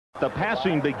The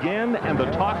passing begin and the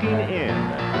talking end.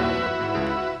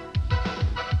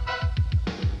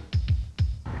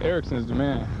 Erickson's the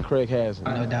man. Craig has it.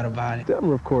 No doubt about it.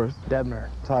 Detmer, of course. Detmer.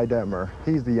 Ty Detmer.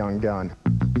 He's the young gun.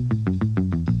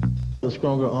 A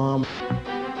stronger arm.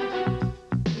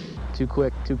 Too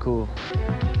quick, too cool.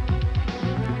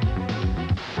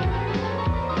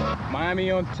 Miami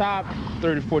on top,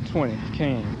 34-20.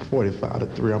 Kane.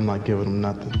 45-3. I'm not giving them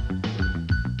nothing.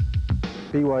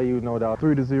 BYU, no doubt.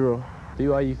 3-0.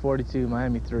 BYU 42,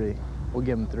 Miami 3. We'll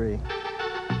give them 3.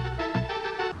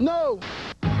 No!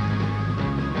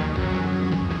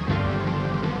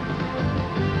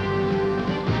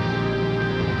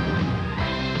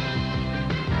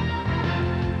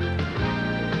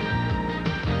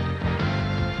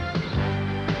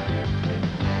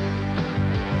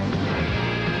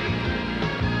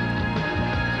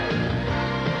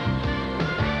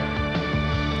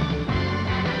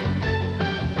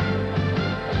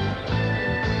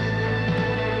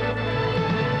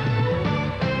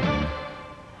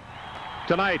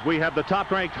 Tonight, we have the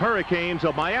top-ranked Hurricanes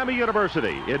of Miami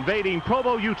University invading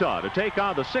Provo, Utah to take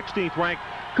on the 16th-ranked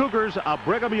Cougars of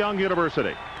Brigham Young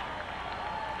University.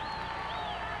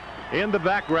 In the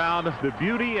background, the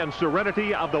beauty and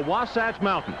serenity of the Wasatch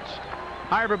Mountains.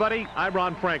 Hi, everybody. I'm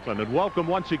Ron Franklin, and welcome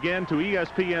once again to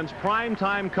ESPN's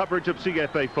primetime coverage of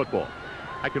CFA football.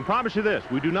 I can promise you this,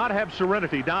 we do not have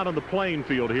serenity down on the playing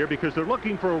field here because they're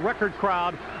looking for a record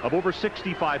crowd of over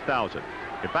 65,000.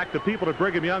 In fact, the people at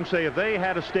Brigham Young say if they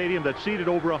had a stadium that seated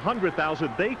over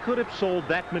 100,000, they could have sold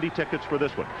that many tickets for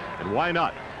this one. And why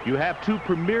not? You have two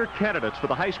premier candidates for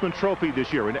the Heisman Trophy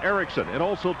this year in Erickson and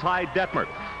also Ty Detmer.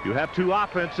 You have two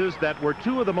offenses that were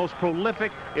two of the most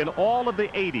prolific in all of the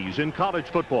 80s in college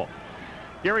football.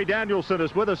 Gary Danielson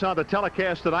is with us on the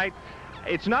telecast tonight.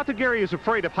 It's not that Gary is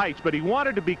afraid of heights, but he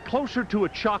wanted to be closer to a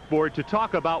chalkboard to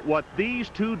talk about what these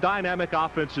two dynamic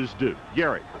offenses do.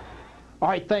 Gary. All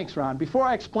right, thanks, Ron. Before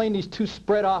I explain these two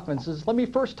spread offenses, let me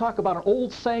first talk about an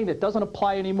old saying that doesn't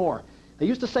apply anymore. They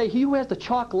used to say, he who has the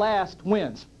chalk last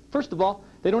wins. First of all,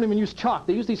 they don't even use chalk.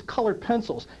 They use these colored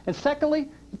pencils. And secondly,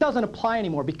 it doesn't apply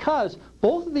anymore because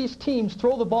both of these teams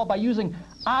throw the ball by using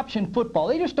option football.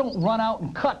 They just don't run out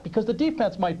and cut because the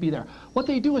defense might be there. What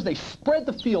they do is they spread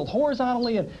the field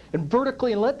horizontally and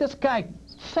vertically and let this guy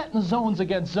set in zones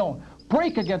against zone.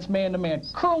 Break against man-to-man,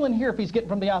 curl in here if he's getting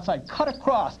from the outside, cut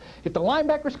across. If the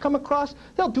linebackers come across,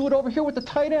 they'll do it over here with the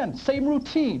tight end, same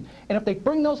routine. And if they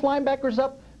bring those linebackers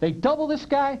up, they double this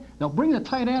guy, they'll bring the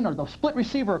tight end or the split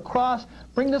receiver across,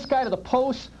 bring this guy to the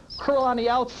post, curl on the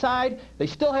outside. They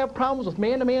still have problems with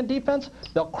man-to-man defense.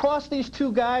 They'll cross these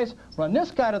two guys, run this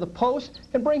guy to the post,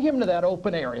 and bring him to that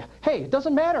open area. Hey, it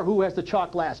doesn't matter who has the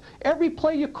chalk last. Every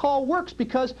play you call works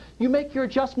because you make your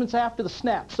adjustments after the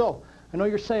snap. So, I know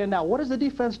you're saying now, what does the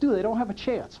defense do? They don't have a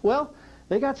chance. Well,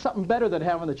 they got something better than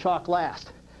having the chalk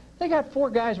last. They got four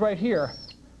guys right here.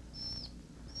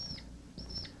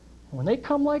 When they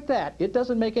come like that, it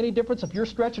doesn't make any difference if you're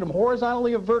stretching them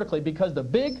horizontally or vertically because the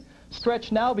big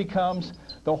stretch now becomes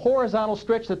the horizontal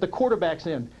stretch that the quarterback's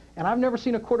in. And I've never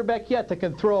seen a quarterback yet that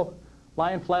can throw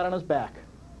lying flat on his back.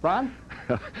 Ron?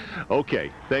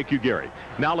 Okay, thank you, Gary.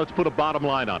 Now let's put a bottom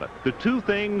line on it. The two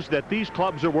things that these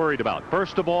clubs are worried about,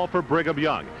 first of all for Brigham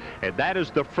Young, and that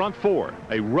is the front four,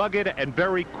 a rugged and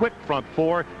very quick front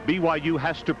four. BYU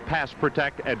has to pass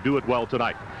protect and do it well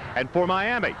tonight. And for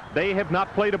Miami, they have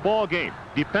not played a ball game.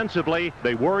 Defensively,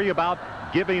 they worry about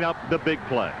giving up the big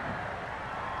play.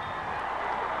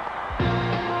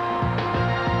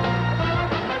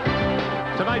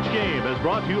 Tonight's game is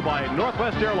brought to you by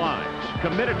Northwest Airlines,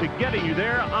 committed to getting you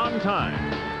there on time.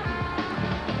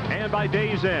 And by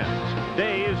Days Ends.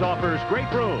 Days offers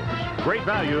great rooms, great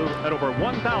value at over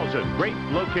 1,000 great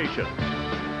locations.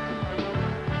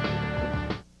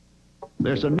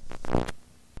 There's a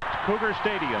Cougar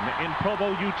Stadium in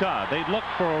Provo, Utah. They look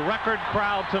for a record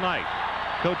crowd tonight.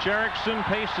 Coach Erickson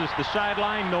paces the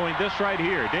sideline knowing this right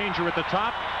here. Danger at the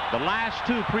top. The last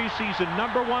two preseason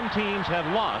 #1 teams have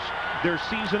lost their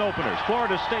season openers.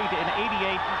 Florida State in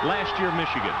 '88, last year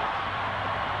Michigan.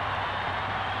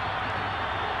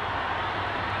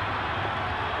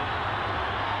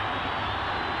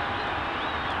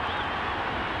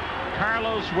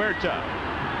 Carlos Huerta.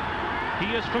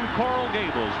 He is from Coral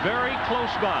Gables, very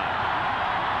close by.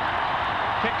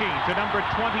 Kicking to number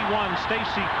 21,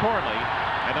 Stacy Corley.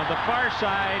 And on the far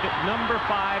side, number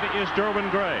 5 is Derwin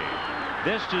Gray.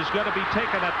 This is going to be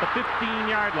taken at the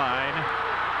 15-yard line.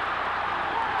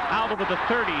 Out over the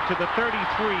 30 to the 33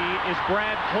 is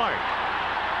Brad Clark.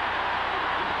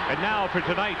 And now for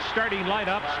tonight's starting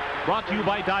lineups, brought to you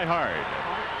by Die Hard.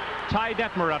 Ty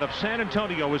Detmer out of San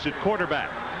Antonio is at quarterback.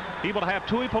 He will have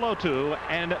Tuipulotu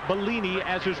and Bellini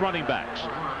as his running backs.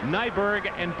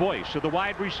 Nyberg and Boyce are the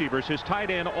wide receivers. His tight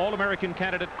end, All-American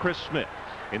candidate Chris Smith.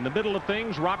 In the middle of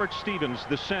things, Robert Stevens,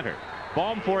 the center.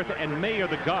 Baumforth and May are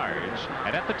the guards.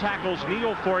 And at the tackles,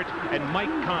 Neil Fort and Mike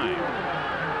Kine.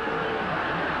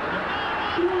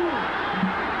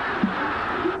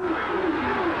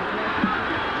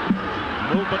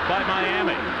 Movement by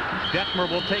Miami. Detmer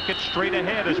will take it straight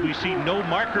ahead as we see no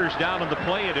markers down on the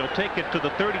play, and he'll take it to the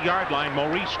 30-yard line.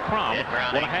 Maurice Crum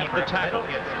will have the tackle.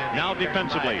 Now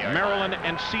defensively, Maryland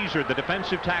and Caesar, the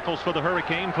defensive tackles for the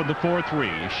Hurricane from the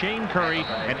 4-3. Shane Curry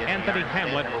and Anthony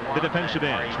Hamlet, the defensive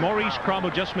ends. Maurice Crum,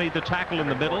 who just made the tackle in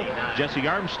the middle. Jesse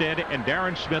Armstead and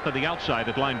Darren Smith on the outside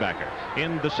at linebacker.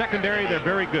 In the secondary, they're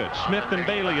very good. Smith and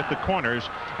Bailey at the corners,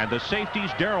 and the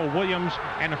safeties, Darrell Williams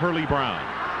and Hurley Brown.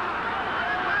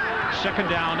 Second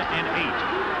down and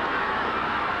 8.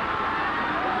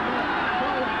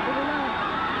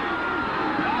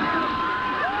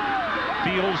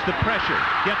 Feels the pressure,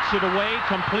 gets it away,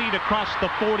 complete across the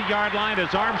 40-yard line as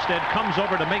Armstead comes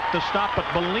over to make the stop, but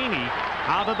Bellini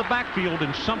out of the backfield,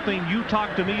 and something you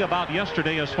talked to me about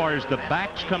yesterday as far as the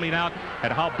backs coming out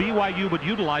and how BYU would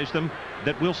utilize them,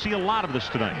 that we'll see a lot of this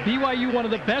tonight. BYU, one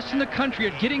of the best in the country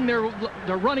at getting their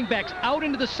running backs out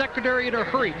into the secondary in a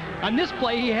hurry. On this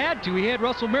play, he had to. He had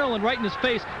Russell Maryland right in his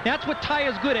face. That's what Ty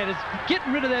is good at, is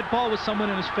getting rid of that ball with someone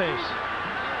in his face.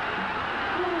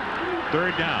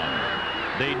 Third down.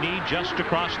 They need just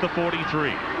across the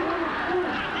 43.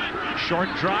 Short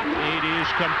drop. It is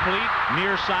complete.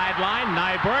 Near sideline.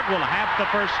 Nyberg will have the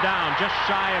first down just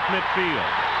shy of midfield.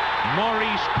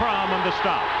 Maurice Crum on the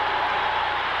stop.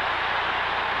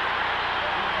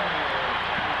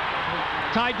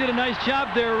 Ty did a nice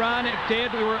job there, Ron. They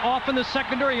were off in the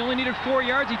secondary. He only needed 4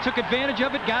 yards. He took advantage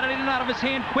of it, got it in and out of his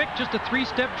hand quick. Just a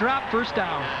 3-step drop, first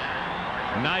down.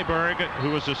 Nyberg,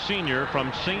 who is a senior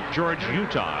from St. George,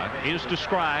 Utah, is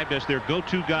described as their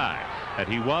go-to guy. And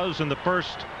he was in the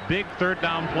first big third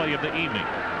down play of the evening.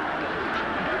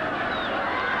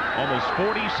 Almost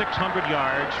 4,600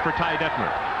 yards for Ty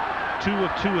Detmer. 2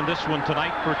 of 2 in this one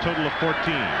tonight for a total of 14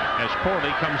 as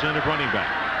Corley comes in at running back.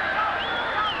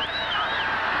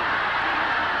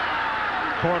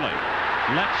 Corley,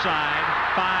 left side,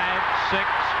 5, 6,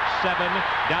 7,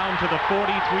 down to the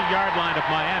 43-yard line of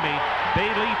Miami.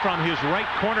 Bailey from his right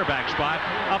cornerback spot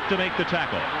up to make the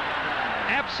tackle.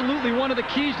 Absolutely one of the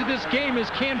keys to this game is,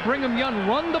 can Brigham Young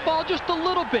run the ball just a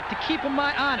little bit to keep him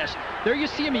honest. There you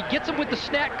see him. He gets him with the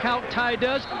snap count, Ty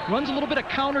does. Runs a little bit of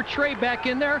counter tray back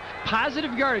in there.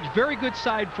 Positive yardage. Very good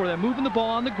side for them, moving the ball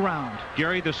on the ground.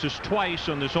 Gary, this is twice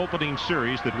on this opening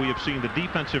series that we have seen the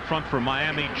defensive front for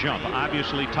Miami jump.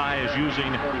 Obviously, Ty is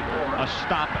using a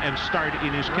stop and start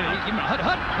in his camp. Give him a hut.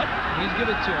 He's give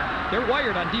it to him. They're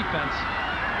wired on defense.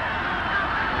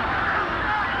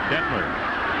 Detmer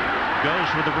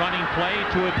goes with the running play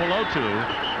to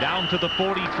Tuipulotu down to the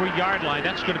 43-yard line.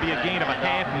 That's going to be a gain of a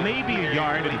half, maybe a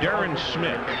yard. And Darren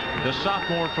Smith, the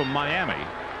sophomore from Miami,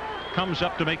 comes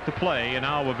up to make the play. And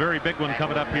now a very big one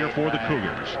coming up here for the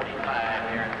Cougars.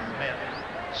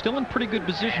 Still in pretty good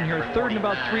position here. Third and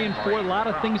about 3 and 4. A lot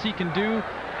of things he can do.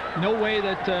 No way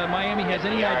that Miami has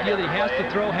any idea that he has to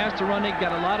throw, has to run. They've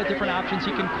got a lot of different options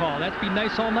he can call. That'd be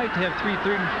nice all night to have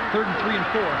third and 3 and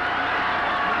 4.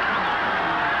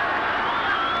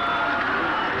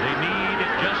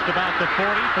 Just about the 40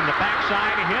 from the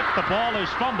backside, hit. The ball is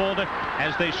fumbled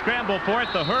as they scramble for it.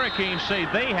 The Hurricanes say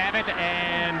they have it,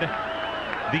 and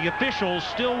the officials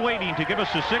still waiting to give us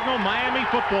a signal. Miami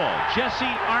football. Jesse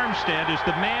Armstead is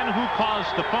the man who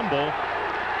caused the fumble.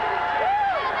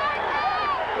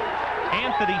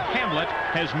 Anthony Hamlet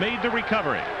has made the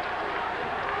recovery.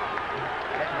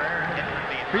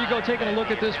 Here you go, taking a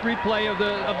look at this replay of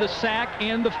the sack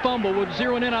and the fumble. We're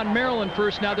zeroing in on Maryland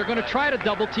first now. They're going to try to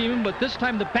double team him, but this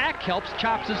time the back helps,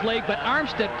 chops his leg, but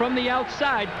Armstead from the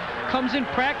outside comes in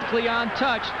practically on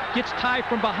touch, gets Ty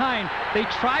from behind. They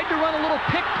tried to run a little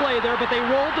pick play there, but they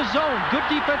rolled the zone. Good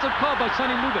defensive call by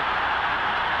Sonny Lubick.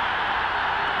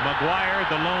 McGuire,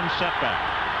 the lone setback.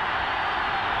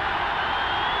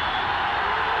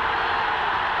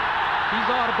 He's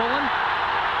audibling.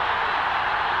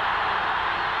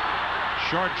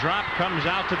 Short drop comes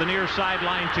out to the near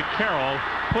sideline to Carroll,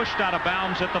 pushed out of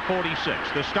bounds at the 46.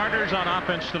 The starters on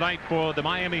offense tonight for the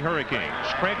Miami Hurricanes.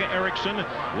 Craig Erickson,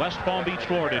 West Palm Beach,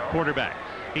 Florida at quarterback.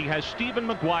 He has Stephen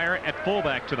McGuire at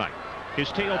fullback tonight. His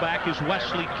tailback is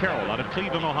Wesley Carroll out of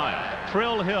Cleveland, Ohio.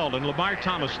 Trill Hill and Lamar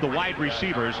Thomas, the wide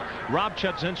receivers. Rob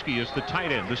Chudzinski is the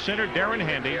tight end. The center, Darren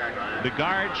Handy. The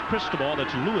guards, Cristobal,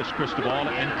 that's Louis Cristobal,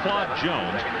 and Claude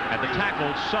Jones. And the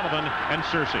tackles, Sullivan and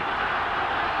Searcy.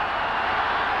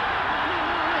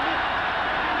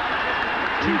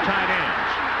 Two tight ends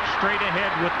straight ahead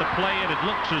with the play, and it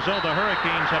looks as though the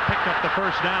Hurricanes have picked up the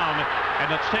first down. And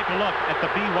let's take a look at the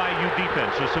BYU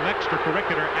defense as some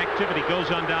extracurricular activity goes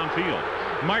on downfield.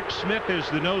 Mark Smith is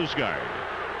the nose guard.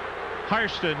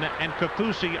 Harston and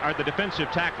Kafusi are the defensive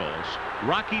tackles.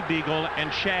 Rocky Beagle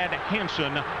and Shad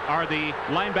Hansen are the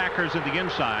linebackers in the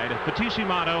inside.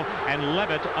 Patissimoto and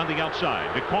Levitt on the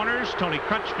outside. The corners, Tony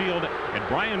Crutchfield and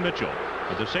Brian Mitchell.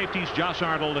 With the safeties, Josh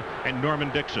Arnold and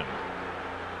Norman Dixon.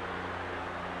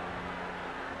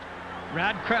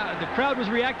 The crowd was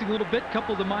reacting a little bit. A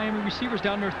couple of the Miami receivers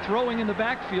down there throwing in the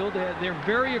backfield. They're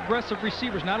very aggressive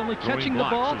receivers, not only catching the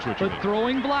ball, but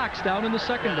throwing blocks down in the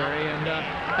secondary. And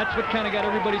that's what kind of got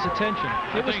everybody's attention.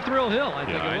 It was Thrill Hill, I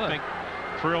think it was. I think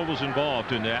Thrill was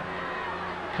involved in that.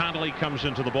 Connolly comes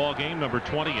into the ball game, number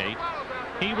 28.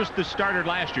 He was the starter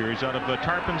last year. He's out of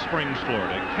Tarpon Springs,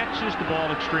 Florida. Catches the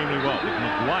ball extremely well. But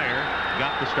McGuire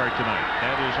got the start tonight.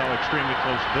 That is how extremely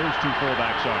close those two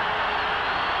fullbacks are.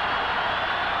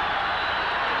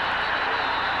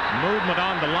 Movement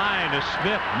on the line as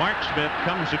Mark Smith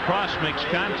comes across, makes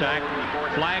contact.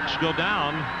 Flags go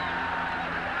down.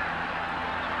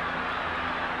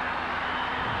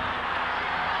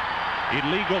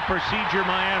 Illegal procedure,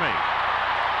 Miami.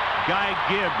 Guy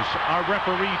Gibbs, our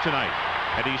referee tonight,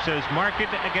 and he says mark it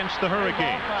against the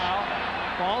Hurricanes.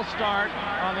 False start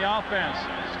on the offense.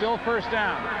 Still first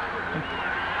down.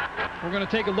 We're going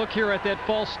to take a look here at that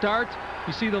false start.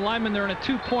 You see the linemen there in a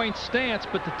two-point stance,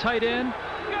 but the tight end,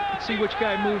 let's see which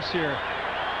guy moves here.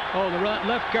 Oh, the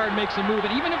left guard makes a move,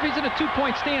 and even if he's in a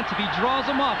two-point stance, if he draws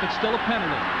him off, it's still a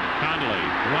penalty. Connolly,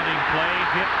 running play,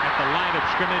 hit at the line of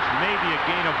scrimmage, maybe a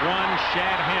gain of one.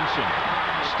 Shad Hansen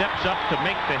steps up to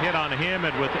make the hit on him,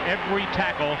 and with every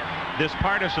tackle, this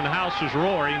partisan house is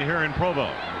roaring here in Provo.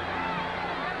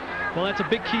 Well, that's a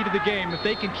big key to the game. If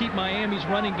they can keep Miami's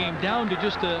running game down to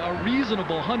just a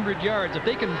reasonable 100 yards, if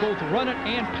they can both run it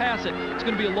and pass it, it's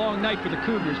going to be a long night for the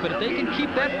Cougars. But if they can keep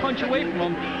that punch away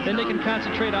from them, then they can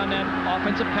concentrate on that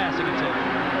offensive passing attack.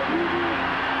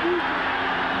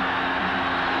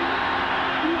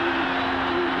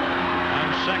 On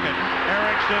second,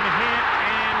 Erickson hit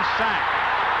and sacked.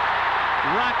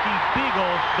 Rocky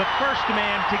Beagle, the first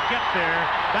man to get there,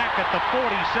 back at the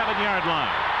 47-yard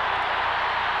line.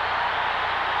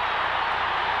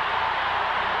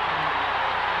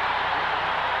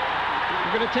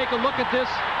 We're going to take a look at this.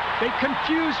 They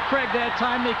confused Craig that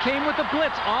time. They came with the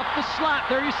blitz off the slot.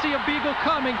 There you see a Beagle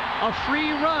coming, a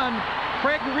free run.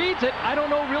 Craig reads it. I don't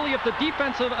know really if the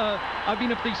defensive,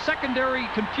 if the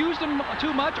secondary confused him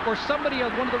too much, or somebody,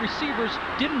 one of the receivers,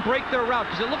 didn't break their route,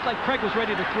 because it looked like Craig was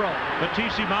ready to throw.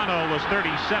 Patissimoto was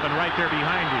 37 right there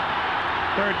behind him.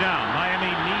 Third down.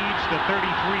 Miami needs the 33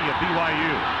 of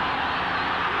BYU.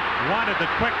 Wanted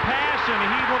the quick pass, and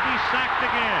he will be sacked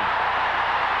again.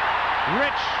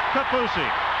 Rich Kafusi.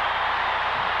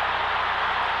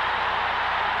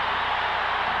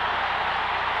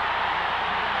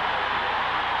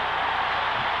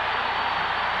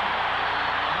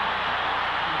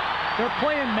 They're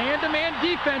playing man-to-man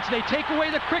defense. They take away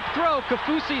the quick throw.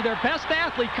 Kafusi, their best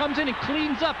athlete, comes in and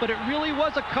cleans up, but it really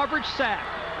was a coverage sack.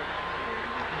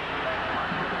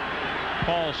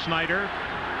 Paul Snyder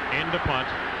into punt.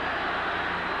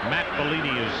 Matt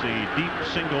Bellini is the deep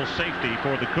single safety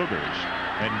for the Cougars,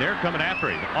 and they're coming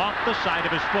after him off the side of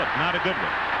his foot. Not a good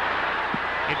one.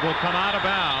 It will come out of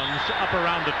bounds up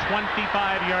around the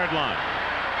 25-yard line.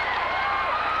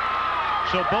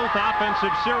 So both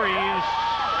offensive series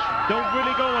don't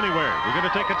really go anywhere. We're going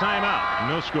to take a timeout.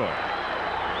 No score.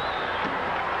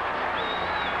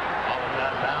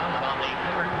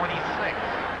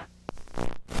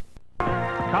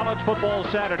 College Football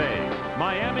Saturday,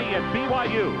 Miami at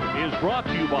BYU, is brought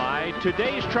to you by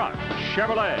Today's Truck,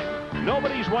 Chevrolet.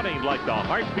 Nobody's running like the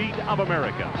heartbeat of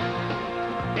America.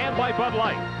 And by Bud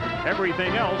Light.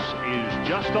 Everything else is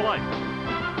just alike.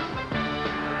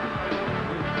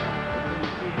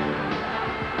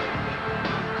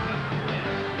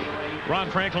 Ron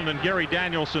Franklin and Gary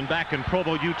Danielson back in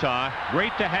Provo, Utah.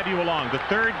 Great to have you along. The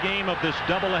third game of this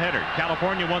doubleheader.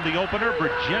 California won the opener,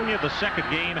 Virginia the second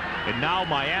game, and now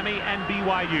Miami and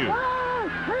BYU.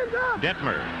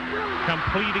 Detmer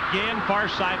complete again, far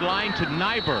sideline to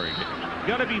Nyberg.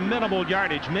 Going to be minimal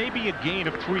yardage, maybe a gain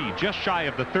of 3, just shy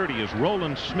of the 30 as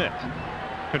Roland Smith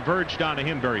converged onto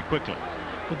him very quickly.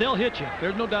 But they'll hit you.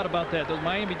 There's no doubt about that. Those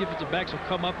Miami defensive backs will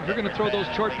come up. If you're going to throw those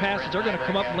short passes, they're going to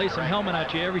come up and lay some helmet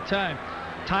at you every time.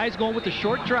 Ty's going with the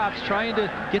short drops, trying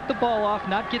to get the ball off,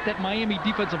 not get that Miami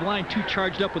defensive line too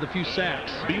charged up with a few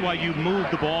sacks. BYU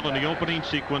moved the ball in the opening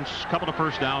sequence, couple of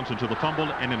first downs into the fumble,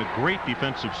 and in a great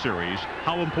defensive series.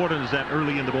 How important is that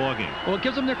early in the ball game? Well, it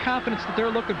gives them their confidence that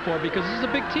they're looking for, because this is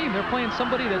a big team. They're playing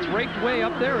somebody that's ranked way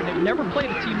up there, and they've never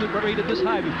played a team that rated this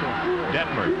high before.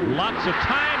 Detmer, lots of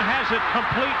time, has it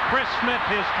complete. Chris Smith,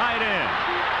 his tight end.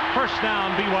 First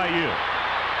down, BYU.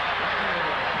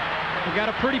 We got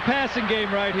a pretty passing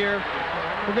game right here.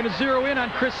 We're going to zero in on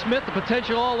Chris Smith, the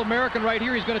potential All-American right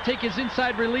here. He's going to take his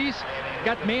inside release.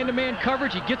 Got man-to-man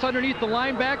coverage. He gets underneath the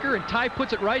linebacker, and Ty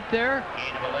puts it right there.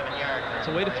 It's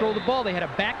a way to throw the ball. They had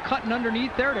a back cutting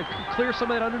underneath there to clear some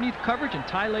of that underneath coverage, and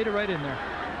Ty laid it right in there.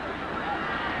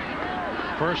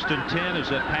 First and 10 is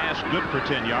that pass good for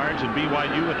 10 yards, and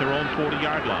BYU at their own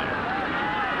 40-yard line.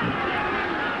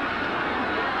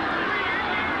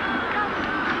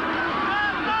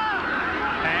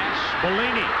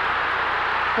 Bellini,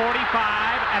 45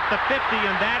 at the 50,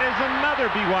 and that is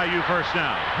another BYU first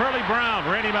down. Hurley Brown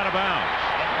ran him out of bounds.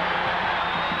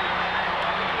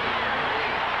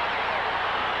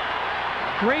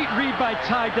 Great read by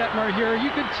Ty Detmer here.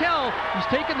 You can tell he's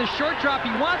taking the short drop.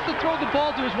 He wants to throw the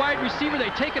ball to his wide receiver.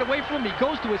 They take it away from him. He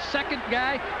goes to his second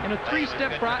guy, and a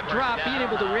three-step drop. Being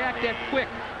able to react that quick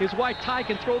is why Ty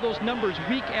can throw those numbers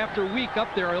week after week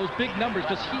up there, those big numbers,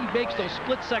 because he makes those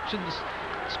split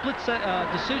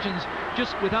decisions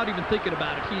just without even thinking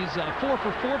about it. He's 4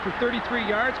 for 4 for 33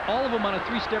 yards, all of them on a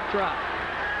three-step drop.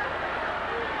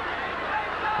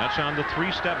 That's on the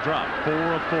three-step drop, 4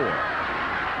 of 4.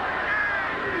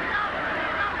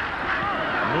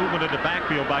 Movement in the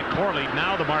backfield by Corley.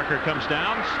 Now the marker comes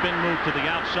down, spin move to the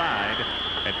outside,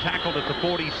 and tackled at the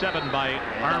 47 by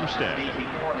Armstead.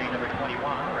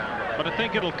 But I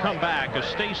think it'll come back as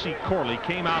Stacy Corley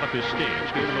came out of his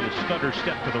stage, gave a little stutter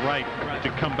step to the right to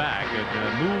come back and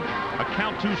moved a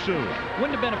count too soon.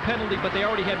 Wouldn't have been a penalty, but they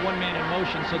already had one man in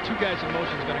motion, so two guys in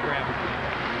motion is going to grab him.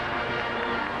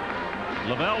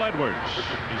 Lavelle Edwards,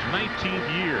 his 19th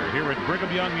year here at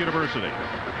Brigham Young University.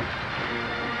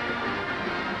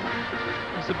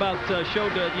 He's about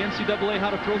showed the NCAA how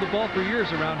to throw the ball for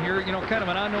years around here. You know, kind of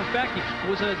an unknown fact. He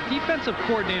was a defensive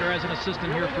coordinator as an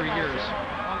assistant here for years.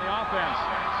 On the offense,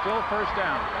 still first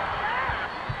down.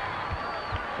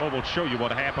 Well, we'll show you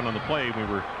what happened on the play.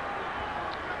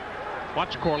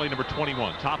 Watch Corley, number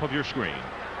 21, top of your screen.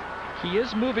 He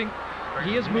is moving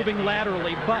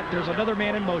laterally, but there's another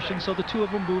man in motion, so the two of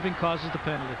them moving causes the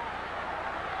penalty.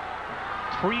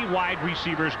 3 wide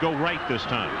receivers go right this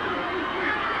time.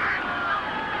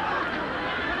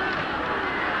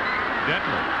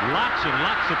 Detmer, lots and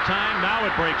lots of time. Now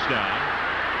it breaks down.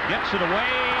 Gets it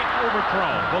away,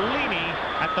 overthrown. Bellini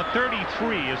at the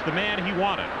 33 is the man he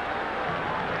wanted.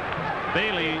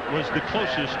 Bailey was the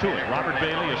closest to it. Robert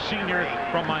Bailey, a senior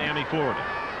from Miami, Florida.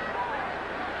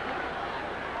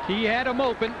 He had him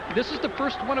open. This is the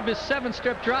first one of his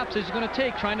 7-step drops he's going to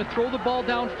take, trying to throw the ball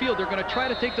downfield. They're going to try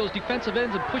to take those defensive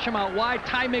ends and push them out wide.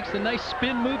 Ty makes the nice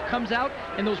spin move, comes out,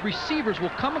 and those receivers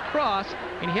will come across,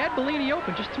 and he had Bellini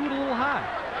open, just threw it a little high.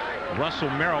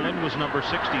 Russell Maryland was number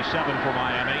 67 for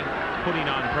Miami, putting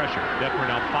on pressure. Detmer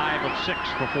now 5 of 6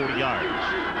 for 40 yards.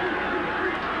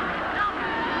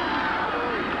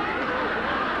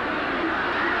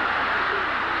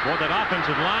 Well, that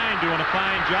offensive line doing a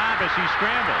fine job as he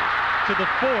scrambles to the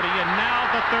 40 and now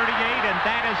the 38, and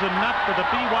that is enough for the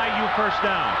BYU first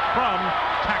down. Crum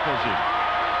tackles him.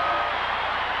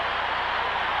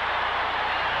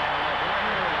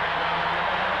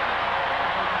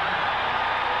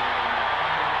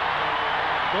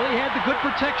 Well, he had the good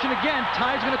protection again.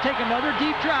 Ty's going to take another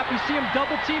deep drop. You see him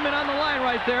double teaming on the line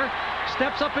right there.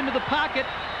 Steps up into the pocket.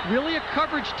 Really a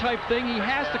coverage type thing. He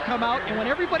has to come out, and when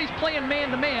everybody's playing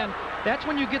man-to-man, that's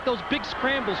when you get those big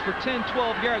scrambles for 10,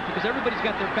 12 yards, because everybody's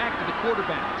got their back to the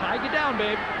quarterback. Ty, get down,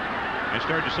 babe. I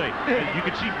started to say, you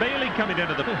can see Bailey coming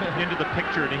into the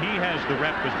picture, and he has the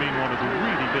rep as being one of the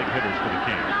really big hitters for the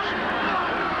Kings.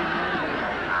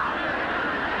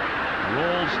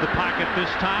 Rolls the pocket this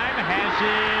time, has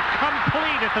it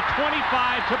complete at the 25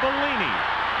 to Bellini.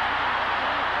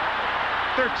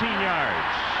 13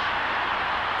 yards.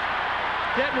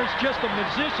 Detmer's just a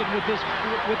magician with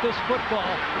this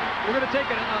football. We're going to take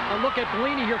a look at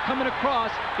Bellini here coming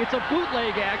across. It's a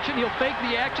bootleg action. He'll fake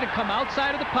the action and come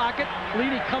outside of the pocket.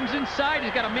 Bellini comes inside.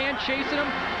 He's got a man chasing him,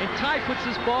 and Ty puts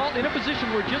this ball in a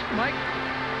position where just Mike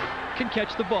can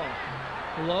catch the ball.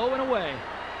 Low and away.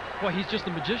 Boy, he's just a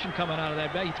magician coming out of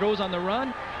that bag. He throws on the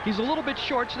run. He's a little bit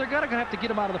short, so they're going to have to get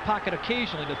him out of the pocket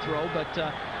occasionally to throw, but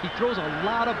he throws a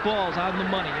lot of balls on the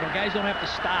money. You know, guys don't have to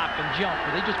stop and jump,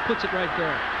 but he just puts it right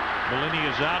there. Bellini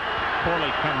is out.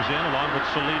 Corley comes in along with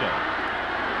Salido.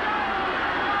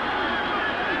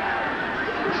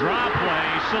 Draw play.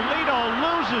 Salido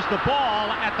loses the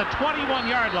ball at the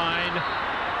 21-yard line.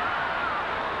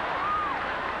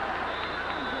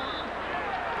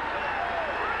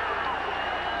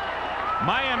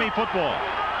 Miami football.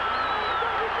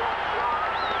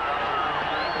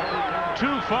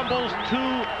 2 fumbles, 2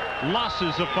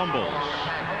 losses of fumbles.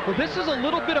 Well, this is a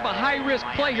little bit of a high-risk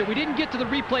play here. We didn't get to the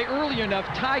replay early enough.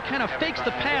 Ty kind of fakes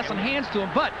the pass and hands to him,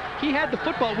 but he had the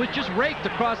football, which just raked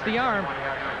across the arm.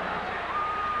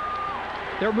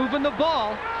 They're moving the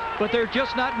ball, but they're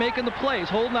just not making the plays,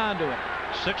 holding on to it.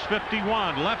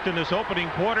 6:51 left in this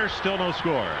opening quarter, still no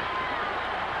score.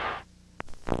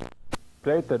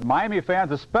 Update that Miami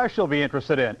fans especially will be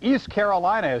interested in. East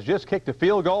Carolina has just kicked a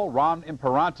field goal. Ron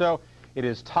Imperanto. It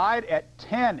is tied at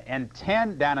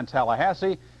 10-10 down in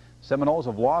Tallahassee. Seminoles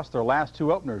have lost their last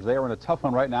 2 openers. They are in a tough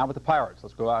one right now with the Pirates.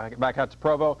 Let's go back out to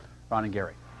Provo. Ron and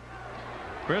Gary.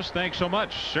 Chris, thanks so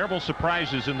much. Several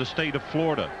surprises in the state of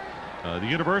Florida. The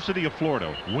University of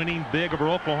Florida winning big over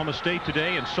Oklahoma State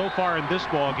today, and so far in this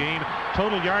ball game,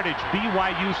 total yardage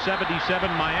BYU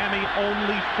 77, Miami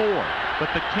only 4. But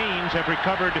the Canes have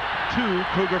recovered 2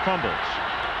 Cougar fumbles.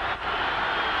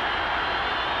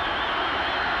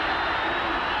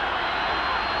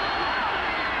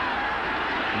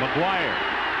 McGuire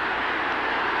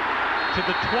to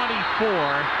the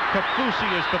 24.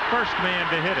 Kafusi is the first man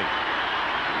to hit it.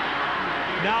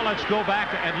 Now let's go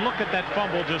back and look at that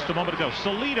fumble just a moment ago.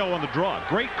 Salido on the draw.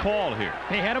 Great call here.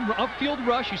 They had him upfield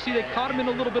rush. You see they caught him in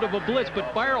a little bit of a blitz,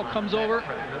 but Barrow comes over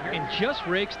and just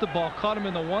rakes the ball. Caught him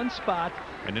in the one spot.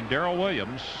 And then Darrell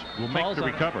Williams will make the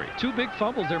recovery. 2 big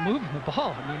fumbles. They're moving the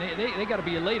ball. I mean, they got to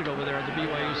be elated over there on the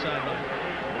BYU sideline.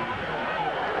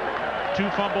 2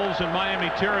 fumbles in Miami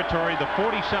territory, the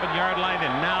 47-yard line,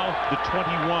 and now the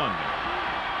 21.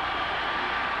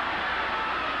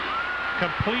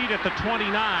 Complete at the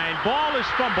 29. Ball is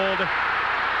fumbled.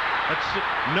 That's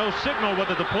no signal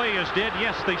whether the play is dead.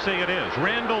 Yes, they say it is.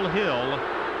 Randall Hill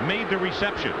made the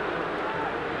reception.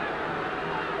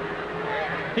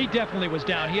 He definitely was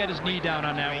down. He had his knee down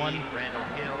on that one.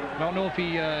 I don't know if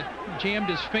he jammed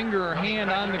his finger or hand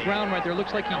on the ground right there.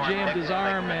 Looks like he jammed his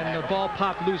arm and the ball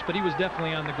popped loose, but he was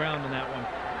definitely on the ground in that one.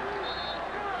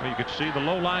 Well, you could see the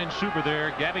low-line super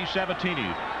there, Gabby Sabatini,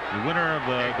 the winner of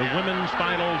the women's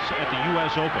finals at the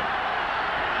U.S. Open.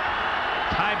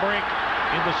 Tie break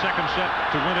in the second set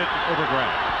to win it over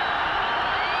Graf.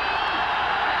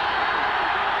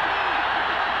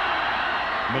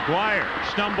 McGuire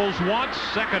stumbles once.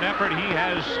 Second effort, he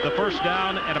has the first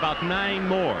down and about 9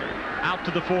 more out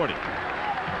to the 40.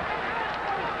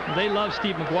 They love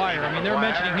Steve McGuire. I mean, they're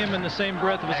mentioning him in the same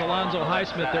breath as Alonzo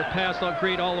Highsmith, their past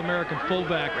great All-American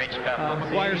fullback.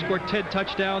 McGuire scored 10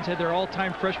 touchdowns, had their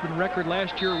all-time freshman record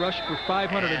last year, rushed for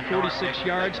 546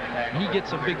 yards, and he gets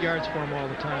some big yards for him all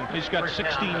the time. He's got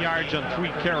 16 yards on 3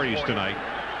 carries tonight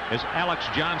as Alex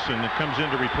Johnson comes in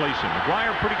to replace him.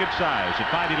 McGuire, pretty good size at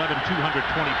 5'11",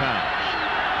 220 pounds.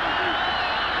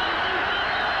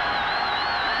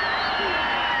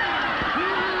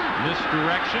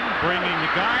 Misdirection, bringing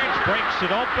the guards, breaks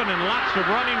it open, and lots of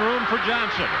running room for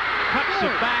Johnson. Cuts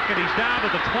it back, and he's down to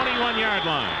the 21-yard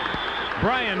line.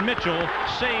 Brian Mitchell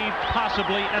saved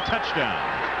possibly a touchdown.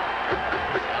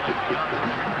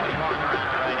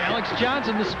 Alex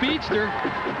Johnson, the speedster.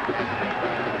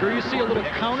 Here you see a little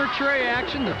counter tray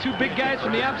action. The 2 big guys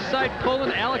from the opposite side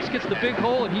pulling. Alex gets the big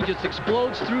hole, and he just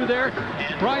explodes through there.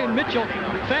 Brian Mitchell,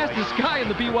 fastest guy in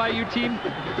the BYU team,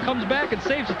 comes back and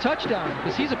saves a touchdown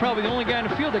because he's probably the only guy in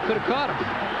the field that could have caught him.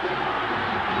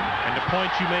 And the point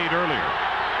you made earlier,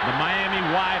 the Miami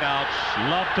wideouts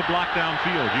love to block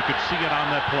downfield. You could see it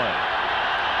on that play.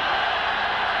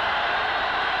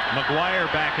 McGuire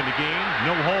back in the game.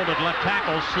 No hold at left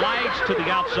tackle. Slides to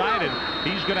the outside, and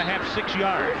he's going to have 6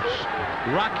 yards.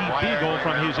 Rocky Beagle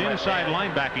from his inside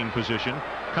linebacking position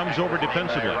comes over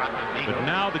defensively. But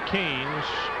now the Canes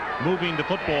moving the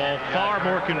football far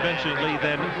more convincingly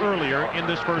than earlier in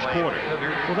this first quarter.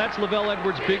 Well, that's Lavelle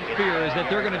Edwards' big fear, is that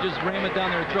they're going to just ram it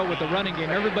down their throat with the running game.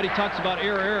 Everybody talks about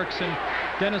Air Erickson.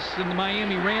 Dennis in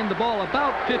Miami ran the ball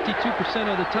about 52%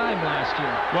 of the time last year.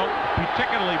 Well,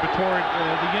 particularly toward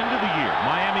the end of the year,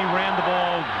 Miami ran the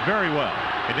ball very well.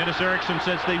 And Dennis Erickson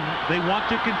says they want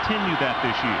to continue that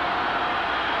this year.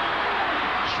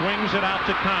 Swings it out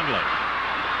to Conley.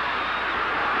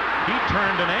 He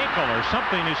turned an ankle or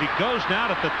something as he goes down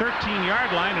at the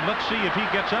 13-yard line, and let's see if he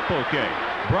gets up okay.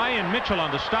 Brian Mitchell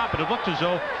on the stop, and it looked as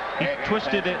though he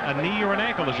twisted a knee or an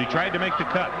ankle as he tried to make the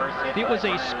cut. It was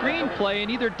a screen play, and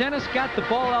either Dennis got the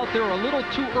ball out there a little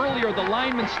too early or the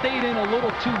lineman stayed in a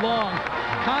little too long.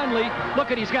 Conley, look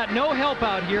at, he's got no help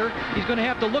out here. He's going to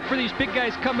have to look for these big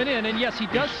guys coming in, and yes, he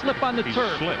does slip on the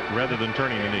turf. He slipped rather than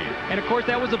turning the knee. And of course,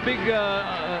 that was a big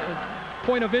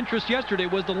point of interest yesterday,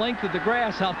 was the length of the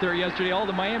grass out there yesterday. All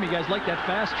the Miami guys like that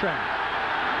fast track.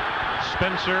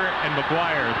 Spencer and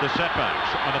McGuire, the setbacks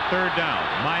on a 3rd down.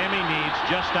 Miami needs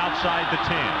just outside the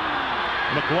 10.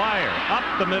 McGuire up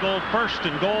the middle, 1st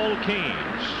and goal,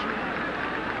 Canes.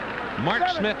 Mark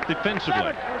Smith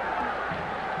defensively.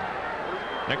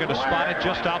 They're going to spot it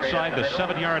just outside the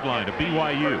 7-yard line of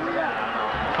BYU.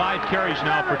 5 carries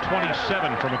now for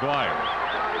 27 for McGuire.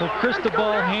 Well,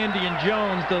 Cristobal, Handy, and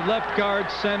Jones, the left guard,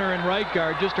 center, and right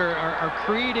guard, just are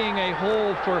creating a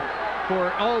hole for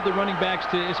all the running backs,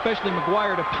 to especially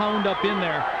McGuire, to pound up in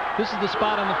there. This is the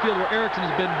spot on the field where Erickson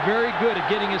has been very good at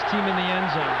getting his team in the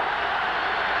end zone.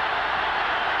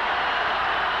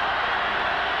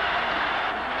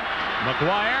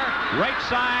 McGuire, right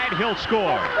side, he'll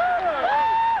score.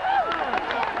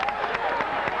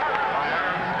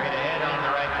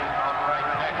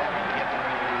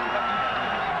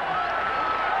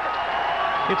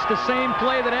 It's the same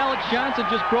play that Alex Johnson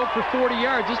just broke for 40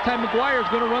 yards. This time McGuire is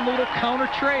going to run the little counter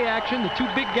tray action. The 2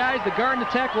 big guys, the guard and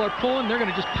the tackle, are pulling. They're going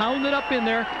to just pound it up in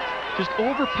there, just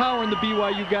overpowering the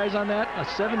BYU guys on that. A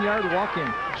 7-yard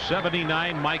walk-in. 79,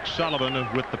 Mike Sullivan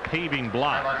with the paving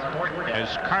block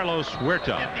as Carlos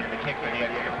Huerta.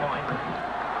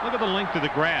 Look at the length of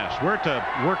the grass. Huerta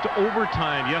worked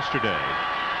overtime yesterday.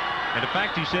 And in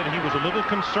fact, he said he was a little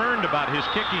concerned about his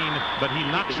kicking, but he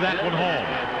knocks that one home.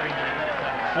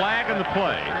 Flag in the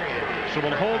play. So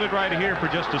we'll hold it right here for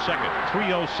just a second.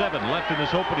 3:07 left in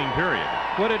this opening period.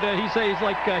 What did he say? He's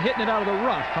like hitting it out of the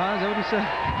rough, huh? Is that what he said?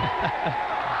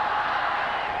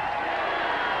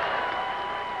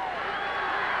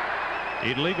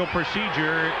 Illegal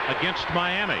procedure against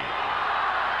Miami.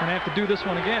 Gonna have to do this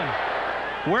one again.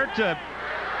 Huerta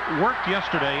worked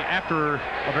yesterday after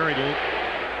a very...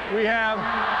 We have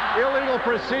illegal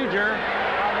procedure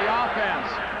on the offense.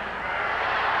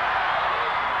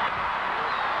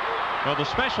 Well, the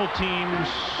special teams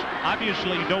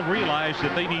obviously don't realize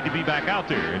that they need to be back out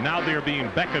there, and now they're being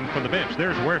beckoned from the bench.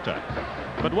 There's Huerta.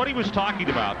 But what he was talking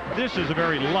about, this is a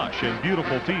very lush and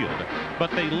beautiful field, but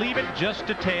they leave it just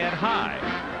a tad high.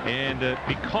 And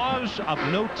because of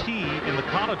no tee in the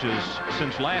colleges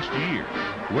since last year,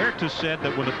 Huerta said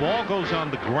that when the ball goes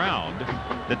on the ground,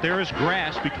 that there is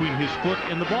grass between his foot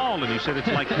and the ball. And he said it's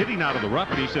like hitting out of the rough.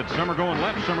 And he said some are going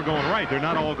left, some are going right. They're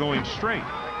not all going straight.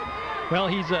 Well,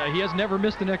 he has never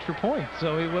missed an extra point.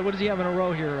 So what does he have in a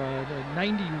row here?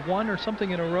 91 or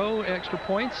something in a row, extra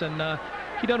points, and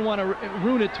he doesn't want to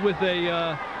ruin it with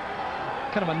a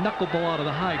kind of a knuckleball out of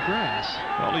the high grass.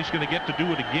 Well, he's going to get to do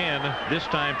it again, this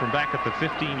time from back at the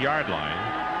 15-yard line.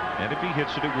 And if he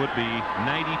hits it, it would be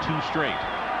 92 straight.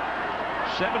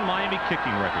 7 Miami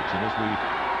kicking records. And as we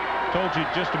told you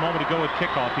just a moment ago at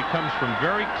kickoff, he comes from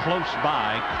very close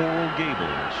by Coral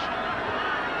Gables.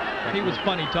 He was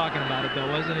funny talking about it, though,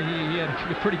 wasn't he? He had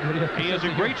a pretty good... He has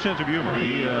a great sense of humor.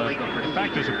 He, in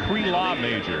fact, is a pre-law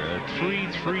major, a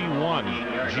 3.31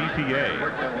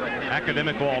 GPA,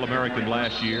 academic All-American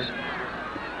last year.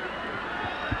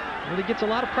 Well, he gets a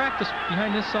lot of practice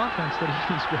behind this offense that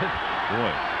he's with.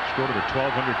 Boy, scored over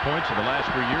 1,200 points in the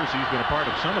last 3 years. He's been a part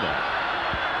of some of that.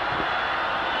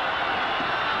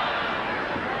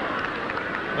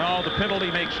 Well, the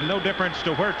penalty makes no difference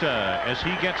to Huerta as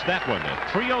he gets that one.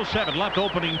 3:07 left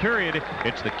opening period.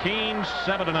 It's the Canes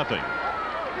 7-0.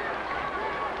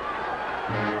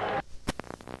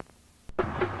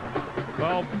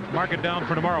 Well, mark it down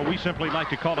for tomorrow. We simply like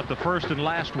to call it the first and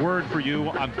last word for you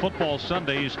on football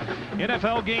Sundays.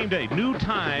 NFL Game Day, new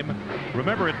time.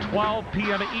 Remember, at 12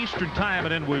 p.m. Eastern Time,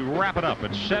 and then we wrap it up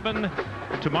at 7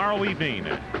 tomorrow evening.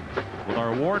 With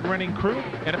our award-winning crew,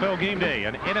 NFL Game Day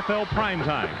and NFL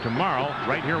Primetime tomorrow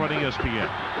right here on ESPN.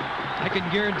 I can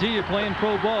guarantee you, playing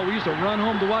pro ball, we used to run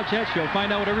home to watch that show,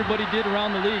 find out what everybody did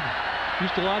around the league.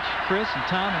 Used to watch Chris and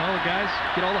Tom and all the guys,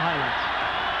 get all the highlights.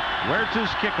 Huerta's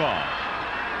kickoff.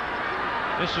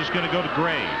 This is going to go to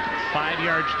Gray. 5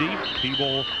 yards deep. He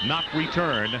will not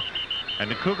return. And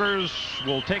the Cougars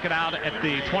will take it out at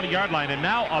the 20-yard line. And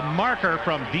now a marker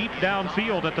from deep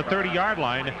downfield at the 30-yard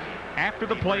line after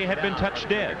the play had been touched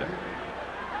dead.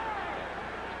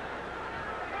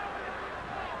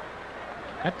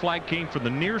 That flag came from the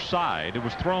near side. It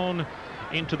was thrown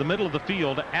into the middle of the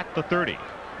field at the 30.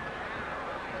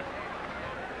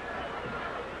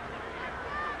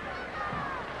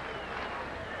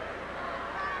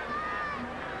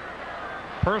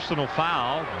 personal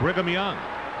foul, Brigham Young.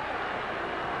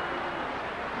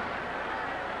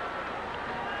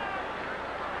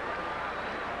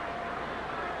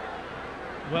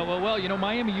 Well, you know,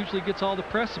 Miami usually gets all the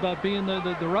press about being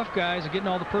the rough guys and getting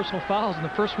all the personal fouls, and the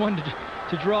first one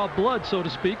to draw blood, so to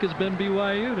speak, has been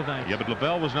BYU tonight. Yeah, but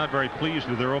Lavelle was not very pleased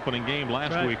with their opening game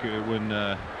last week when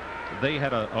they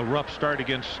had a rough start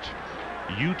against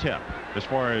UTEP as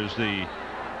far as the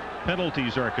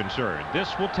penalties are concerned. This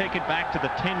will take it back to the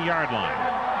 10-yard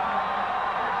line.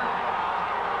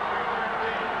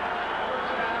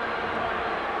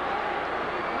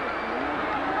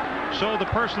 So the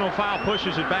personal foul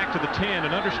pushes it back to the 10,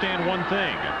 and understand one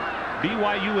thing.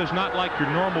 BYU is not like your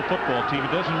normal football team.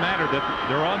 It doesn't matter that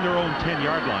they're on their own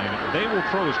 10-yard line. They will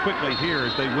throw as quickly here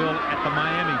as they will at the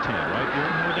Miami 10, right,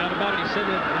 Gary? No doubt about it. He said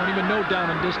that they don't even know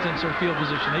down and distance or field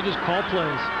position. They just call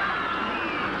plays.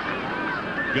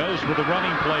 Goes with the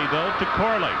running play, though, to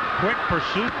Corley. Quick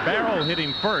pursuit. Barrow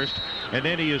hitting first, and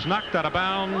then he is knocked out of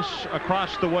bounds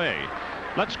across the way.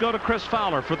 Let's go to Chris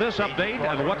Fowler for this update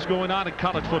on what's going on in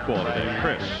college football today.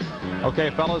 Chris. Okay,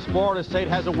 fellas, Florida State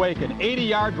has awakened.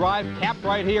 80-yard drive capped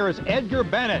right here as Edgar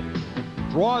Bennett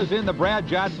draws in the Brad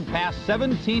Johnson pass.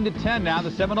 17-10 now.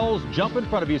 The Seminoles jump in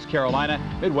front of East Carolina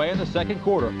midway in the second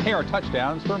quarter. Pair of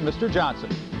touchdowns for Mr. Johnson.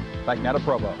 Back now to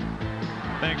Provo.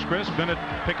 Thanks, Chris. Bennett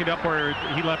picking up where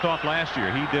he left off last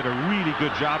year. He did a really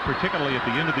good job, particularly at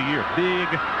the end of the year.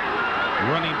 Big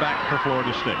running back for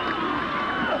Florida State.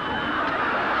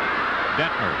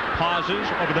 Detmer pauses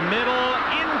over the middle,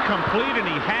 incomplete, and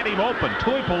he had him open.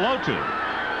 Tui Pelotu.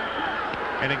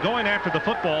 And in going after the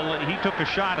football, he took a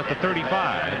shot at the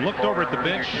 35. Looked over at the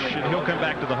bench, and he'll come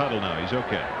back to the huddle now. He's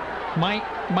okay.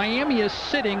 Miami is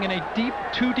sitting in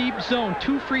a too deep zone.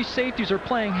 Two free safeties are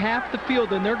playing half the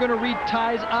field, and they're going to read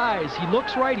Ty's eyes. He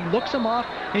looks right, he looks him off,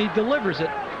 and he delivers it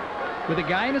with a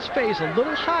guy in his face a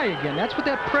little high again. That's with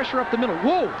that pressure up the middle.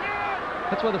 Whoa!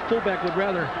 That's why the fullback would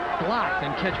rather block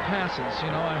than catch passes. You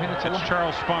know, I mean, it's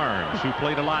Charles Farms, who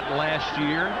played a lot last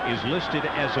year, is listed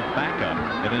as a backup,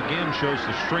 and again shows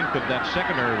the strength of that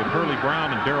secondary with Hurley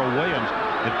Brown and Darrell Williams.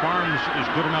 That Farms is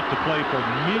good enough to play for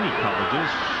many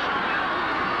colleges.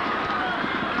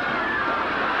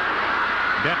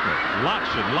 Detmer,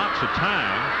 lots and lots of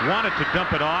time, wanted to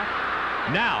dump it off.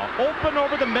 Now, open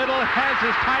over the middle, has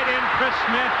his tight end, Chris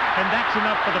Smith, and that's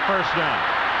enough for the first down.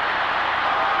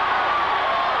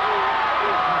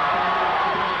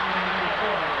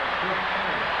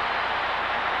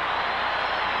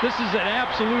 This is an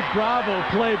absolute bravo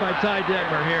play by Ty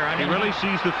Detmer here. I mean, he really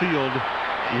sees the field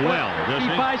well, doesn't he?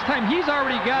 He buys time. He's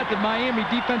already got the Miami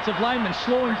defensive lineman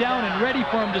slowing down and ready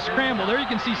for him to scramble. There you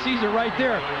can see Caesar right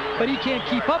there. But he can't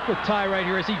keep up with Ty right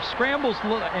here as he scrambles.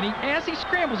 And as he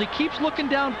scrambles, he keeps looking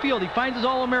downfield. He finds his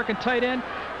All-American tight end,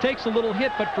 takes a little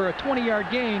hit, but for a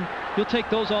 20-yard gain, you'll take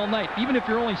those all night, even if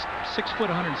you're only 6 foot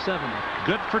 170.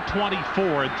 Good for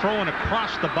 24, and throwing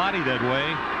across the body that way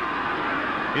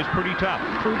is pretty tough.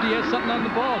 Proved he has something on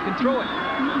the ball, can throw it.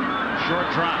 Short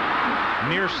drop.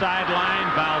 Near sideline,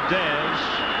 Valdez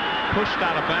pushed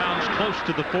out of bounds close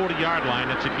to the 40-yard line.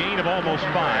 It's a gain of almost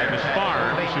 5 as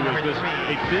Farms, who is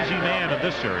a busy man of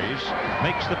this series,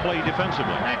 makes the play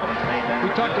defensively.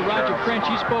 We talked to Roger French.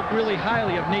 He spoke really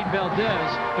highly of Nate Valdez.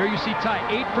 There you see Ty,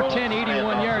 8 for 10,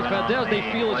 81 yards. Valdez, they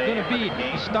feel, is going to be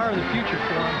the star of the future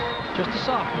for him. Just a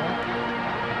sophomore.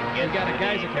 They got a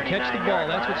guy that can catch the ball.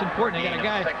 That's what's important. They got a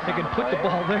guy that can put the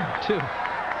ball there, too.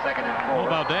 Well,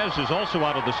 Valdez is also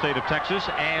out of the state of Texas,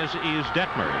 as is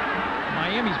Detmer.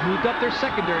 Miami's moved up their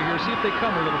secondary here. See if they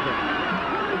come a little bit.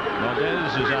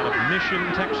 Valdez is out of Mission,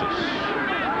 Texas.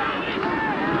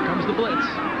 Here comes the blitz.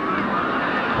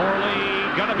 Corley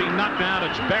gonna be knocked down.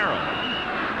 It's Barrow,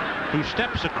 who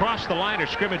steps across the line of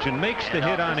scrimmage and makes the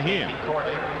hit on him.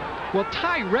 Well,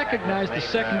 Ty recognized the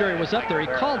secondary was up there. He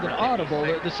called an audible.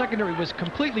 The secondary was a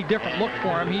completely different look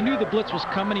for him. He knew the blitz was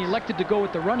coming. He elected to go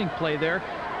with the running play there,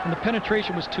 and the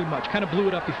penetration was too much. Kind of blew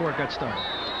it up before it got started.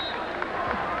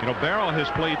 You know, Barrow has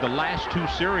played the last 2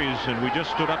 series, and we just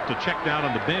stood up to check down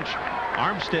on the bench.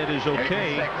 Armstead is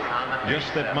okay,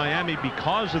 just that Miami,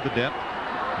 because of the depth,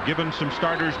 given some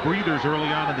starters breathers early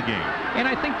on in the game. And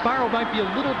I think Barrow might be a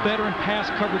little better in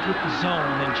pass coverage with the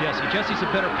zone than Jesse. Jesse's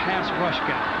a better pass rush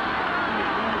guy.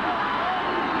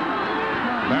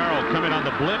 Barrow coming on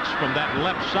the blitz from that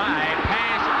left side.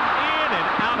 Pass in and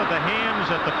out of the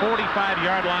hands at the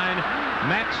 45-yard line.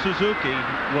 Matt Suzuki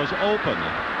was open,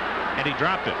 and he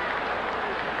dropped it.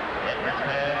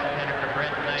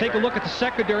 take a look at the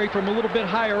secondary from a little bit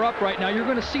higher up right now. You're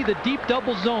going to see the deep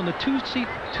double zone. The two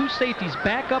safeties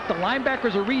back up. The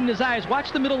linebackers are reading his eyes.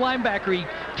 Watch the middle linebacker.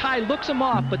 Ty looks him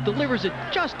off, but delivers it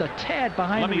just a tad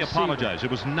behind the receiver. Let me apologize.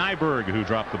 It was Nyberg who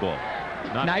dropped the ball.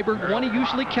 Nyberg, one he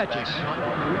usually catches.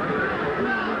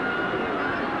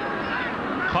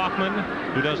 Kaufman,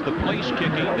 who does the place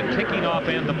kicking, the kicking off,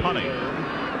 and the punting.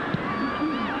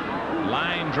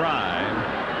 Line drive.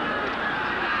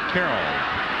 Carroll.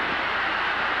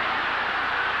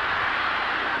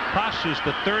 Crosses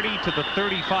the 30 to the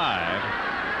 35.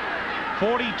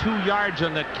 42 yards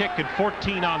on that kick and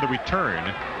 14 on the return.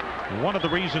 One of the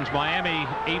reasons Miami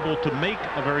able to make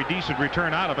a very decent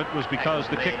return out of it was because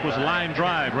the kick was line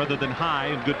drive rather than high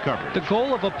and good coverage. The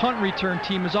goal of a punt return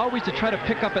team is always to try to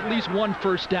pick up at least one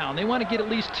first down. They want to get at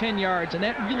least 10 yards, and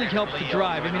that really helps the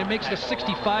drive. I mean, it makes it a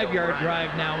 65-yard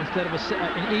drive now instead of an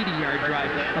 80-yard drive.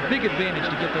 A big advantage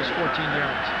to get those 14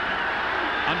 yards.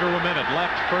 Under a minute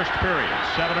left, first period.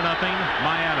 7-0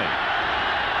 Miami.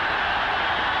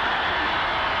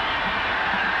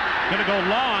 Going to go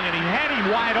long, and he had him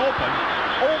wide open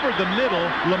over the middle.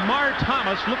 Lamar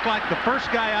Thomas looked like the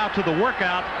first guy out to the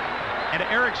workout, and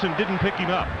Erickson didn't pick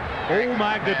him up. Oh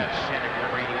my goodness.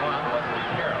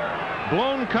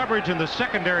 Blown coverage in the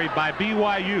secondary by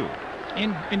BYU.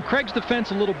 In Craig's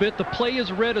defense a little bit, the play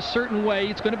is read a certain way.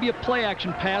 It's going to be a play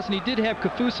action pass, and he did have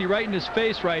Kafusi right in his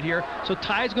face right here. So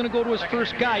Ty's going to go to his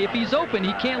first guy. If he's open,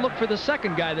 he can't look for the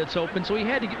second guy that's open, so he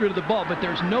had to get rid of the ball. But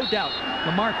there's no doubt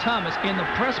Lamar Thomas, in the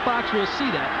press box, we'll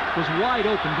see that, was wide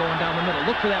open going down the middle.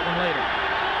 Look for that one later.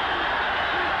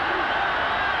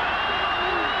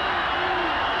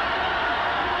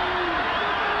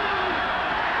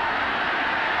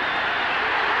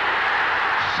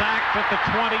 Sacked at the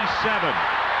 27.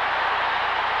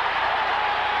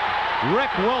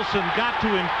 Rick Wilson got to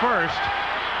him first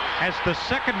as the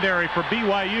secondary for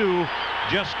BYU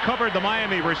just covered the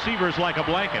Miami receivers like a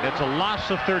blanket. It's a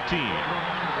loss of 13.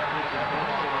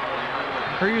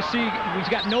 Here you see he's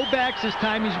got no backs this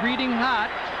time. He's reading hot,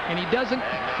 and he doesn't.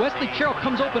 Wesley Carroll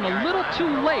comes open a little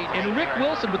too late, and Rick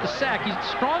Wilson with the sack. He's the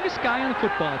strongest guy on the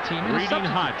football team. Reading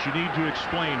hot, you need to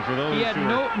explain for those. He had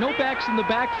no backs in the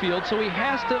backfield, so he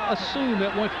has to assume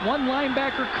that when one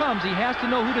linebacker comes, he has to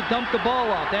know who to dump the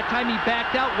ball off. That time he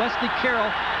backed out. Wesley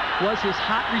Carroll was his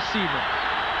hot receiver.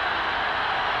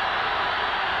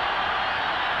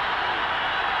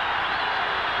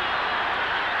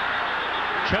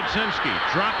 Chudzinski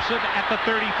drops it at the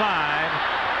 35,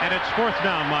 and it's fourth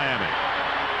down Miami.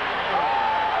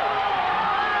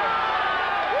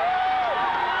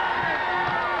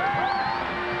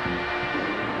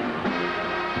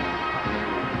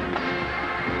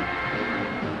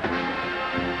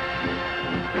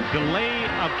 Delay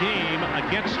of game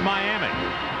against Miami,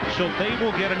 so they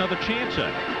will get another chance at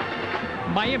it.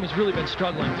 Miami's really been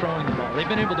struggling throwing the ball. They've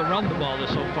been able to run the ball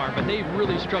so far, but they've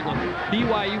really struggled.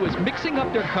 BYU is mixing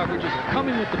up their coverages. They're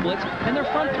coming with the blitz, and their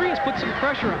front three has put some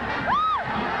pressure on them.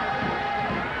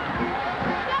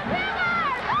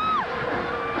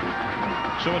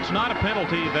 So it's not a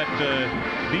penalty that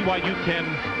BYU can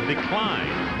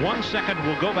decline. 1 second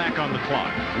will go back on the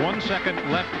clock. 1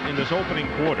 second left in this opening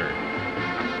quarter.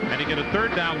 And you get a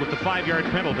third down with the 5-yard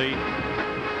penalty.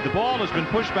 The ball has been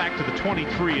pushed back to the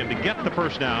 23, and to get the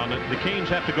first down, the Canes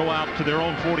have to go out to their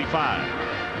own 45.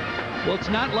 Well, it's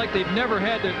not like they've never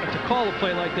had to call a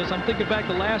play like this. I'm thinking back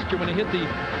to last year when they hit the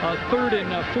 3rd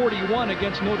and 41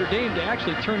 against Notre Dame to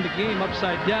actually turn the game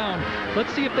upside down.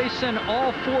 Let's see if they send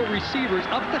all 4 receivers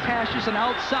up the hashes and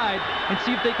outside and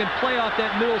see if they can play off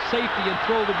that middle safety and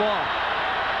throw the ball.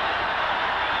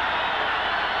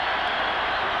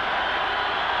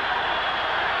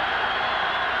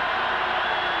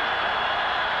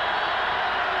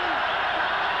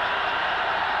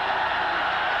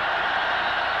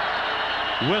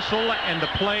 Whistle, and the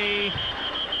play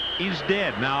is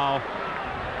dead. Now,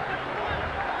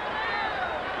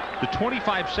 the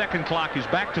 25-second clock is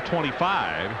back to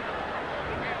 25.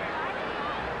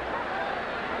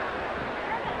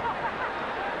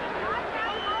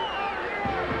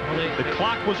 The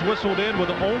clock was whistled in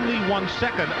with only 1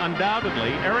 second.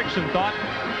 Undoubtedly, Erickson thought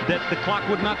that the clock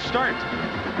would not start.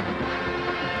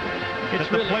 That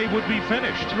the play would be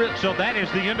finished. So that is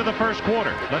the end of the first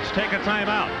quarter. Let's take a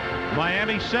timeout.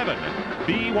 Miami 7,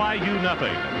 BYU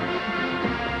nothing.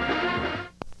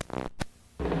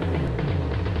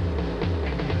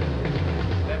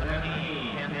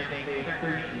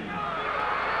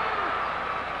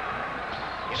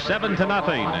 Seven to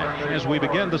nothing as we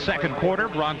begin the second quarter.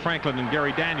 Ron Franklin and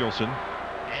Gary Danielson.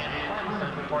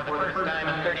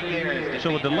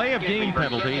 So a delay of game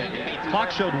penalty.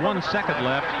 Clock showed 1 second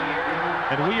left.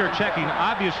 And we are checking.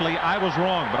 Obviously, I was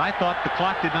wrong, but I thought the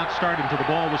clock did not start until the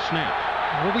ball was snapped.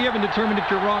 Well, we haven't determined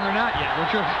if you're wrong or not yet. We're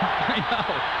trying to find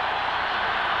out.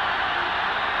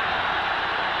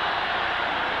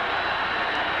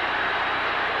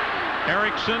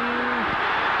 Erickson,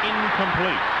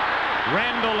 incomplete.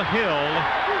 Randall Hill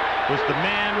was the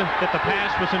man that the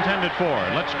pass was intended for.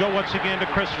 Let's go once again to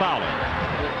Chris Fowler.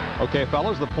 Okay,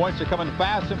 fellas, the points are coming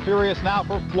fast and furious now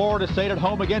for Florida State at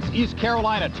home against East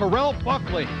Carolina. Terrell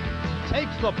Buckley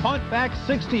takes the punt back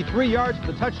 63 yards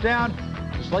for the touchdown,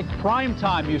 just like prime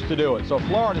time used to do it. So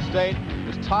Florida State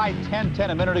was tied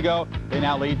 10-10 a minute ago. They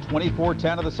now lead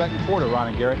 24-10 of the second quarter, Ron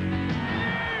and Gary.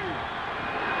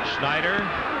 Snyder,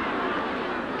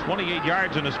 28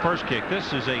 yards in his first kick.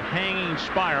 This is a hanging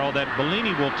spiral that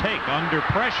Bellini will take under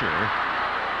pressure.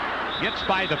 Gets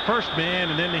by the first man,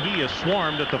 and then he is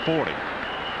swarmed at the 40.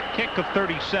 Kick of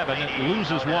 37. It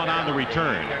loses one on the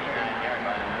return.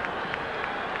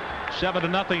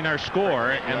 7-0 our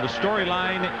score, and the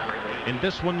storyline in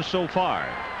this one so far.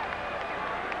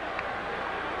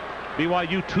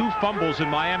 BYU 2 fumbles in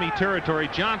Miami territory.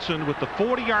 Johnson with the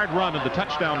 40-yard run of the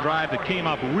touchdown drive that came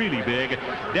up really big.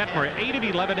 Detmer 8 of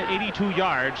 11 to 82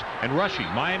 yards and rushing.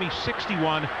 Miami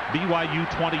 61, BYU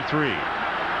 23.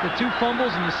 The 2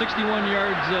 fumbles and the 61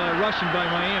 yards rushing by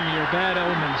Miami are bad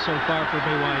omens so far for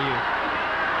BYU.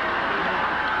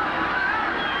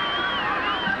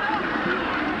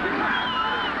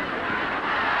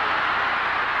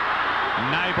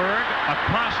 Nyberg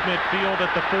across midfield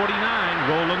at the 49.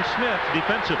 Roland Smith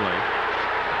defensively.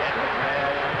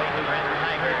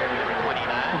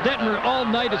 Detmer all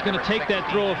night is going to take that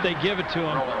throw if they give it to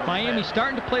him. Miami's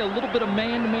starting to play a little bit of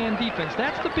man-to-man defense.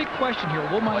 That's the big question here.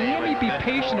 Will Miami be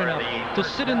patient enough to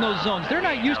sit in those zones? They're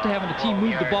not used to having a team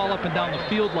move the ball up and down the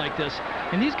field like this.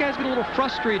 And these guys get a little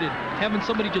frustrated having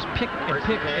somebody just pick and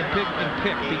pick and pick and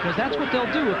pick, because that's what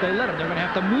they'll do if they let them. They're going to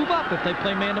have to move up if they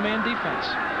play man-to-man defense.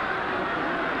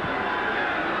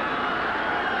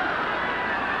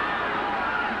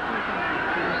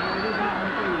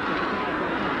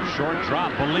 Short drop.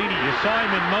 Bellini, you saw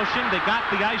him in motion. They got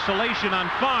the isolation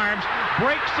on Farms.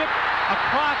 Breaks it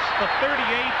across the 38.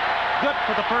 Good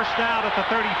for the first down at the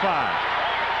 35.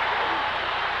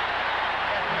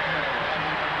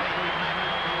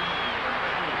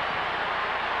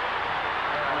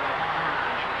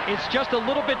 It's just a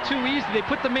little bit too easy. They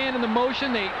put the man in the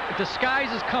motion.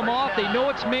 Disguises come off. They know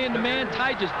it's man-to-man.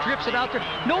 Ty just drips it out there.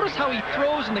 Notice how he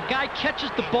throws and the guy catches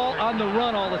the ball on the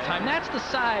run all the time. That's the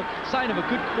sign of a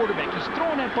good quarterback. He's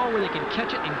throwing that ball where they can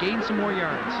catch it and gain some more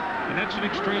yards. And that's an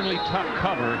extremely tough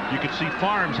cover. You can see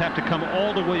Farms have to come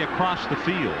all the way across the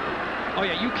field. Oh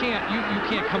yeah, you can't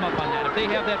come up on that. If they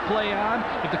have that play on,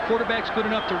 if the quarterback's good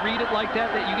enough to read it like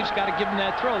that, you just got to give them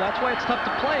that throw. That's why it's tough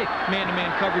to play man-to-man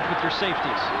coverage with your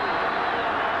safeties.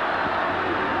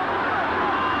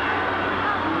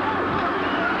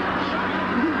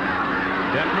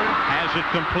 Detmer has it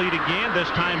complete again. This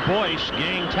time Boyce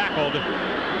gang tackled.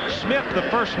 Smith, the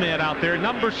first man out there,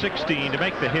 number 16, to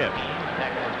make the hit.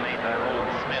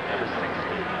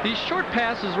 These short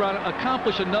passes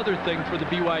accomplish another thing for the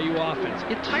BYU offense.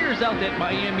 It tires out that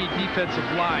Miami defensive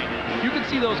line. You can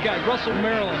see those guys, Russell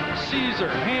Maryland, Caesar,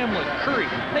 Hamlet, Curry.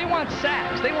 They want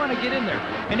sacks. They want to get in there.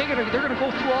 And they're going to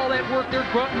go through all that work. They're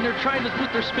grunting. They're trying to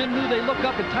put their spin move. They look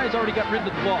up and Ty's already got rid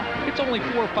of the ball. It's only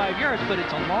 4 or 5 yards, but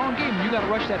it's a long game. You got to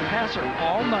rush that passer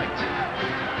all night.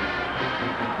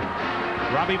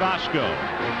 Robbie Bosco,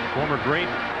 former great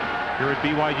here at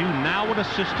BYU, now an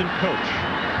assistant coach.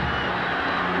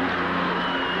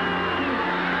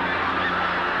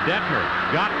 Detmer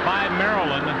got by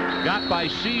Maryland, got by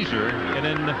Caesar, and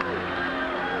then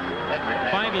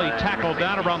finally tackled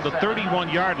down around the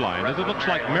 31-yard line. It looks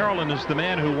like Maryland is the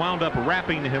man who wound up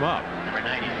wrapping him up.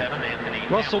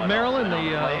 Russell Maryland,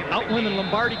 the Outland and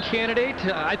Lombardi candidate.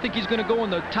 I think he's going to go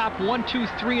in the top 1, 2,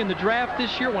 3 in the draft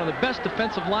this year. One of the best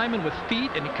defensive linemen with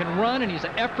feet, and he can run, and he's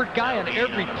an effort guy on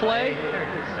every play.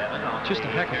 Just a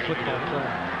heck of a football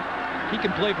player. He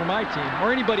can play for my team,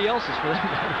 or anybody else's for that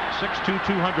matter. 6'2",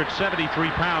 273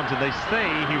 pounds, and they say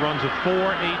he runs a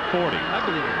 4.840. I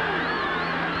believe it.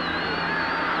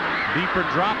 Deeper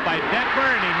drop by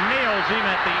Detmer, and he nails him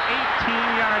at the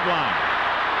 18-yard line.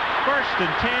 First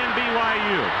and 10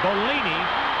 BYU. Bellini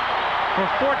for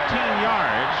 14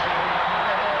 yards.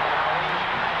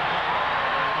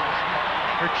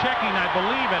 They're checking, I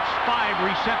believe it's 5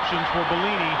 receptions for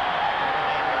Bellini.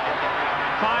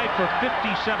 5 for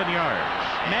 57 yards.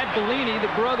 Matt Bellini, the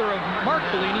brother of Mark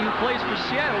Bellini, who plays for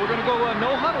Seattle. We're going to go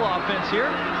no huddle offense here.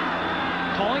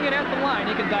 Calling it at the line.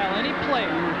 He can dial any play,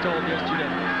 we were told yesterday,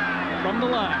 from the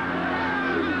line.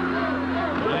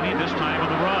 Bellini this time on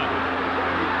the run.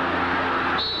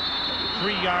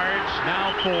 3 yards,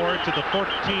 now 4 to the 14.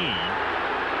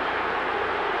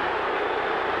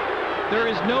 There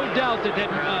is no doubt that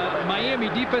Miami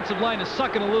defensive line is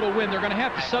sucking a little wind. They're going to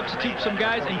have to substitute some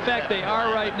guys. In fact, they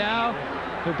are right now.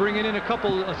 They're bringing in a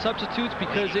couple of substitutes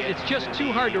because it's just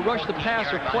too hard to rush the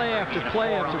passer play after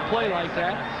play after play like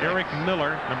that. Eric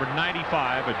Miller, number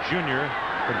 95, a junior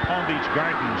from Palm Beach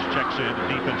Gardens, checks in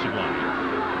the defensive line.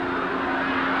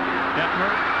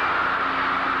 Detmer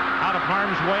out of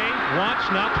harm's way once,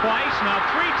 now twice, now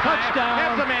 3 times. Touchdown.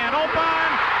 Has the man open.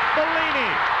 Bellini.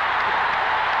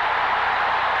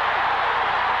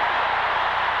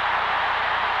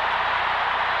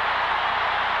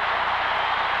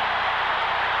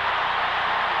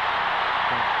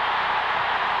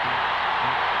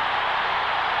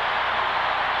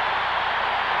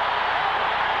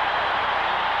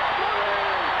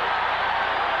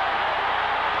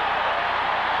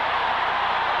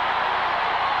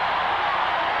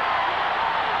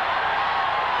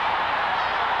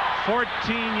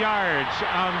 Yards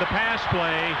on the pass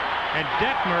play, and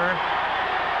Detmer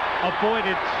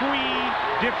avoided 3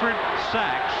 different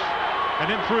sacks and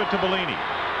then threw it to Bellini.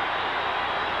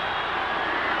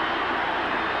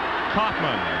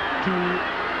 Kaufman to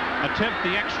attempt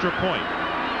the extra point.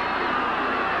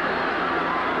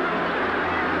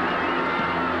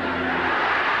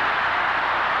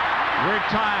 We're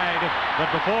tied, but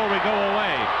before we go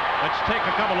away, let's take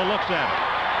a couple of looks at it.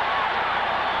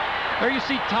 There you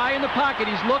see Ty in the pocket.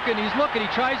 He's looking. He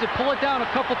tries to pull it down a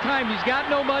couple times. He's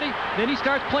got nobody. Then he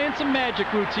starts playing some magic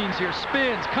routines here.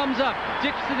 Spins, comes up,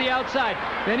 dips to the outside.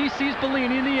 Then he sees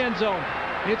Bellini in the end zone.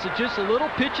 It's just a little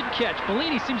pitch and catch.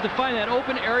 Bellini seems to find that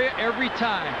open area every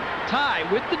time. Ty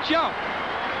with the jump.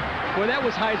 Boy, that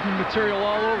was Heisman material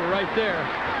all over right there.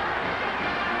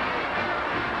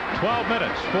 12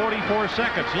 minutes, 44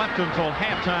 seconds left until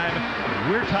halftime.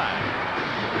 We're tied.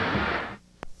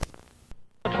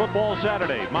 Football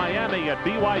Saturday, Miami at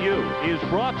BYU, is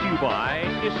brought to you by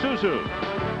Isuzu.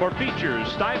 For features,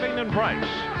 styling, and price,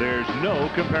 there's no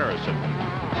comparison.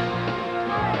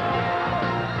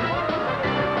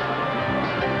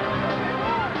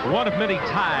 One of many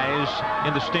ties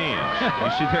in the stands.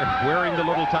 You see they're wearing the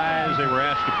little ties. They were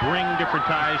asked to bring different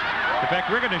ties. In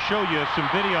fact, we're going to show you some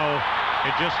video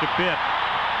in just a bit.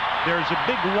 There's a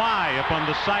big Y up on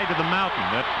the side of the mountain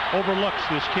that overlooks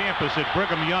this campus at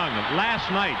Brigham Young. And last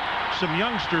night, some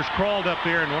youngsters crawled up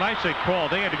there, and when I say crawl,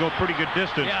 they had to go a pretty good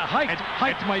distance. Yeah,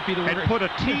 hiked might be the word. And put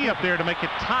a T up there to make it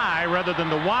tie rather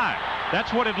than the Y. That's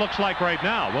what it looks like right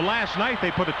now. Well, last night they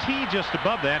put a T just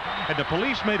above that, and the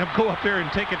police made them go up there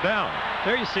and take it down.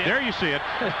 There you see it. There you see it.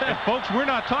 And folks, we're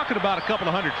not talking about a couple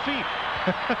of 100 feet.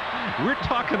 We're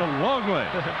talking a long way.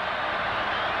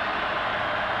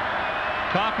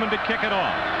 Kaufman to kick it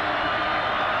off.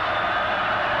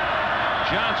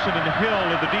 Johnson and Hill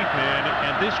are the deep men,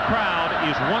 and this crowd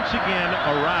is once again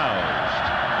aroused.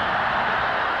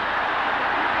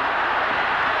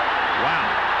 Wow.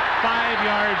 5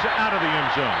 yards out of the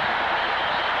end zone.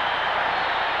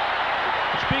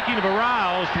 Speaking of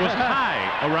aroused, was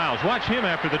Ty aroused? Watch him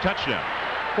after the touchdown.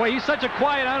 Boy, he's such a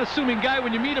quiet, unassuming guy.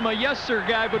 When you meet him, a yes sir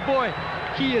guy, but boy,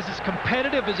 he is as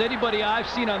competitive as anybody I've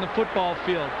seen on the football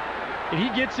field. And he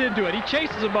gets into it. He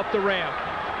chases him up the ramp.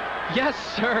 Yes,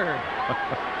 sir.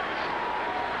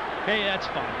 Hey, that's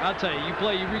fun. I'll tell you.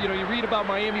 You read about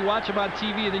Miami, watch them on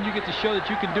TV, and then you get to show that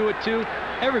you can do it too.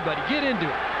 Everybody, get into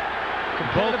it.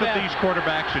 Both of these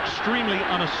quarterbacks extremely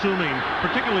unassuming,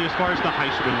 particularly as far as the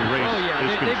Heisman race is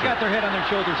concerned. They've got their head on their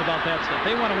shoulders about that stuff.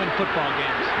 They want to win football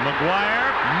games.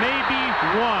 McGuire, maybe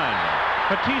one.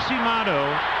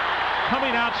 Patissimano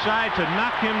coming outside to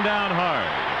knock him down hard.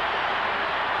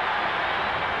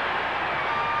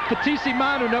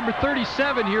 Patissimano, number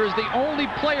 37 here, is the only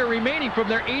player remaining from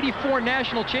their '84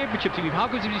 national championship team. How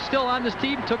good is he still on this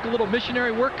team? Took a little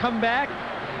missionary work, come back,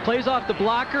 plays off the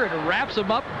blocker, and wraps him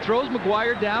up, throws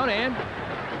McGuire down, and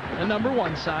the number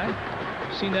 1 sign.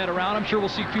 Seen that around. I'm sure we'll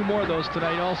see a few more of those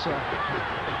tonight also.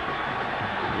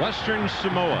 Western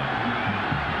Samoa.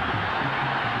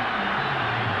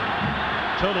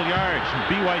 Total yards from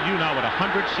BYU now at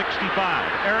 165.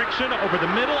 Erickson over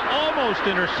the middle, almost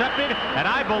intercepted, and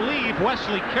I believe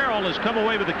Wesley Carroll has come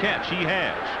away with the catch. He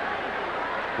has.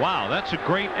 Wow, that's a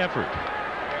great effort.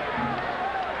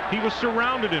 He was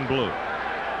surrounded in blue.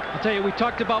 I'll tell you, we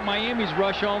talked about Miami's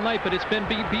rush all night, but it's been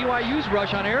BYU's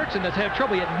rush on Erickson that's had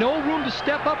trouble. He had no room to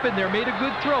step up in there, made a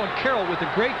good throw, and Carroll with a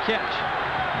great catch.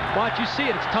 Watch, you see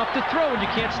it. It's tough to throw when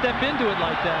you can't step into it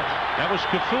like that. That was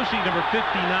Kafusi, number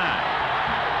 59.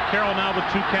 Carroll now with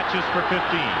 2 catches for 15.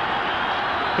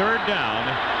 3rd down.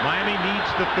 Miami needs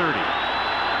the 30.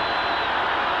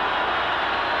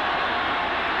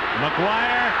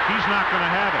 McGuire, he's not going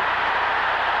to have it.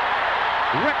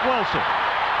 Rick Wilson.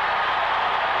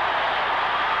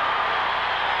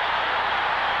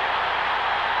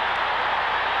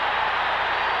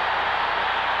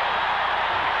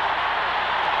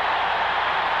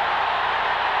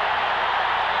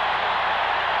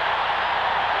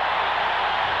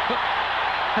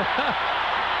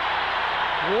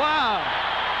 Wow.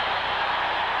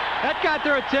 That got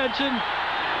their attention.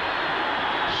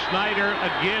 Snyder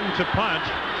again to punt.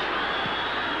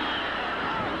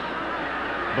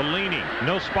 Bellini,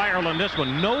 no spiral on this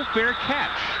one, no fair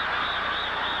catch.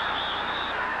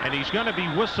 And he's going to be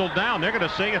whistled down. They're going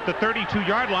to say at the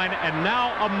 32-yard line, and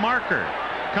now a marker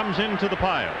comes into the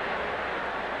pile.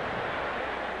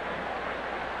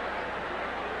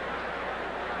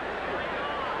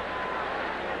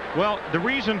 Well, the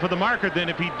reason for the marker then,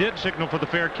 if he did signal for the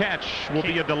fair catch, will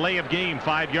be a delay of game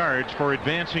 5 yards for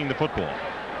advancing the football.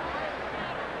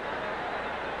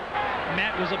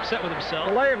 Matt was upset with himself.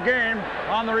 Delay of game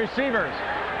on the receivers.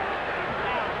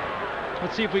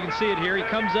 Let's see if we can see it here. He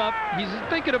comes up. He's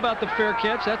thinking about the fair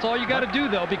catch. That's all you got to do,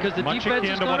 though, because the defense is much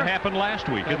akin to what happened last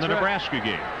week in the Nebraska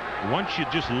game. Once you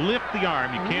just lift the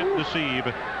arm, you can't deceive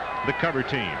the cover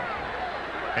team.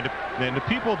 And the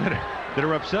people that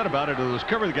are upset about it are those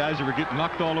cover guys that were getting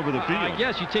knocked all over the field. I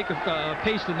guess you take a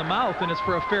paste in the mouth and it's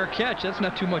for a fair catch. That's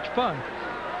not too much fun.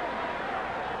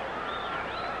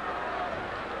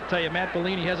 I'll tell you, Matt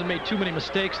Bellini hasn't made too many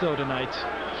mistakes, though, tonight.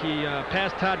 He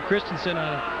passed Todd Christensen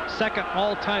on a second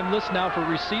all-time list now for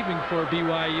receiving for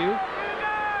BYU.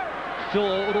 Phil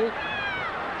Odell,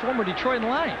 former Detroit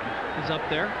Lion, is up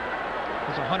there.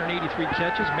 Has 183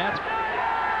 catches. Matt's...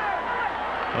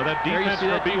 Oh, that defense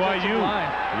for BYU.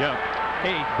 Yeah.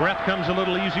 Hey, breath comes a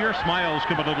little easier. Smiles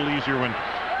come a little easier when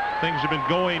things have been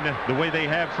going the way they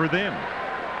have for them.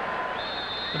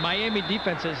 The Miami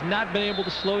defense has not been able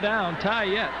to slow down Ty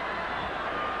yet.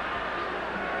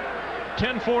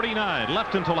 10:49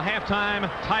 left until halftime.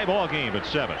 Tie ball game at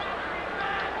 7.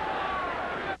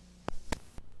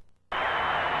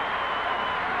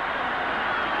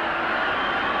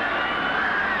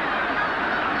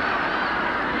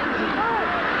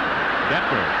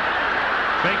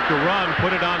 Fake the run,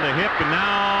 put it on the hip, and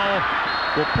now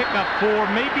we'll pick up 4,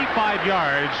 maybe 5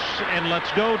 yards. And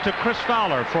let's go to Chris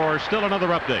Fowler for still another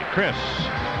update. Chris.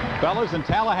 Fellas, in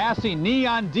Tallahassee,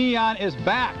 Neon Dion is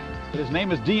back. His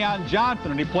name is Dion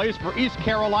Johnson, and he plays for East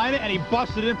Carolina, and he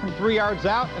busted in from 3 yards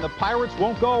out, and the Pirates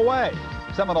won't go away.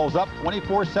 Seminoles up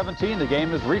 24-17. The game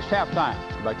has reached halftime.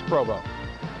 Back to Provo.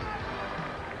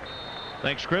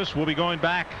 Thanks, Chris. We'll be going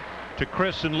back to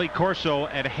Chris and Lee Corso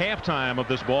at halftime of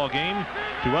this ball game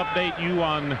to update you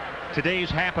on today's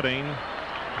happening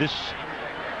this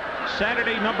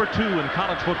Saturday, number 2 in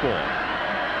college football.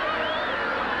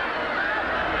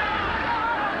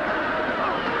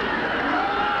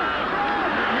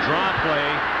 Draw play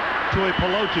to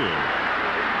Pelotu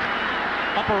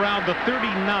up around the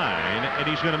 39, and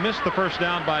he's going to miss the first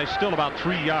down by still about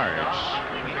 3 yards.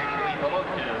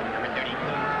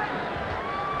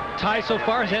 Ty so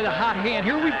far has had a hot hand.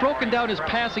 Here we've broken down his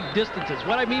passing distances.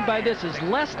 What I mean by this is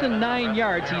less than 9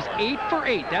 yards. He's 8 for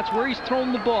 8. That's where he's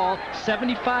thrown the ball.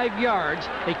 75 yards.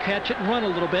 They catch it and run a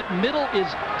little bit. Middle is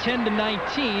 10 to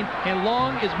 19, and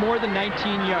long is more than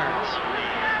 19 yards.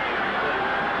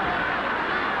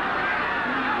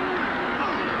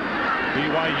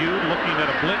 BYU looking at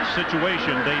a blitz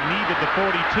situation. They needed the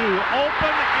 42.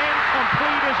 Open and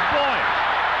complete as Boyd.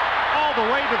 All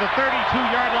the way to the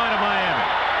 32-yard line of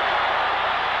Miami.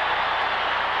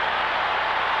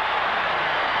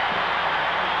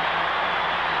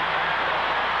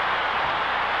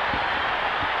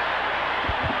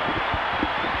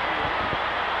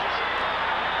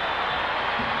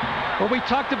 Well, we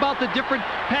talked about the different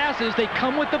passes. They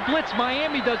come with the blitz.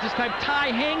 Miami does this time.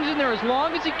 Ty hangs in there as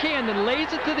long as he can, then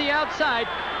lays it to the outside,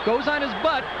 goes on his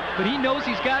butt, but he knows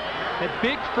he's got that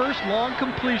big first long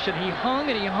completion. He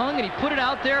hung and he hung and he put it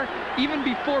out there even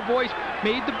before Boyce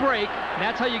made the break. And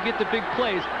that's how you get the big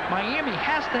plays. Miami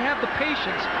has to have the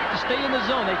patience to stay in the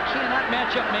zone. They cannot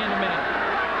match up man to man.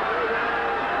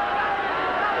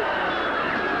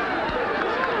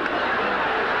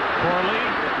 Corley.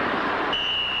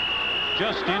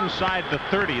 Just inside the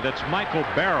 30, that's Michael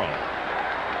Barrow,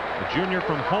 a junior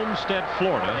from Homestead,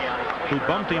 Florida, who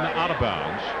bumped him out of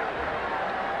bounds.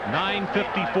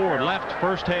 9:54 left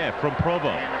first half from Provo.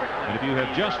 And if you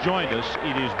have just joined us,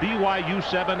 it is BYU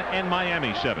 7 and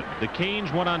Miami 7. The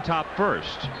Canes went on top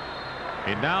first.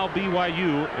 And now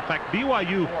BYU, in fact,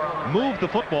 BYU moved the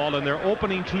football in their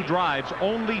opening 2 drives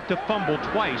only to fumble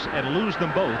twice and lose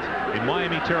them both in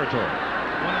Miami territory.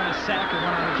 One on a sack and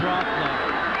one on a drop play.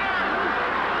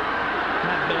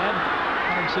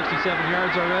 67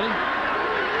 yards already.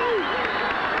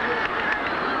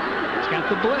 He's got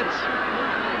the blitz.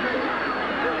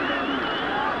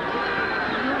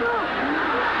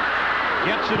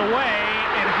 Gets it away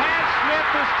and has Smith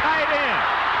as tight end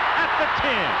at the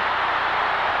 10.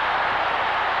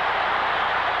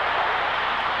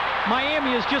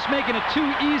 Miami is just making it too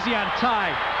easy on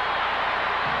Ty.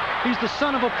 He's the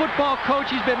son of a football coach.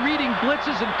 He's been reading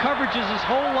blitzes and coverages his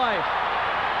whole life.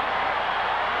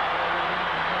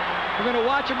 We're going to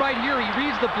watch him right here. He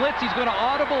reads the blitz. He's going to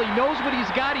audible. He knows what he's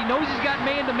got. He knows he's got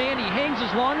man-to-man. He hangs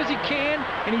as long as he can,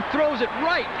 and he throws it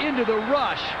right into the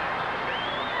rush.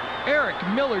 Eric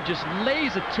Miller just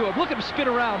lays it to him. Look at him spin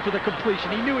around for the completion.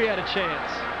 He knew he had a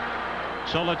chance.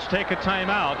 So let's take a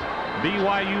timeout.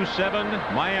 BYU 7,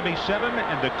 Miami 7,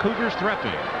 and the Cougars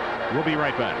threatening. We'll be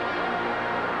right back.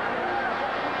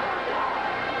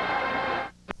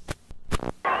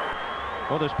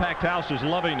 Well, this packed house is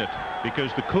loving it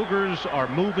because the Cougars are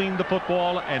moving the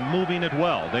football and moving it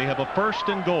well. They have a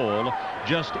 1st and goal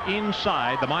just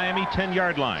inside the Miami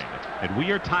 10-yard line, and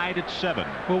we are tied at 7.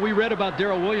 Well, we read about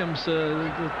Darrell Williams,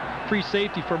 the free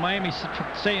safety for Miami,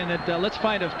 saying that let's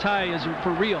find if Ty is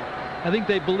for real. I think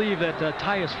they believe that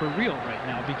Ty is for real right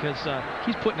now because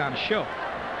he's putting on a show.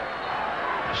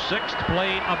 6th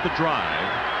play of the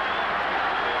drive.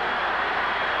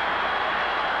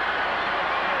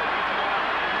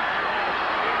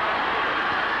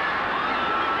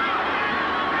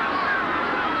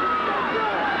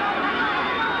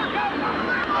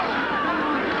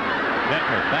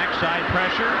 Backside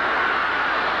pressure,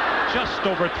 just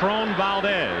overthrown.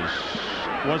 Valdez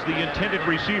was the intended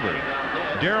receiver.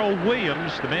 Darrell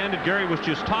Williams, the man that Gary was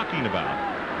just talking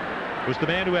about, was the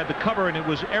man who had the cover, and it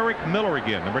was Eric Miller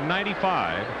again, number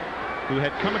 95, who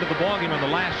had come into the ballgame on the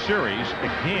last series,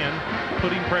 again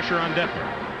putting pressure on Detmer.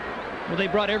 Well, they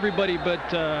brought everybody but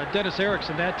Dennis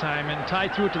Erickson that time, and Ty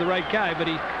threw it to the right guy, but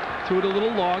he threw it a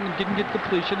little long and didn't get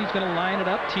completion. He's going to line it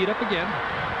up, tee it up again.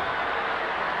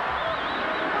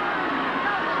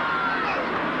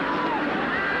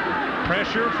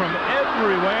 Pressure from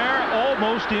everywhere,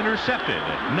 almost intercepted.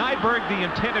 Nyberg, the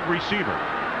intended receiver.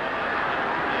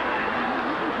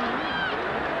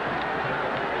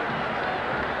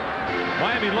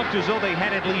 Miami looked as though they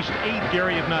had at least 8,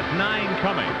 Gary, if not 9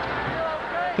 coming.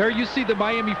 There you see the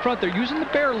Miami front. They're using the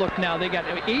bear look now. They got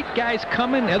 8 guys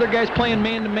coming. The other guys playing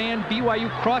man-to-man. BYU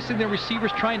crossing their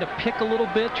receivers, trying to pick a little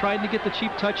bit, trying to get the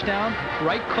cheap touchdown.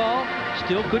 Right call.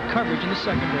 Still good coverage in the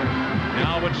secondary.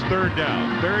 Now it's 3rd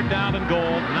down. 3rd down and goal,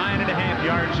 9.5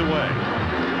 yards away.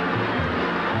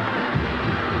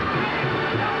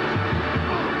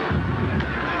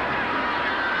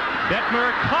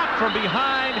 Detmer caught from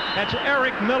behind. That's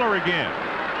Eric Miller again.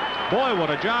 Boy, what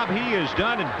a job he has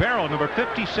done. And Barrow, number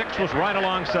 56, was right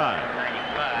alongside.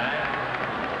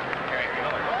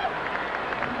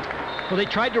 Well, they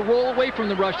tried to roll away from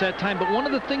the rush that time, but one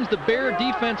of the things the Bear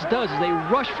defense does is they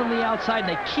rush from the outside and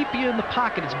they keep you in the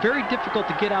pocket. It's very difficult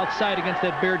to get outside against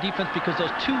that Bear defense because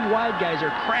those 2 wide guys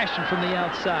are crashing from the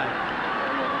outside.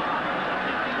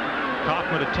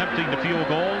 Kaufman attempting the field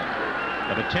goal.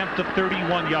 An attempt of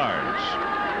 31 yards.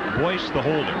 Boyce the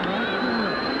holder.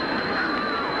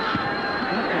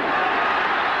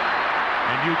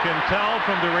 And you can tell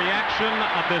from the reaction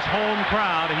of this home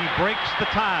crowd, he breaks the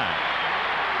tie.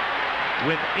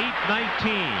 With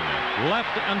 8:19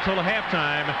 left until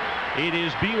halftime, it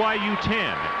is BYU 10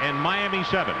 and Miami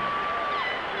 7.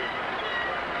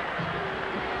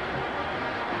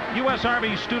 U.S.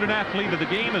 Army Student Athlete of the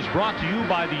Game is brought to you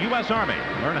by the U.S. Army.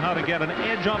 Learn how to get an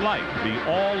edge on life. Be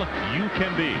all you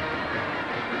can be.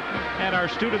 And our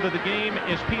student of the game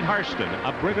is Pete Harston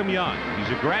of Brigham Young. He's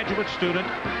a graduate student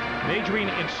majoring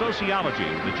in sociology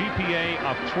with a GPA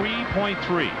of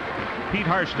 3.3. Pete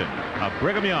Harston of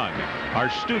Brigham Young, our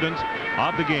student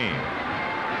of the game.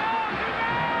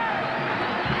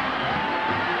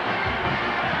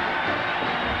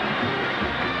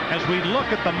 As we look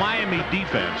at the Miami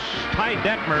defense, Ty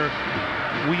Detmer,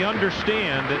 we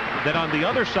understand that on the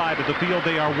other side of the field,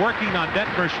 they are working on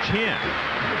Detmer's chin.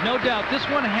 No doubt. This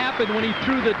one happened when he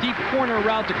threw the deep corner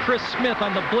route to Chris Smith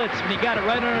on the blitz, and he got it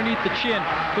right underneath the chin.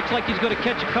 Looks like he's going to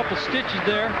catch a couple stitches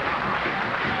there.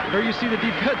 There you see the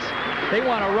defense. They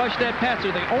want to rush that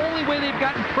passer. The only way they've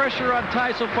gotten pressure on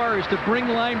Ty so far is to bring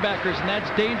linebackers, and that's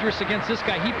dangerous against this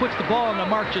guy. He puts the ball on the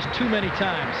mark just too many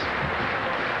times.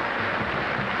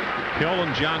 Hill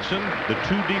and Johnson, the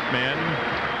 2 deep men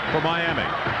for Miami.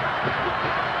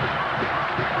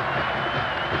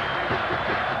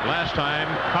 Last time,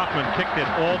 Kaufman kicked it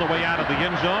all the way out of the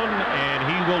end zone, and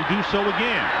he will do so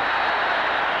again.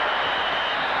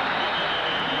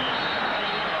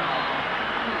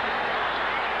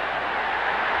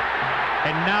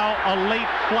 And now a late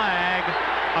flag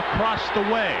across the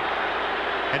way.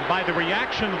 And by the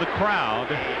reaction of the crowd,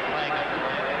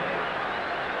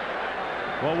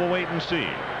 well, we'll wait and see.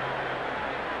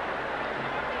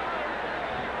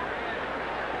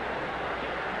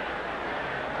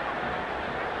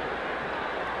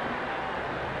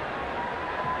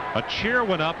 A cheer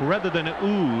went up rather than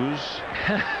ooze,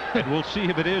 and we'll see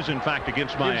if it is, in fact,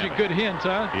 against Miami. Gives you a good hint,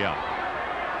 huh? Yeah.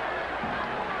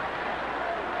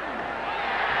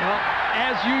 Well,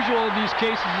 as usual in these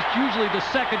cases, it's usually the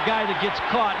second guy that gets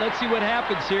caught. Let's see what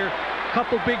happens here.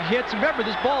 Couple big hits. Remember,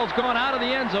 this ball's gone out of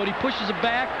the end zone. He pushes it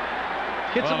back,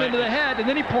 hits him into the head, and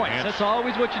then he points. That's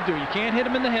always what you do. You can't hit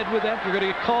him in the head with that. You're going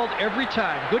to get called every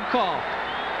time. Good call.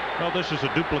 Well, this is a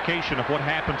duplication of what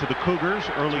happened to the Cougars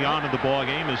early on in the ball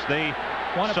game as they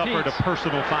suffered a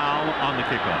personal foul on the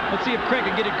kickoff. Let's see if Craig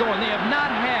can get it going. They have not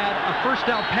had a first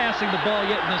down passing the ball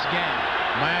yet in this game.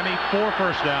 Miami 4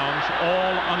 first downs,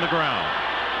 all on the ground.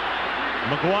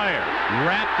 McGuire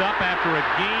wrapped up after a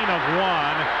gain of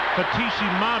 1.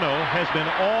 Fatissimano has been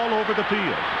all over the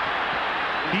field.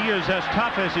 He is as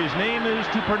tough as his name is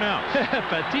to pronounce.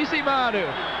 Fatissimano.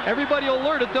 Everybody will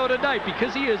learn it, though, tonight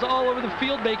because he is all over the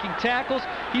field making tackles.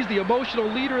 He's the emotional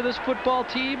leader of this football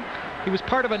team. He was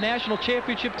part of a national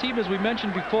championship team, as we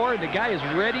mentioned before, and the guy is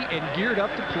ready and geared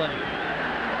up to play.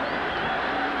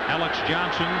 Alex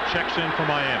Johnson checks in for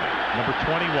Miami. Number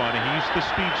 21, he's the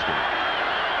speedster.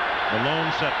 The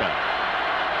lone setback.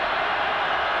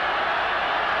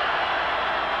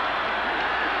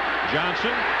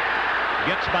 Johnson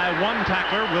gets by one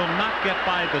tackler, will not get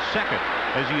by the second,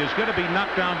 as he is going to be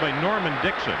knocked down by Norman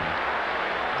Dixon.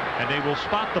 And they will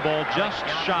spot the ball just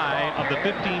shy of the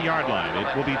 15-yard line.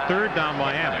 It will be third down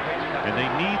Miami, and they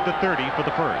need the 30 for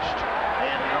the first.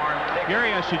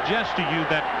 Gary, I suggest to you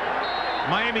that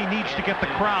Miami needs to get the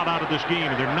crowd out of this game,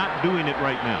 and they're not doing it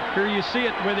right now. Here you see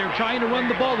it where they're trying to run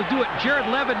the ball to do it. Jared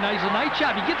Levin does a nice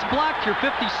job. He gets blocked here,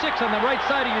 56 on the right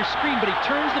side of your screen, but he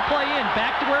turns the play in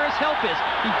back to where his help is.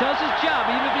 He does his job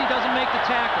even if he doesn't make the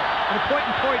tackle. And a point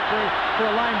for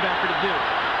a linebacker to do.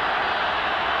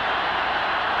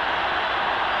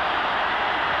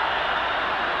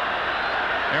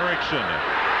 Erickson,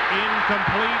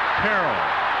 incomplete. Carroll,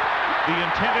 the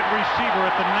intended receiver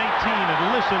at the 19,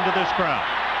 and listen to this crowd.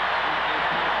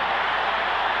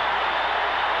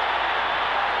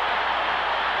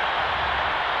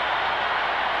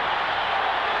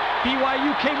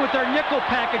 BYU came with their nickel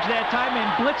package that time and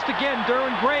blitzed again.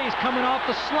 Derwin Gray's coming off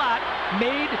the slot,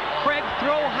 made Craig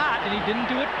throw hot, and he didn't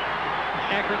do it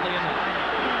accurately enough.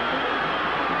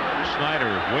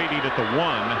 Snyder waiting at the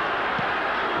 1.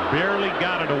 Barely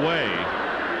got it away.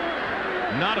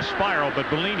 Not a spiral, but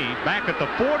Bellini back at the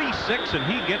 46, and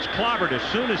he gets clobbered as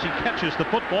soon as he catches the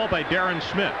football by Darren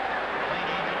Smith.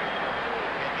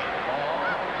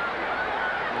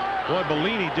 Boy,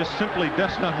 Bellini just simply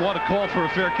does not want to call for a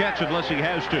fair catch unless he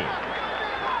has to.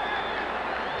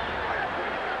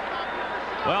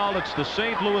 Well, it's the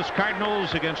St. Louis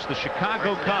Cardinals against the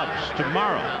Chicago Cubs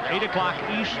tomorrow, 8 o'clock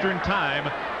Eastern Time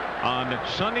on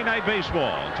Sunday Night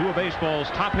Baseball. Two of baseball's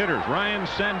top hitters, Ryan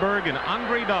Sandberg and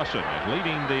Andre Dawson,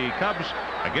 leading the Cubs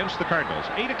against the Cardinals.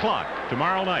 8 o'clock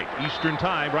tomorrow night Eastern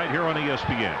Time right here on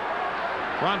ESPN.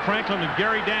 Ron Franklin and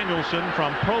Gary Danielson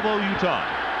from Provo, Utah.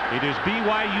 It is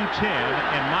BYU 10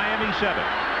 and Miami 7.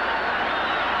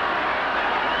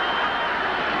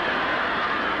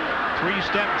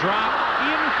 Three-step drop,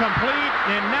 incomplete,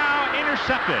 and now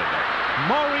intercepted.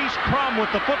 Maurice Crum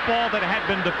with the football that had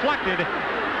been deflected,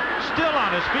 still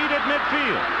on his feet at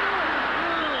midfield.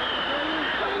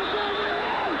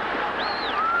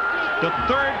 The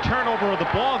third turnover of the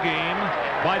ball game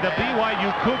by the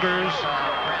BYU Cougars,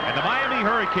 and the Miami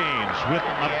Hurricanes with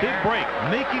a big break,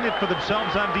 making it for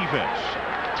themselves on defense.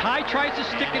 Ty tries to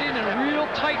stick it in real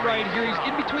tight right here. He's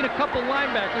in between a couple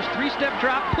linebackers. Three-step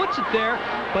drop, puts it there,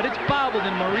 but it's bobbled.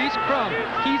 And Maurice Crum,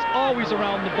 he's always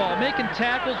around the ball, making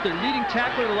tackles. Their leading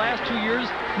tackler the last 2 years,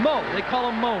 Mo. They call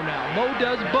him Mo now. Mo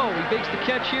does Bo. He makes the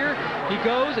catch here. He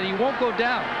goes, and he won't go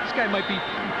down. This guy might be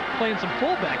playing some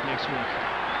fullback next week.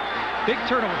 Big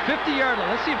turnover, 50-yard line.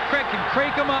 Let's see if Craig can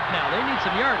crank him up now. They need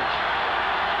some yardage.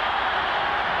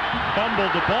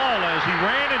 Fumbled the ball as he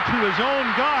ran into his own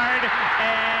guard,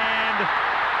 and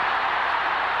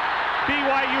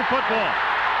BYU football.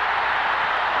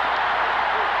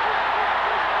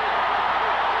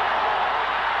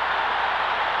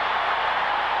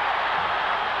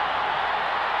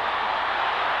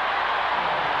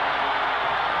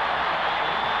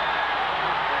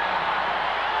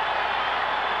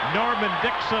 Norman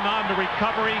Dixon on the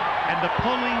recovery, and the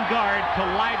pulling guard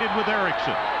collided with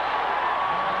Erickson.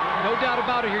 No doubt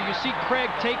about it here. You see Craig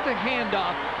take the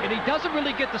handoff, and he doesn't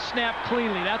really get the snap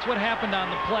cleanly. That's what happened on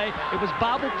the play. It was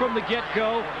bobbled from the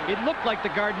get-go. It looked like the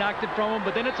guard knocked it from him,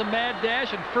 but then it's a mad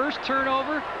dash, and first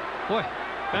turnover. Boy,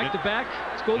 back to back.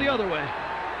 Let's go the other way.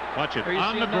 Watch it.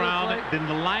 On the ground, then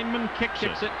the lineman kicks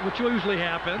it, which usually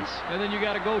happens, and then you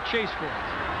got to go chase for it.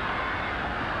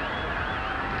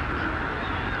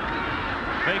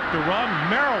 Fake the run,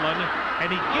 Maryland, and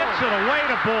he gets it away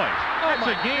to Boyce. That's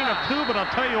a gain of 2, but I'll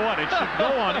tell you what, it should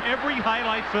go on every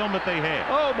highlight film that they have.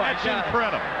 Oh, my That's God.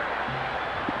 incredible.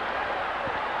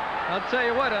 I'll tell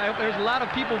you what, there's a lot of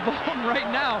people voting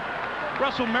right now.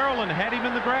 Russell, Maryland had him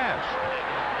in the grass.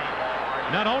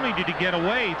 Not only did he get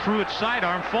away, threw its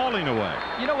sidearm falling away.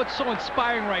 You know what's so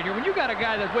inspiring right here? When you got a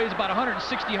guy that weighs about 160,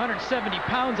 170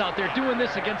 pounds out there doing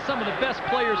this against some of the best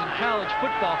players in college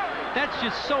football, that's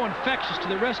just so infectious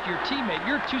to the rest of your teammate.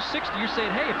 You're 260, you're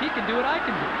saying, hey, if he can do it, I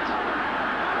can do it.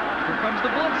 Here comes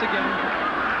the blitz again.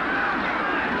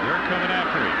 They're coming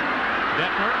after him.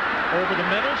 Detmer over the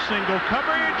middle, single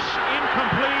coverage,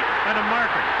 incomplete, and a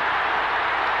marker.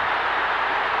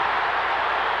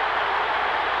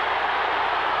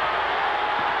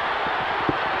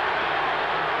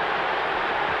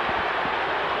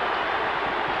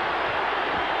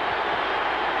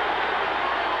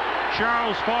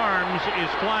 Charles Farms is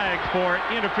flagged for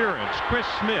interference. Chris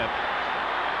Smith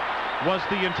was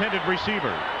the intended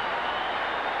receiver.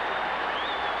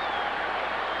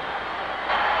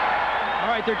 All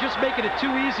right, they're just making it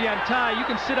too easy on Ty. You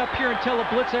can sit up here and tell a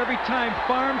blitz every time.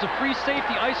 Farms, a free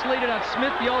safety, isolated on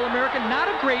Smith, the All-American. Not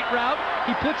a great route.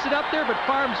 He puts it up there, but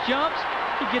Farms jumps.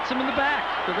 He gets him in the back.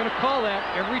 They're going to call that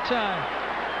every time.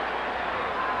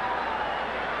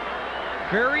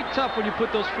 Very tough when you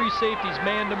put those free safeties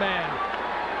man-to-man.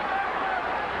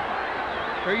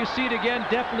 There you see it again.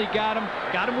 Definitely got him.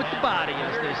 Got him with the body,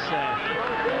 as they say.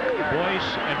 Boyce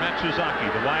and Matsuzaki,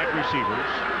 the wide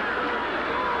receivers.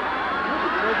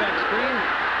 Throwback screen.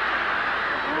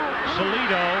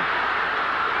 Salido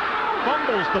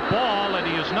fumbles the ball, and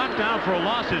he is knocked down for a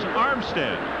loss. Is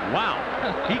Armstead. Wow.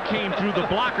 He came through the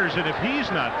blockers, and if he's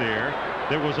not there,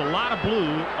 there was a lot of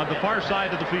blue on the far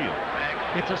side of the field.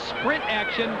 It's a sprint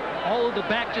action. All of the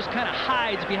back just kind of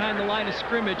hides behind the line of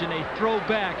scrimmage, and they throw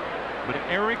back. But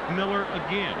Eric Miller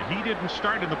again. He didn't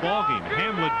start in the ballgame.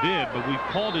 Hamlet did, but we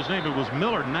called his name. It was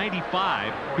Miller,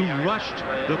 95, who rushed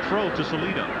the throw to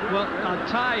Salido. Well,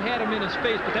 Ty had him in his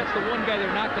face, but that's the one guy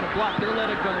they're not going to block. They're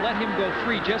going to let him go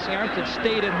free. Jesse Armstead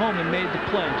stayed at home and made the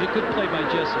play. Good play by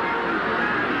Jesse.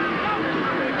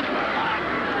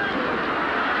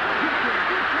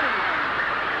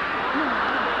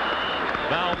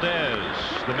 Valdez,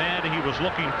 the man he was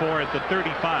looking for at the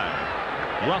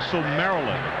 35. Russell,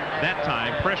 Maryland, that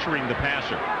time pressuring the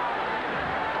passer.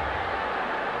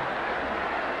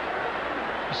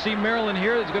 You see Maryland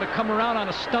here is going to come around on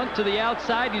a stunt to the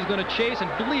outside. He's going to chase, and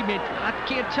believe me, I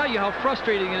can't tell you how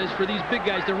frustrating it is for these big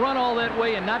guys to run all that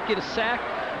way and not get a sack.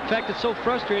 In fact, it's so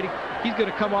frustrating, he's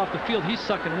going to come off the field. He's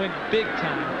sucking wind big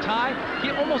time. Ty, he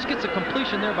almost gets a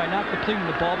completion there by not completing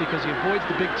the ball because he avoids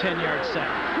the big 10-yard sack.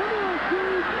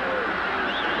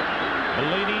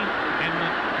 Mulaney and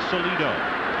Salido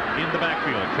in the